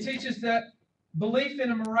 It teaches that belief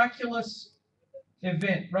in a miraculous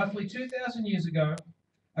event, roughly 2,000 years ago,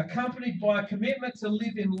 accompanied by a commitment to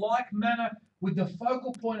live in like manner with the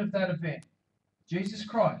focal point of that event, Jesus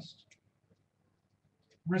Christ,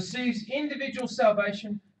 receives individual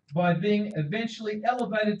salvation by being eventually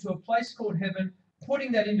elevated to a place called heaven,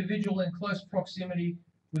 putting that individual in close proximity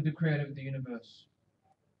with the creator of the universe.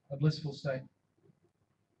 A blissful state.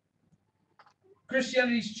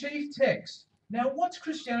 Christianity's chief text. Now, what's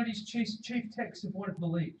Christianity's chief text of what it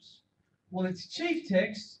believes? Well, its chief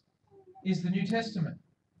text is the New Testament.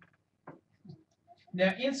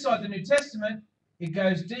 Now, inside the New Testament, it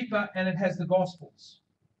goes deeper and it has the Gospels.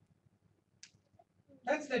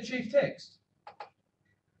 That's their chief text.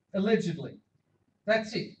 Allegedly.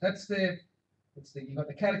 That's it. You've got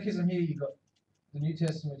the Catechism here, you've got the New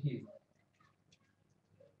Testament here.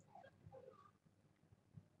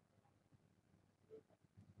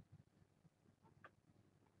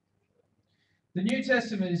 The New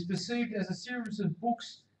Testament is perceived as a series of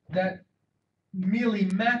books that merely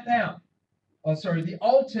map out, the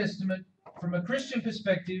Old Testament, from a Christian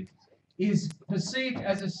perspective, is perceived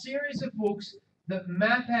as a series of books that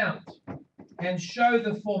map out and show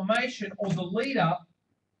the formation or the lead up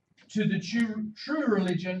to the true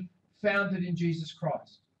religion founded in Jesus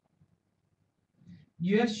Christ.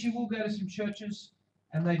 Yes, you will go to some churches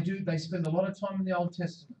and they spend a lot of time in the Old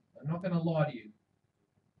Testament. I'm not going to lie to you.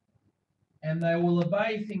 And they will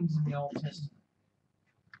obey things in the Old Testament.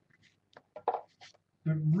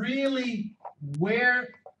 But really, where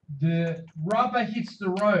the rubber hits the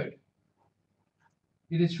road,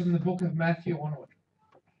 it is from the book of Matthew onward.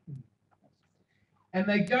 And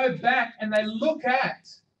they go back and they look at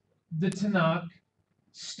the Tanakh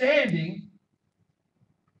standing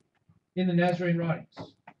in the Nazarene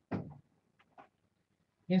writings.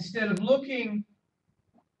 Instead of looking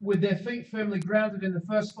with their feet firmly grounded in the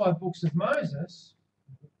first 5 books of Moses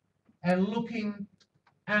and looking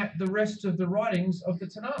at the rest of the writings of the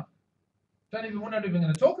Tanakh. We're not even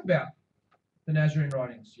going to talk about the Nazarene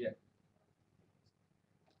writings yet.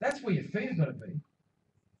 That's where your feet have got to be.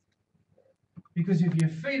 Because if your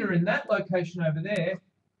feet are in that location over there,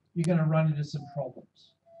 you're going to run into some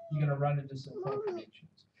problems. You're going to run into some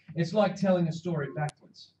contradictions. It's like telling a story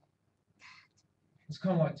backwards. It's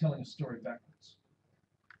kind of like telling a story backwards.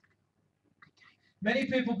 Many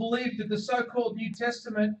people believe that the so-called New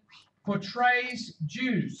Testament portrays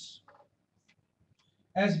Jews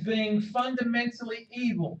as being fundamentally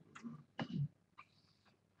evil.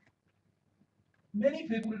 Many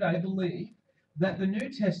people today believe that the New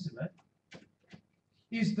Testament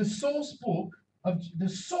is the source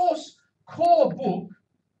core book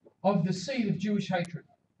of the seed of Jewish hatred,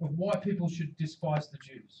 of why people should despise the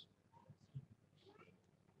Jews.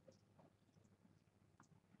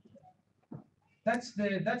 That's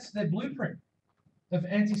their blueprint of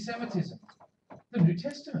anti-Semitism. The New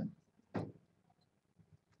Testament.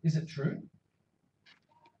 Is it true?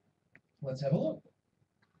 Let's have a look.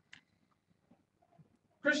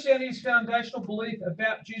 Christianity's foundational belief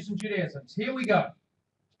about Jews and Judaism. Here we go.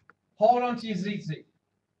 Hold on to your zit.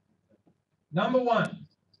 Number 1,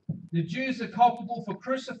 the Jews are culpable for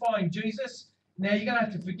crucifying Jesus. Now you're going to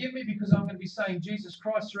have to forgive me because I'm going to be saying Jesus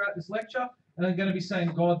Christ throughout this lecture, and I'm going to be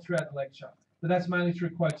saying God throughout the lecture. But that's mainly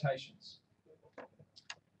through quotations.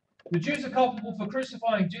 The Jews are culpable for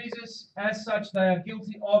crucifying Jesus. As such, they are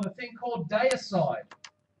guilty of a thing called deicide,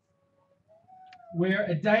 where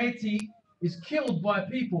a deity is killed by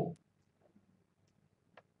people.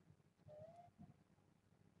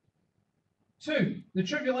 2, the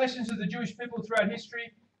tribulations of the Jewish people throughout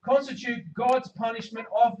history constitute God's punishment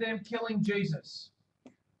of them killing Jesus.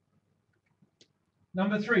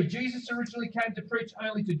 Number 3, Jesus originally came to preach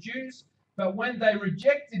only to Jews, but when they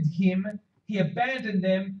rejected him, he abandoned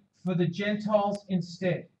them for the Gentiles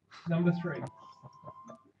instead. Number 3.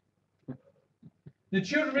 The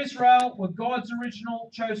children of Israel were God's original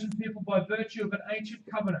chosen people by virtue of an ancient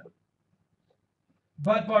covenant.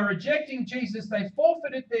 But by rejecting Jesus, they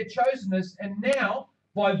forfeited their chosenness, and now,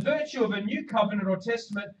 by virtue of a new covenant or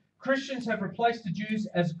testament, Christians have replaced the Jews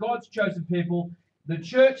as God's chosen people, the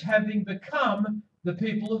church having become the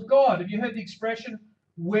people of God. Have you heard the expression,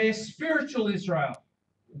 we're spiritual Israel?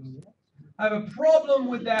 I have a problem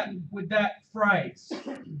with that phrase.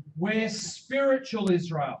 We're spiritual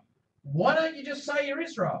Israel. Why don't you just say you're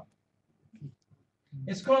Israel?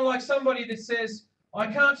 It's kind of like somebody that says, I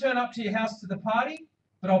can't turn up to your house to the party,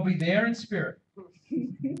 but I'll be there in spirit.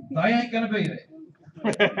 They ain't going to be there.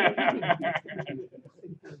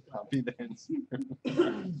 I'll be there in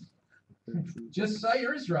spirit. Just say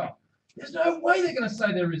you're Israel. There's no way they're going to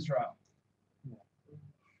say they're Israel.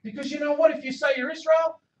 Because you know what? If you say you're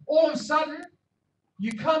Israel, all of a sudden,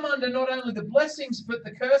 you come under not only the blessings, but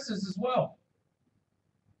the curses as well.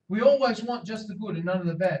 We always want just the good and none of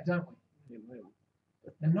the bad, don't we?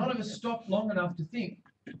 And none of us stop long enough to think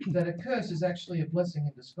that a curse is actually a blessing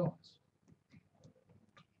in disguise.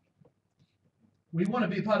 We want to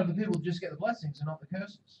be a part of the people who just get the blessings and not the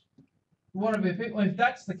curses. We want to be a people. If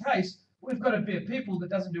that's the case, we've got to be a people that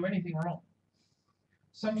doesn't do anything wrong.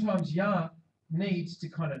 Sometimes Yah needs to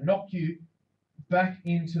kind of knock you back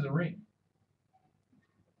into the ring.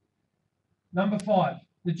 Number 5,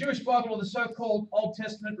 the Jewish Bible, or the so-called Old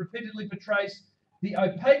Testament, repeatedly portrays the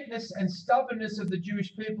opaqueness and stubbornness of the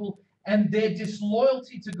Jewish people and their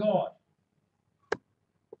disloyalty to God.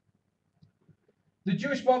 The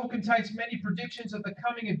Jewish Bible contains many predictions of the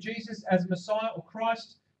coming of Jesus as Messiah or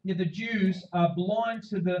Christ, yet the Jews are blind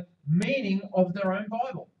to the meaning of their own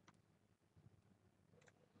Bible.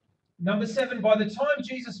 Number 7, by the time of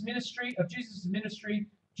Jesus' ministry,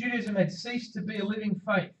 Judaism had ceased to be a living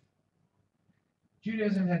faith.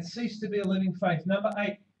 Judaism had ceased to be a living faith. Number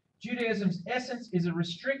 8, Judaism's essence is a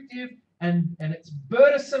restrictive and it's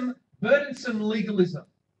burdensome legalism.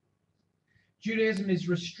 Judaism is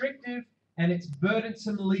restrictive and it's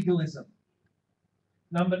burdensome legalism.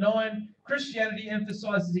 Number 9, Christianity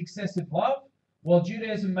emphasizes excessive love, while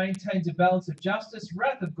Judaism maintains a balance of justice,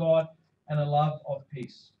 wrath of God, and a love of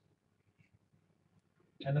peace.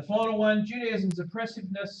 And the final one, Judaism's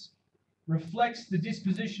oppressiveness reflects the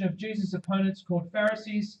disposition of Jesus' opponents called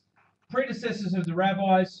Pharisees, predecessors of the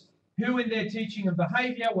rabbis, who in their teaching and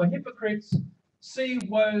behavior were hypocrites. See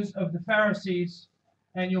woes of the Pharisees,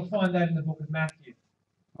 and you'll find that in the book of Matthew.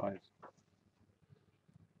 Right.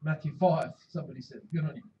 Matthew 5, somebody said. Good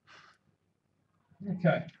on you.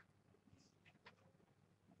 Okay.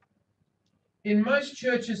 In most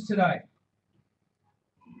churches today,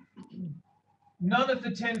 none of the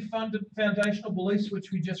 10 foundational beliefs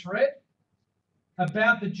which we just read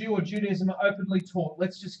about the Jew or Judaism are openly taught.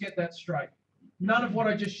 Let's just get that straight. None of what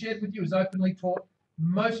I just shared with you is openly taught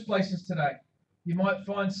most places today. You might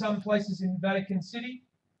find some places in Vatican City,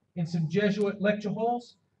 in some Jesuit lecture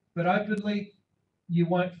halls, but openly you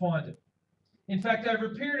won't find it. In fact, over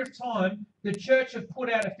a period of time, the church have put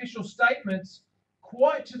out official statements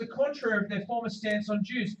quite to the contrary of their former stance on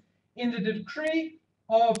Jews. In the decree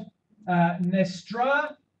of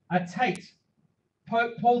Nestra Atate,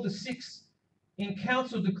 Pope Paul VI in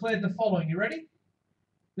council declared the following. You ready?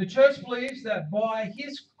 The church believes that by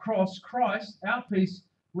his cross, Christ, our peace,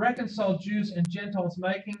 reconciled Jews and Gentiles,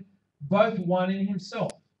 making both one in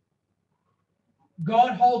himself.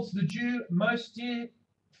 God holds the Jew most dear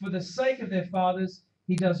for the sake of their fathers.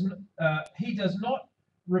 He does not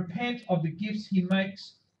repent of the gifts he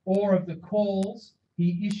makes or of the calls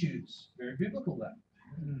he issues. Very biblical, that.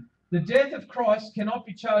 The death of Christ cannot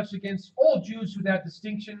be charged against all Jews without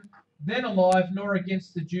distinction, then alive, nor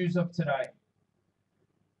against the Jews of today.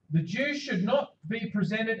 The Jews should not be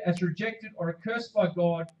presented as rejected or accursed by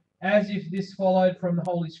God, as if this followed from the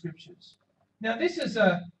Holy Scriptures. Now, this is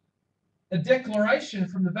a declaration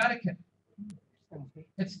from the Vatican.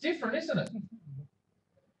 It's different, isn't it?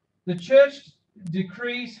 The church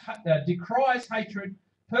decries hatred,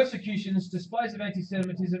 persecutions, displays of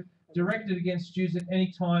anti-Semitism directed against Jews at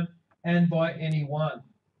any time and by anyone.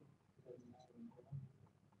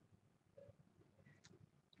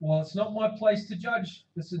 Well, it's not my place to judge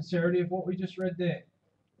the sincerity of what we just read there.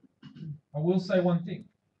 I will say one thing.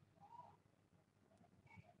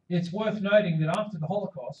 It's worth noting that after the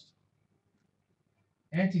Holocaust,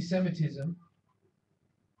 anti-Semitism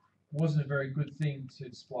wasn't a very good thing to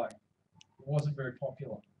display. It wasn't very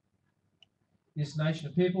popular. This nation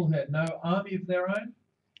of people who had no army of their own,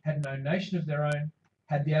 had no nation of their own,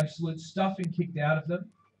 had the absolute stuffing kicked out of them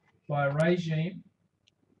by a regime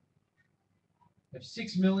of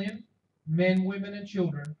 6 million men, women, and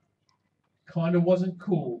children, kind of wasn't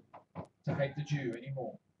cool to hate the Jew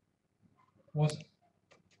anymore. Was it?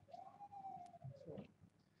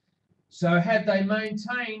 So had they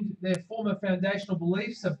maintained their former foundational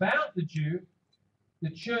beliefs about the Jew, the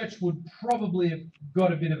church would probably have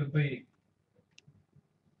got a bit of a beating.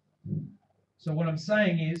 So what I'm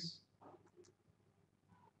saying is,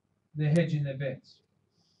 they're hedging their bets.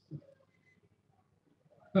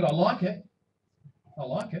 But I like it. I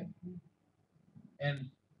like it. And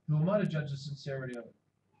who am I to judge the sincerity of it?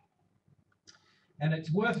 And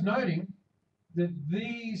it's worth noting that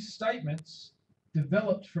these statements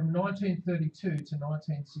developed from 1932 to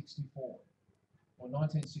 1964 or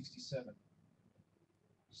 1967.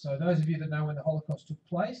 So those of you that know when the Holocaust took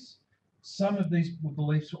place, some of these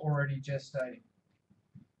beliefs were already gestating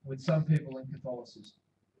with some people in Catholicism.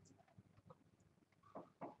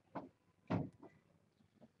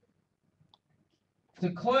 To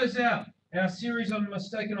close out our series on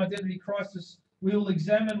mistaken identity crisis, we will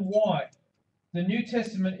examine why the New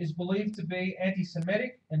Testament is believed to be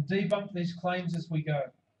anti-Semitic and debunk these claims as we go.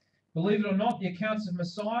 Believe it or not, the accounts of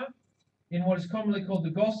Messiah in what is commonly called the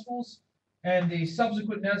Gospels and the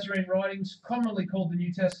subsequent Nazarene writings, commonly called the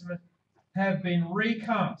New Testament, have been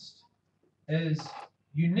recast as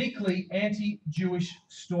uniquely anti-Jewish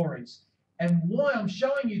stories. And why I'm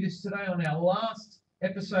showing you this today on our last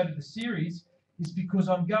episode of the series is because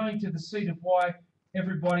I'm going to the seat of why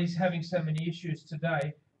everybody's having so many issues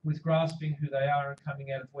today with grasping who they are and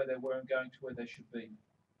coming out of where they were and going to where they should be.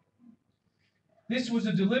 This was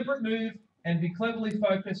a deliberate move and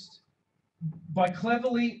by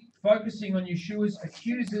cleverly focusing on Yeshua's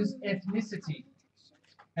accusers' ethnicity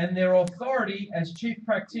and their authority as chief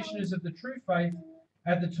practitioners of the true faith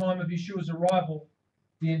at the time of Yeshua's arrival,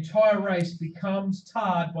 the entire race becomes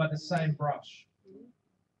tarred by the same brush.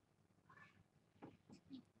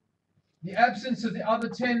 The absence of the other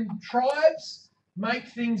 10 tribes make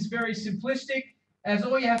things very simplistic, as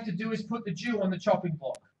all you have to do is put the Jew on the chopping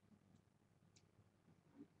block.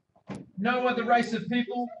 No other race of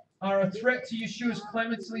people are a threat to Yeshua's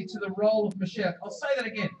clemency to the role of Mashiach. I'll say that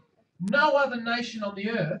again. No other nation on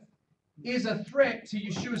the earth is a threat to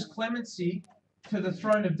Yeshua's clemency to the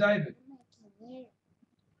throne of David.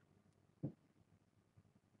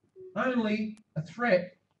 Only a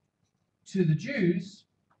threat to the Jews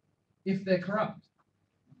if they're corrupt.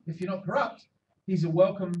 If you're not corrupt, he's a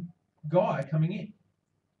welcome guy coming in.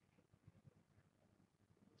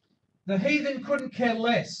 The heathen couldn't care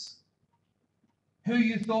less who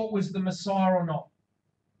you thought was the Messiah or not.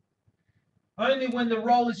 Only when the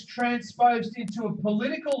role is transposed into a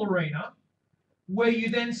political arena, where you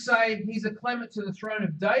then say he's a clement to the throne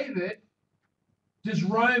of David, does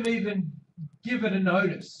Rome even give it a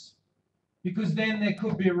notice? Because then there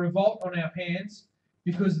could be a revolt on our hands,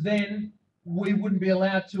 because then we wouldn't be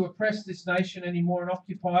allowed to oppress this nation anymore and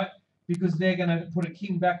occupy it, because they're going to put a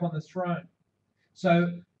king back on the throne.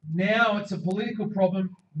 So now it's a political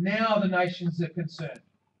problem. Now the nations are concerned.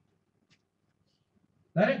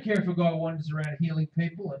 They don't care if a guy wanders around healing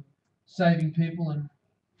people and saving people and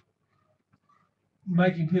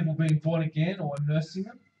making people being born again or immersing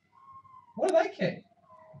them. What do they care?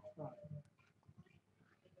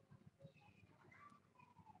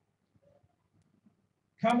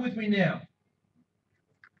 Come with me now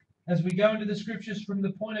as we go into the scriptures from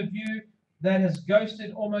the point of view that has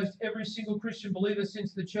ghosted almost every single Christian believer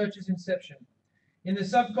since the church's inception. In the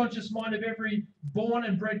subconscious mind of every born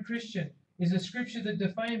and bred Christian is a scripture that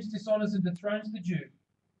defames, dishonors, and dethrones the Jew.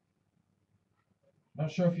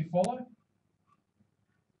 Not sure if you follow?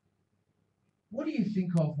 What do you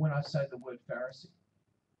think of when I say the word Pharisee?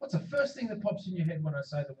 What's the first thing that pops in your head when I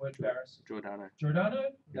say the word Pharisee? Giordano. Giordano?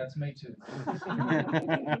 That's me too.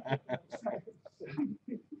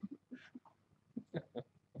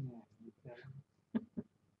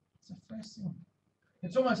 It's the first thing.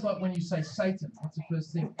 It's almost like when you say Satan. What's the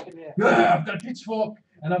first thing? Yeah, I've got a pitchfork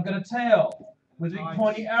and I've got a tail with a big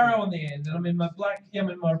pointy arrow on the end, and I'm in my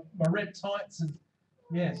my red tights and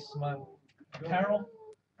yes, my apparel.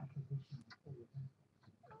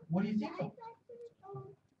 What do you think of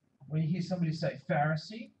when you hear somebody say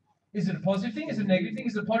Pharisee? Is it a positive thing? Is it a negative thing?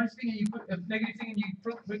 Is it a positive thing and you put a negative thing and you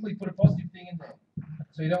quickly put a positive thing in there?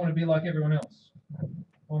 So you don't want to be like everyone else.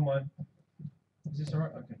 Oh my. Is this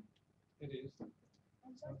alright? Okay. It is.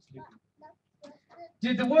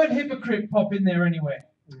 Did the word hypocrite pop in there anywhere?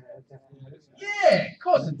 Yeah, of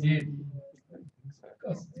course it did. Of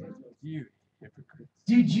course it did. You hypocrite.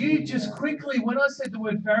 Did you just quickly, when I said the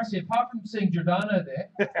word Pharisee, apart from seeing Giordano there,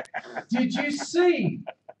 did you see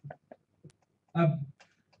a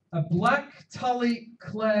black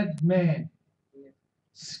tully-clad man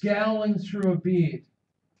scowling through a beard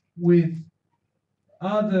with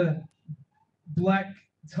other black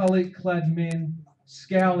tully-clad men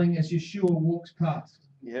scowling as Yeshua walks past?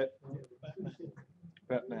 Yep.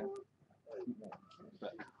 Batman.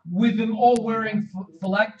 With them all wearing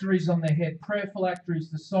phylacteries on their head, prayer phylacteries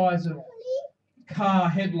the size of car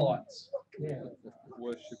headlights. Yeah.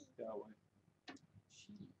 Worship Yahweh.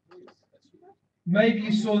 Maybe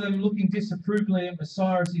you saw them looking disapprovingly at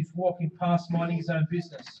Messiah as he's walking past minding his own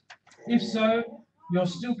business. If so, you're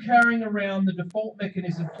still carrying around the default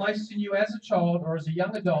mechanism placed in you as a child or as a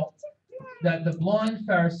young adult that the blind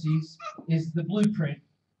Pharisees is the blueprint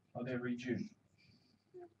of every Jew.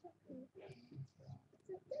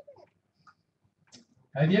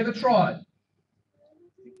 Have you ever tried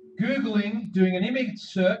Googling, doing an image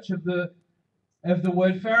search of the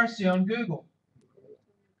word Pharisee on Google?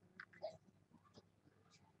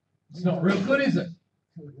 It's not real good, is it?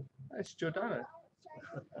 It's Giordano.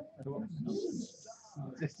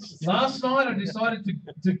 Last night I decided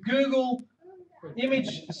to Google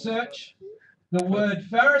image search the word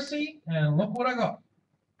Pharisee, and look what I got.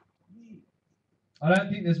 I don't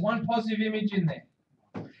think there's one positive image in there.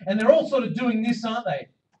 And they're all sort of doing this, aren't they?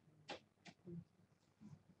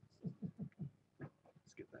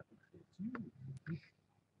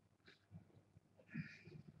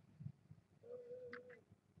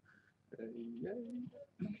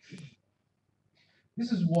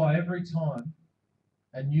 This is why every time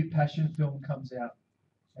a new Passion film comes out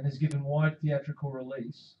and is given wide theatrical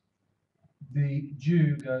release, the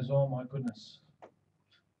Jew goes, "Oh my goodness."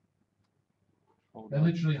 They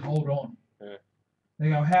literally hold on. Yeah. They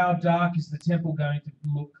go, "How dark is the temple going to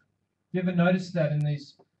look?" You ever notice that in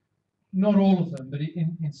these, not all of them, but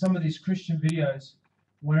in some of these Christian videos,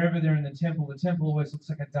 wherever they're in the temple always looks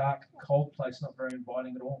like a dark, cold place, not very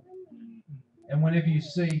inviting at all. And whenever you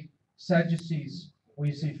see Sadducees or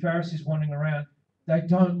you see Pharisees wandering around, they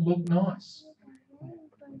don't look nice.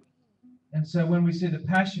 And so when we see the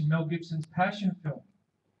Passion, Mel Gibson's Passion film,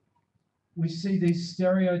 we see these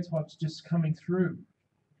stereotypes just coming through.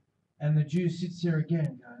 And the Jew sits there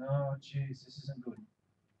again going, "Oh, geez, this isn't good."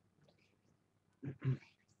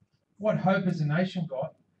 What hope has a nation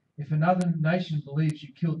got if another nation believes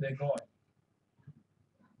you killed their God?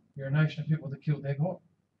 You're a nation of people that killed their God.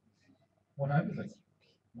 What hope have they got?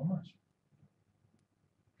 Not much.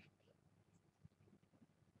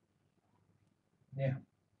 Now,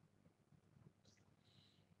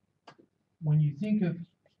 when you think of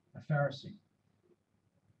a Pharisee,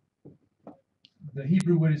 the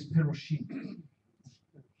Hebrew word is peroshim.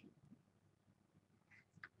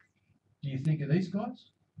 Do you think of these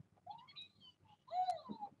guys?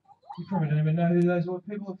 You probably don't even know who those were.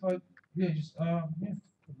 People are, yeah, just, yeah.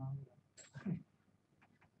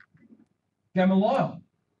 Gamaliel.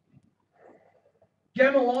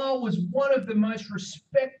 Gamaliel was one of the most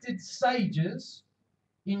respected sages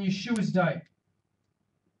in Yeshua's day.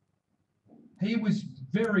 He was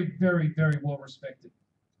very, very, very well respected.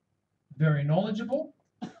 Very knowledgeable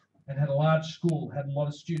and had a large school, had a lot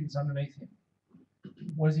of students underneath him.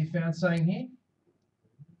 What is he found saying here?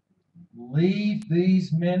 Leave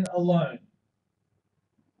these men alone.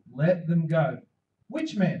 Let them go.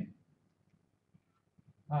 Which men?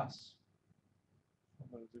 Us.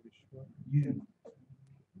 You.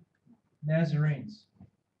 Nazarenes.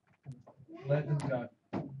 Let them go.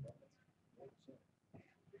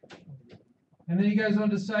 And then he goes on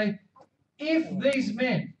to say, if these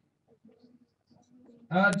men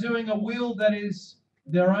are doing a will that is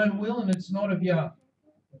their own will and it's not of Yah,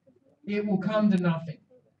 it will come to nothing.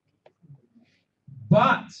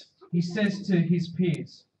 But, he says to his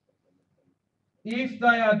peers, if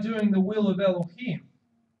they are doing the will of Elohim,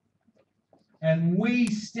 and we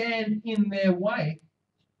stand in their way,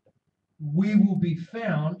 we will be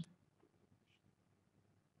found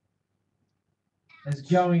as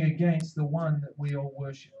going against the one that we all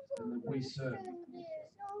worship and that we serve.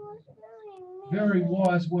 Very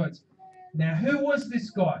wise words. Now, who was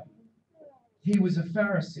this guy? He was a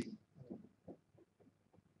Pharisee.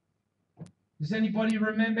 Does anybody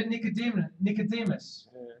remember Nicodemus?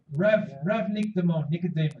 Rav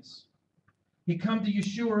Nicodemus. He come to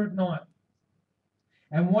Yeshua at night.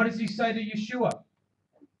 And what does he say to Yeshua?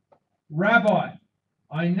 Rabbi,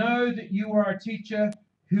 I know that you are a teacher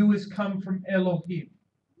who has come from Elohim.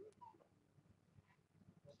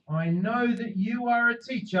 I know that you are a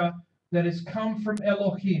teacher that has come from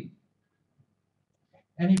Elohim.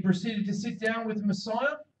 And he proceeded to sit down with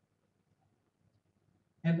Messiah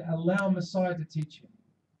and allow Messiah to teach him.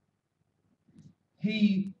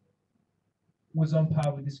 He was on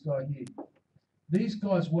par with this guy here. These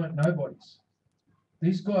guys weren't nobodies.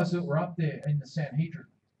 These guys that were up there in the Sanhedrin.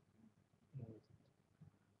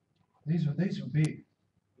 These were big.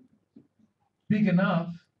 Big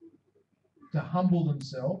enough to humble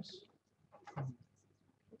themselves.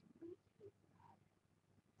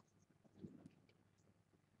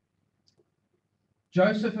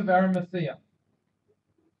 Joseph of Arimathea.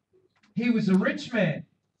 He was a rich man,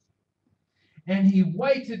 and he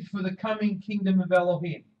waited for the coming kingdom of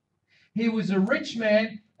Elohim. He was a rich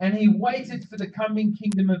man, and he waited for the coming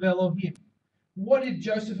kingdom of Elohim. What did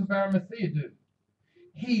Joseph of Arimathea do?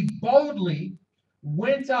 He boldly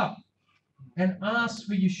went up and asked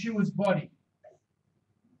for Yeshua's body.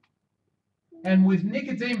 And with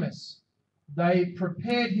Nicodemus, they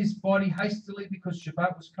prepared his body hastily because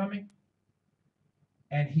Shabbat was coming,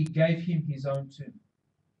 and he gave him his own tomb.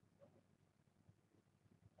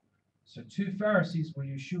 So 2 Pharisees were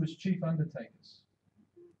Yeshua's chief undertakers.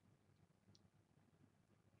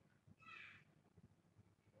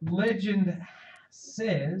 Legend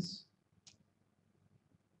says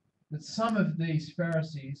that some of these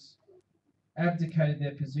Pharisees abdicated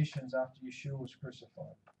their positions after Yeshua was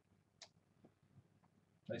crucified.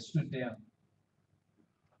 They stood down.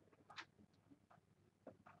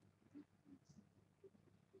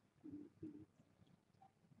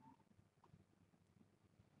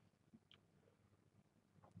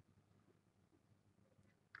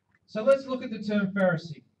 So let's look at the term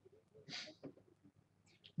Pharisee.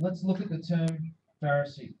 let's look at the term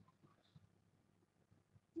Pharisee.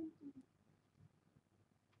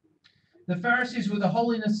 The Pharisees were the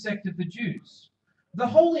holiness sect of the Jews. The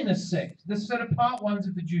holiness sect, the set apart ones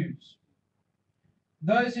of the Jews.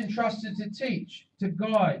 Those entrusted to teach, to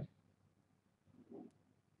guide,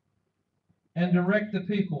 and direct the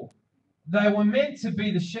people. They were meant to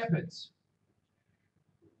be the shepherds.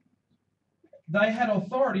 They had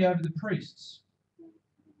authority over the priests.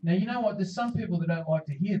 Now, you know what? There's some people that don't like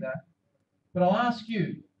to hear that. But I'll ask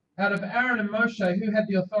you, out of Aaron and Moshe, who had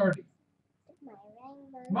the authority?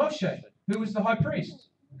 Moshe. Who was the high priest?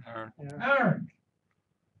 Aaron.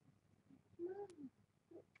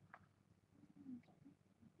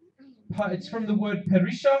 It's from the word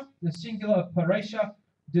perisha. The singular of paresha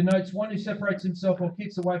denotes one who separates himself or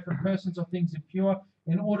keeps away from persons or things impure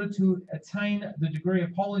in order to attain the degree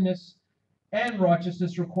of holiness and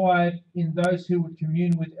righteousness required in those who would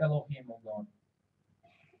commune with Elohim or God.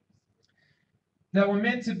 They were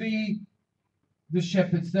meant to be the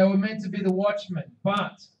shepherds. They were meant to be the watchmen.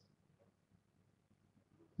 But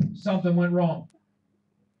something went wrong.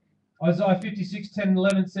 Isaiah 56, 10 and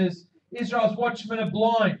 11 says, Israel's watchmen are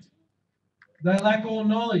blind. They lack all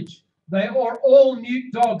knowledge. They are all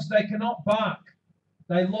mute dogs. They cannot bark.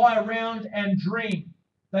 They lie around and dream.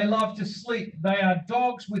 They love to sleep. They are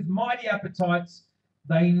dogs with mighty appetites.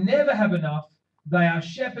 They never have enough. They are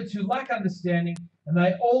shepherds who lack understanding, and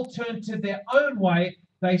they all turn to their own way.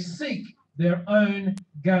 They seek their own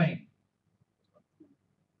gain.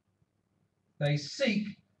 They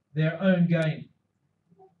seek their own gain.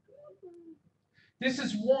 This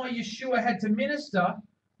is why Yeshua had to minister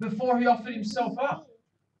before he offered himself up,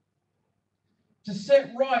 to set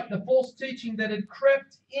right the false teaching that had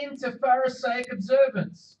crept into Pharisaic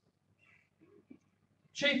observance,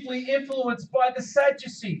 chiefly influenced by the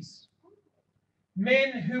Sadducees,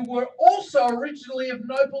 men who were also originally of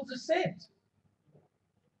noble descent,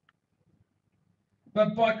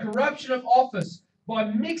 but by corruption of office, by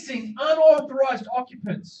mixing unauthorized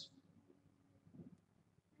occupants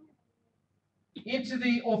into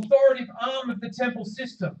the authoritative arm of the temple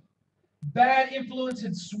system, bad influence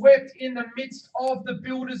had swept in the midst of the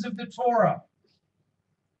builders of the Torah.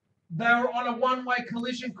 They were on a one-way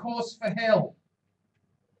collision course for hell.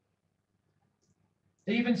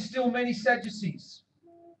 Even still, many Sadducees,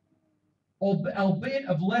 albeit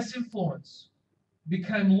of less influence,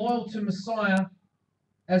 became loyal to Messiah,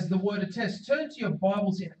 as the word attests. Turn to your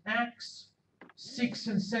Bibles in Acts 6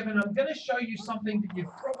 and 7. I'm going to show you something that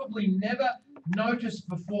you've probably never noticed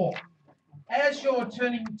before. As you're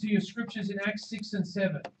turning to your scriptures in Acts 6 and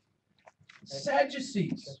 7,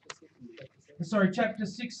 Sadducees, chapter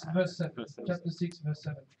 6, verse 7. Chapter 6, verse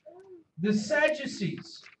 7. The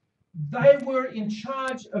Sadducees, they were in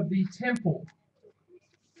charge of the temple.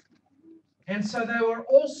 And so they were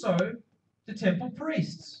also the temple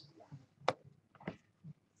priests.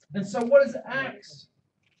 And so what is Acts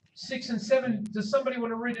 6 and 7? Does somebody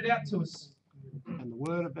want to read it out to us? And the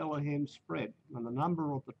word of Elohim spread, and the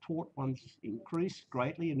number of the taught ones increased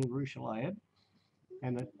greatly in Jerusalem,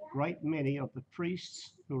 and a great many of the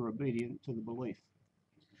priests who were obedient to the belief.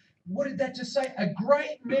 What did that just say? A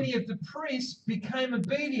great many of the priests became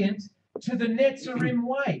obedient to the Nazarene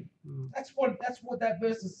way. That's what that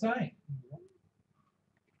verse is saying.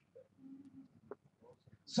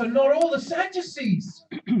 So not all the Sadducees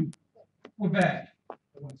were bad.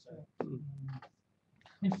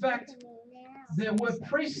 In fact, there were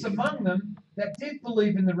priests among them that did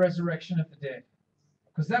believe in the resurrection of the dead,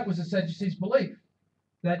 because that was the Sadducees' belief,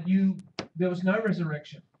 that there was no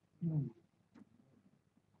resurrection.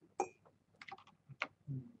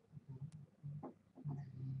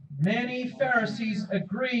 Many Pharisees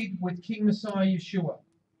agreed with King Messiah Yeshua.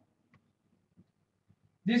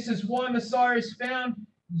 This is why Messiah is found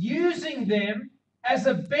using them as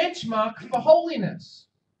a benchmark for holiness.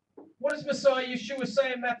 What does Messiah Yeshua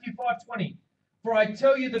say in Matthew 5:20? For I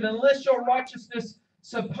tell you that unless your righteousness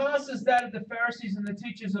surpasses that of the Pharisees and the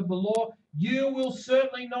teachers of the law, you will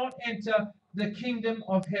certainly not enter the kingdom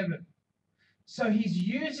of heaven. So he's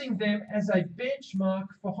using them as a benchmark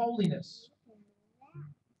for holiness.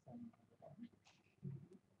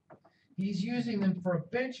 He's using them for a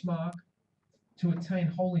benchmark to attain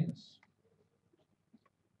holiness.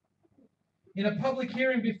 In a public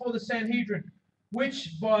hearing before the Sanhedrin,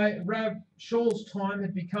 which by Rav Shaul's time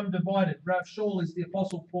had become divided. Rav Shaul is the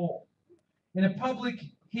Apostle Paul. In a public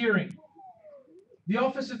hearing, the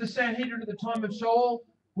office of the Sanhedrin at the time of Shaul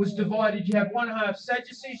was divided. You had one half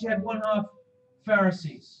Sadducees, you had one half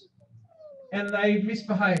Pharisees. And they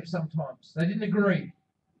misbehaved sometimes. They didn't agree.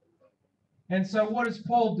 And so what does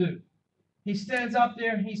Paul do? He stands up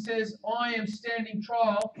there and he says, I am standing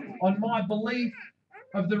trial on my belief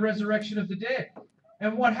of the resurrection of the dead.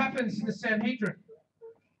 And what happens in the Sanhedrin?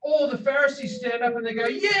 All the Pharisees stand up and they go,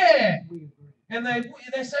 yeah! And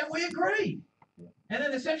they say, we agree. And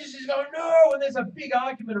then the Sadducees go, no! And there's a big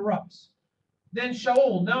argument erupts. Then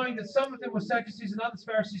Shaul, knowing that some of them were Sadducees and others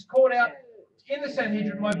Pharisees, called out in the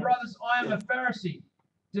Sanhedrin, my brothers, I am a Pharisee,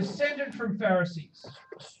 descendant from Pharisees.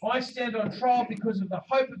 I stand on trial because of the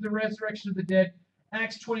hope of the resurrection of the dead.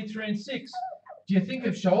 Acts 23:6. Do you think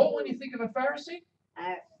of Shaul when you think of a Pharisee?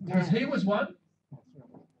 Because he was one.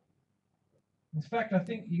 In fact, I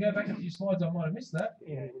think you go back a few slides, I might have missed that.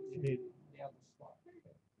 Yeah, you did.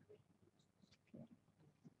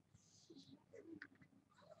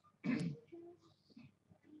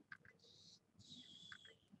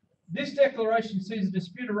 This declaration sees a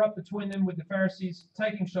dispute erupt between them, with the Pharisees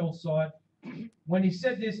taking Shaul's side. When he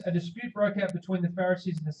said this, a dispute broke out between the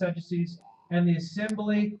Pharisees and the Sadducees, and the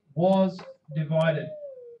assembly was divided.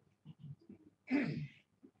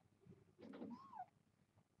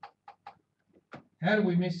 How do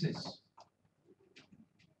we miss this?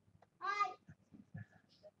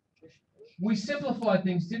 We simplified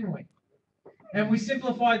things, didn't we? And we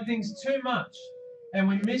simplified things too much. And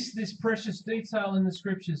we missed this precious detail in the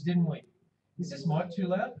scriptures, didn't we? Is this mic too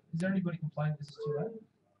loud? Is there anybody complaining this is too loud?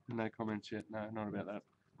 No comments yet. No, not about that.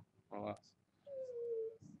 I'll ask.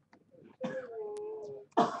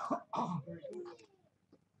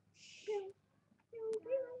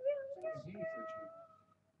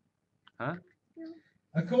 Huh?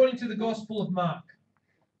 According to the Gospel of Mark,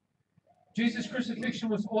 Jesus' crucifixion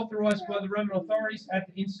was authorized by the Roman authorities at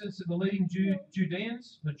the instance of the leading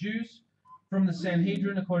Judeans, the Jews, from the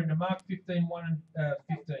Sanhedrin, according to Mark 15:1 and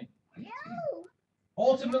 15.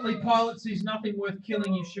 Ultimately, Pilate sees nothing worth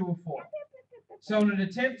killing Yeshua for. So in an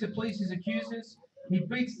attempt to please his accusers, he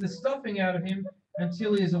beats the stuffing out of him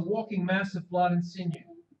until he is a walking mass of blood and sinew.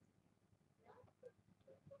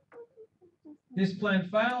 This plan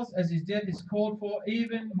fails, as his death is called for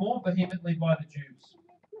even more vehemently by the Jews.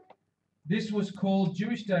 This was called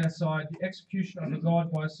Jewish deicide, the execution of a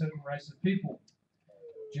god by a certain race of people.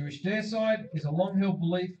 Jewish deicide is a long-held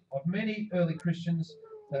belief of many early Christians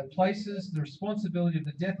that places the responsibility of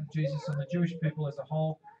the death of Jesus on the Jewish people as a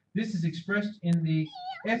whole. This is expressed in the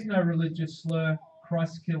ethno-religious slur,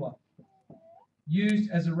 Christ killer, used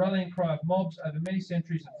as a rallying cry of mobs over many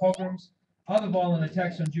centuries of pogroms, other violent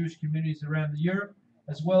attacks on Jewish communities around Europe,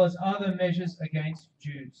 as well as other measures against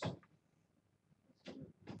Jews.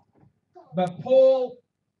 But Paul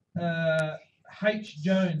H.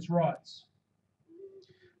 Jones writes,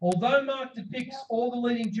 although Mark depicts all the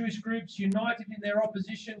leading Jewish groups united in their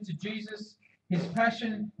opposition to Jesus, his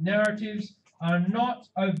passion narratives are not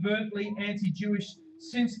overtly anti-Jewish,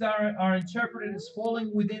 since they are interpreted as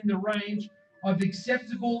falling within the range of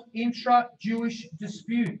acceptable intra-Jewish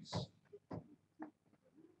disputes.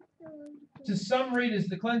 To some readers,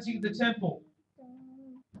 the cleansing of the temple,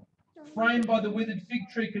 framed by the withered fig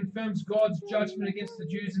tree, confirms God's judgment against the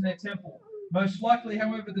Jews in their temple. Most likely,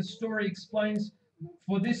 however, the story explains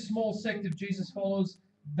for this small sect of Jesus' followers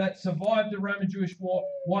that survived the Roman Jewish war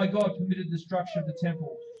why God permitted the destruction of the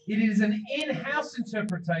temple. It is an in-house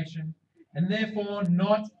interpretation and therefore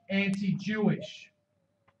not anti-Jewish.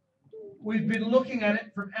 We've been looking at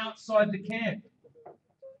it from outside the camp.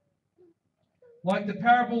 Like the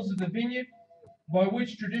parables of the vineyard, by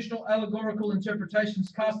which traditional allegorical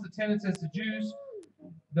interpretations cast the tenants as the Jews,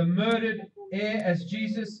 the murdered heir as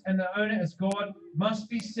Jesus, and the owner as God, must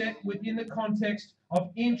be set within the context of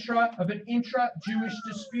an intra-Jewish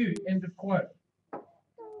dispute. End of quote.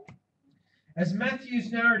 As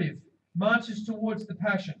Matthew's narrative marches towards the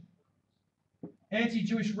Passion,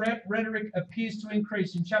 anti-Jewish rhetoric appears to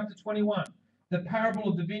increase. In chapter 21, the parable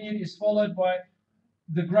of the vineyard is followed by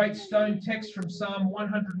the great stone text from Psalm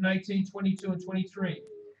 118, 22 and 23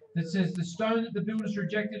 that says, the stone that the builders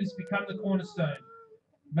rejected has become the cornerstone.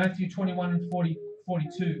 Matthew 21 and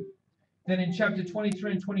 42. Then in chapter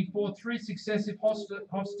 23 and 24, three successive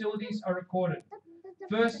hostilities are recorded.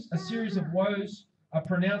 First, a series of woes are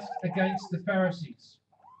pronounced against the Pharisees.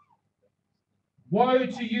 Woe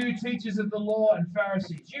to you, teachers of the law and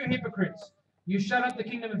Pharisees, you hypocrites! You shut up the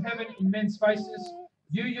kingdom of heaven in men's faces.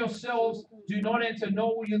 You yourselves do not enter,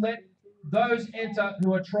 nor will you let those enter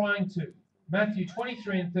who are trying to. Matthew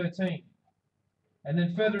 23 and 13. And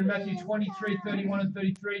then further in Matthew 23, 31 and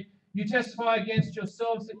 33, you testify against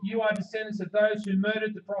yourselves that you are descendants of those who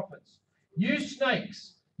murdered the prophets. You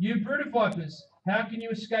snakes, you brood of vipers, how can you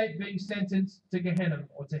escape being sentenced to Gehenna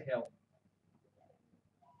or to hell?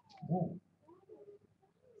 Whoa.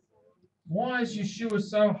 Why is Yeshua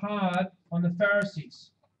so hard on the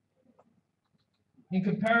Pharisees? In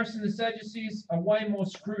comparison, the Sadducees are way more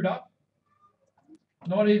screwed up,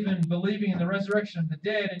 not even believing in the resurrection of the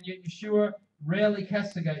dead, and yet Yeshua rarely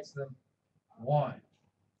castigates them. Why?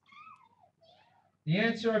 The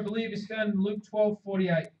answer, I believe, is found in Luke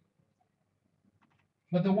 12:48.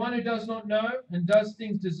 But the one who does not know and does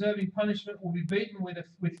things deserving punishment will be beaten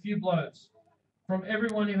with few blows. From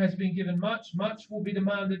everyone who has been given much, much will be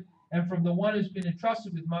demanded, and from the one who's been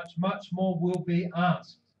entrusted with much, much more will be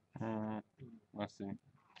asked. I see.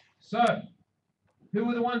 So, who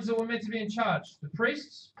were the ones that were meant to be in charge? The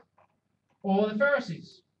priests or the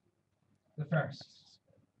Pharisees? The Pharisees.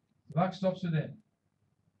 The buck stops with them.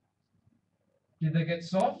 Did they get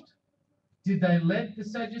soft? Did they let the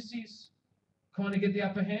Sadducees kind of get the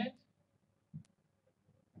upper hand?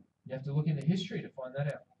 You have to look into history to find that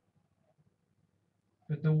out.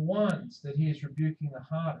 But the ones that he is rebuking the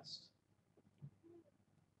hardest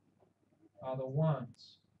are the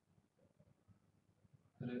ones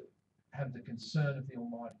that have the concern of the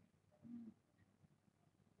Almighty.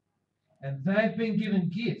 And they've been given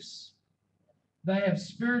gifts. They have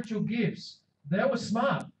spiritual gifts. They were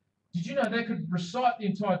smart. Did you know they could recite the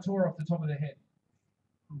entire Torah off the top of their head?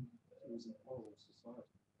 It was an oral society.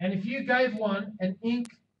 And if you gave one an ink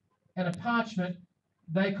and a parchment,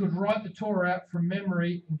 they could write the Torah out from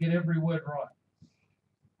memory and get every word right.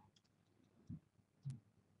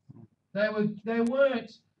 They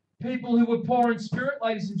weren't people who were poor in spirit,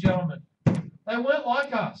 ladies and gentlemen. They weren't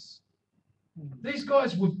like us. These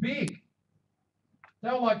guys were big.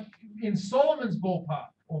 They were like in Solomon's ballpark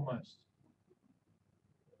almost.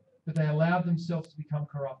 But they allowed themselves to become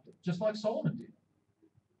corrupted, just like Solomon did.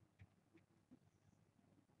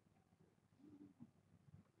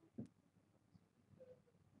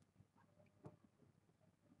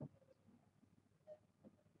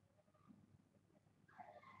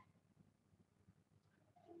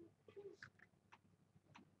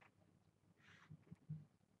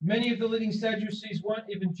 Many of the leading Sadducees weren't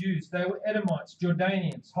even Jews. They were Edomites,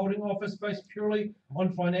 Jordanians, holding office based purely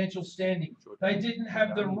on financial standing. They didn't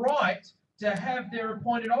have the right to have their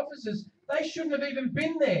appointed officers. They shouldn't have even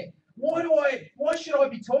been there. Why should I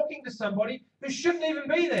be talking to somebody who shouldn't even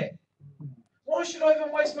be there? Why should I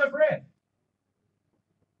even waste my breath?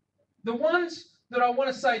 The ones that I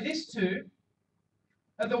want to say this to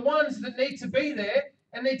are the ones that need to be there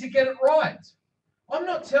and need to get it right. I'm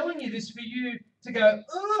not telling you this for you to go,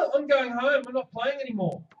 oh, I'm going home, I'm not playing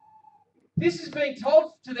anymore. This is being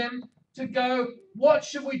told to them to go, what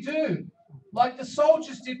should we do? Like the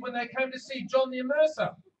soldiers did when they came to see John the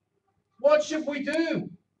Immerser. What should we do?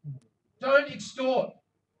 Don't extort.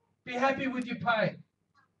 Be happy with your pay.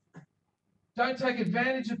 Don't take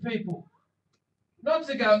advantage of people. Not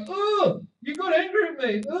to go, oh, you got angry at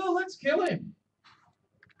me. Oh, let's kill him.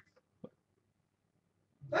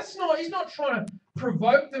 He's not trying to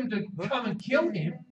provoke them to come and kill him.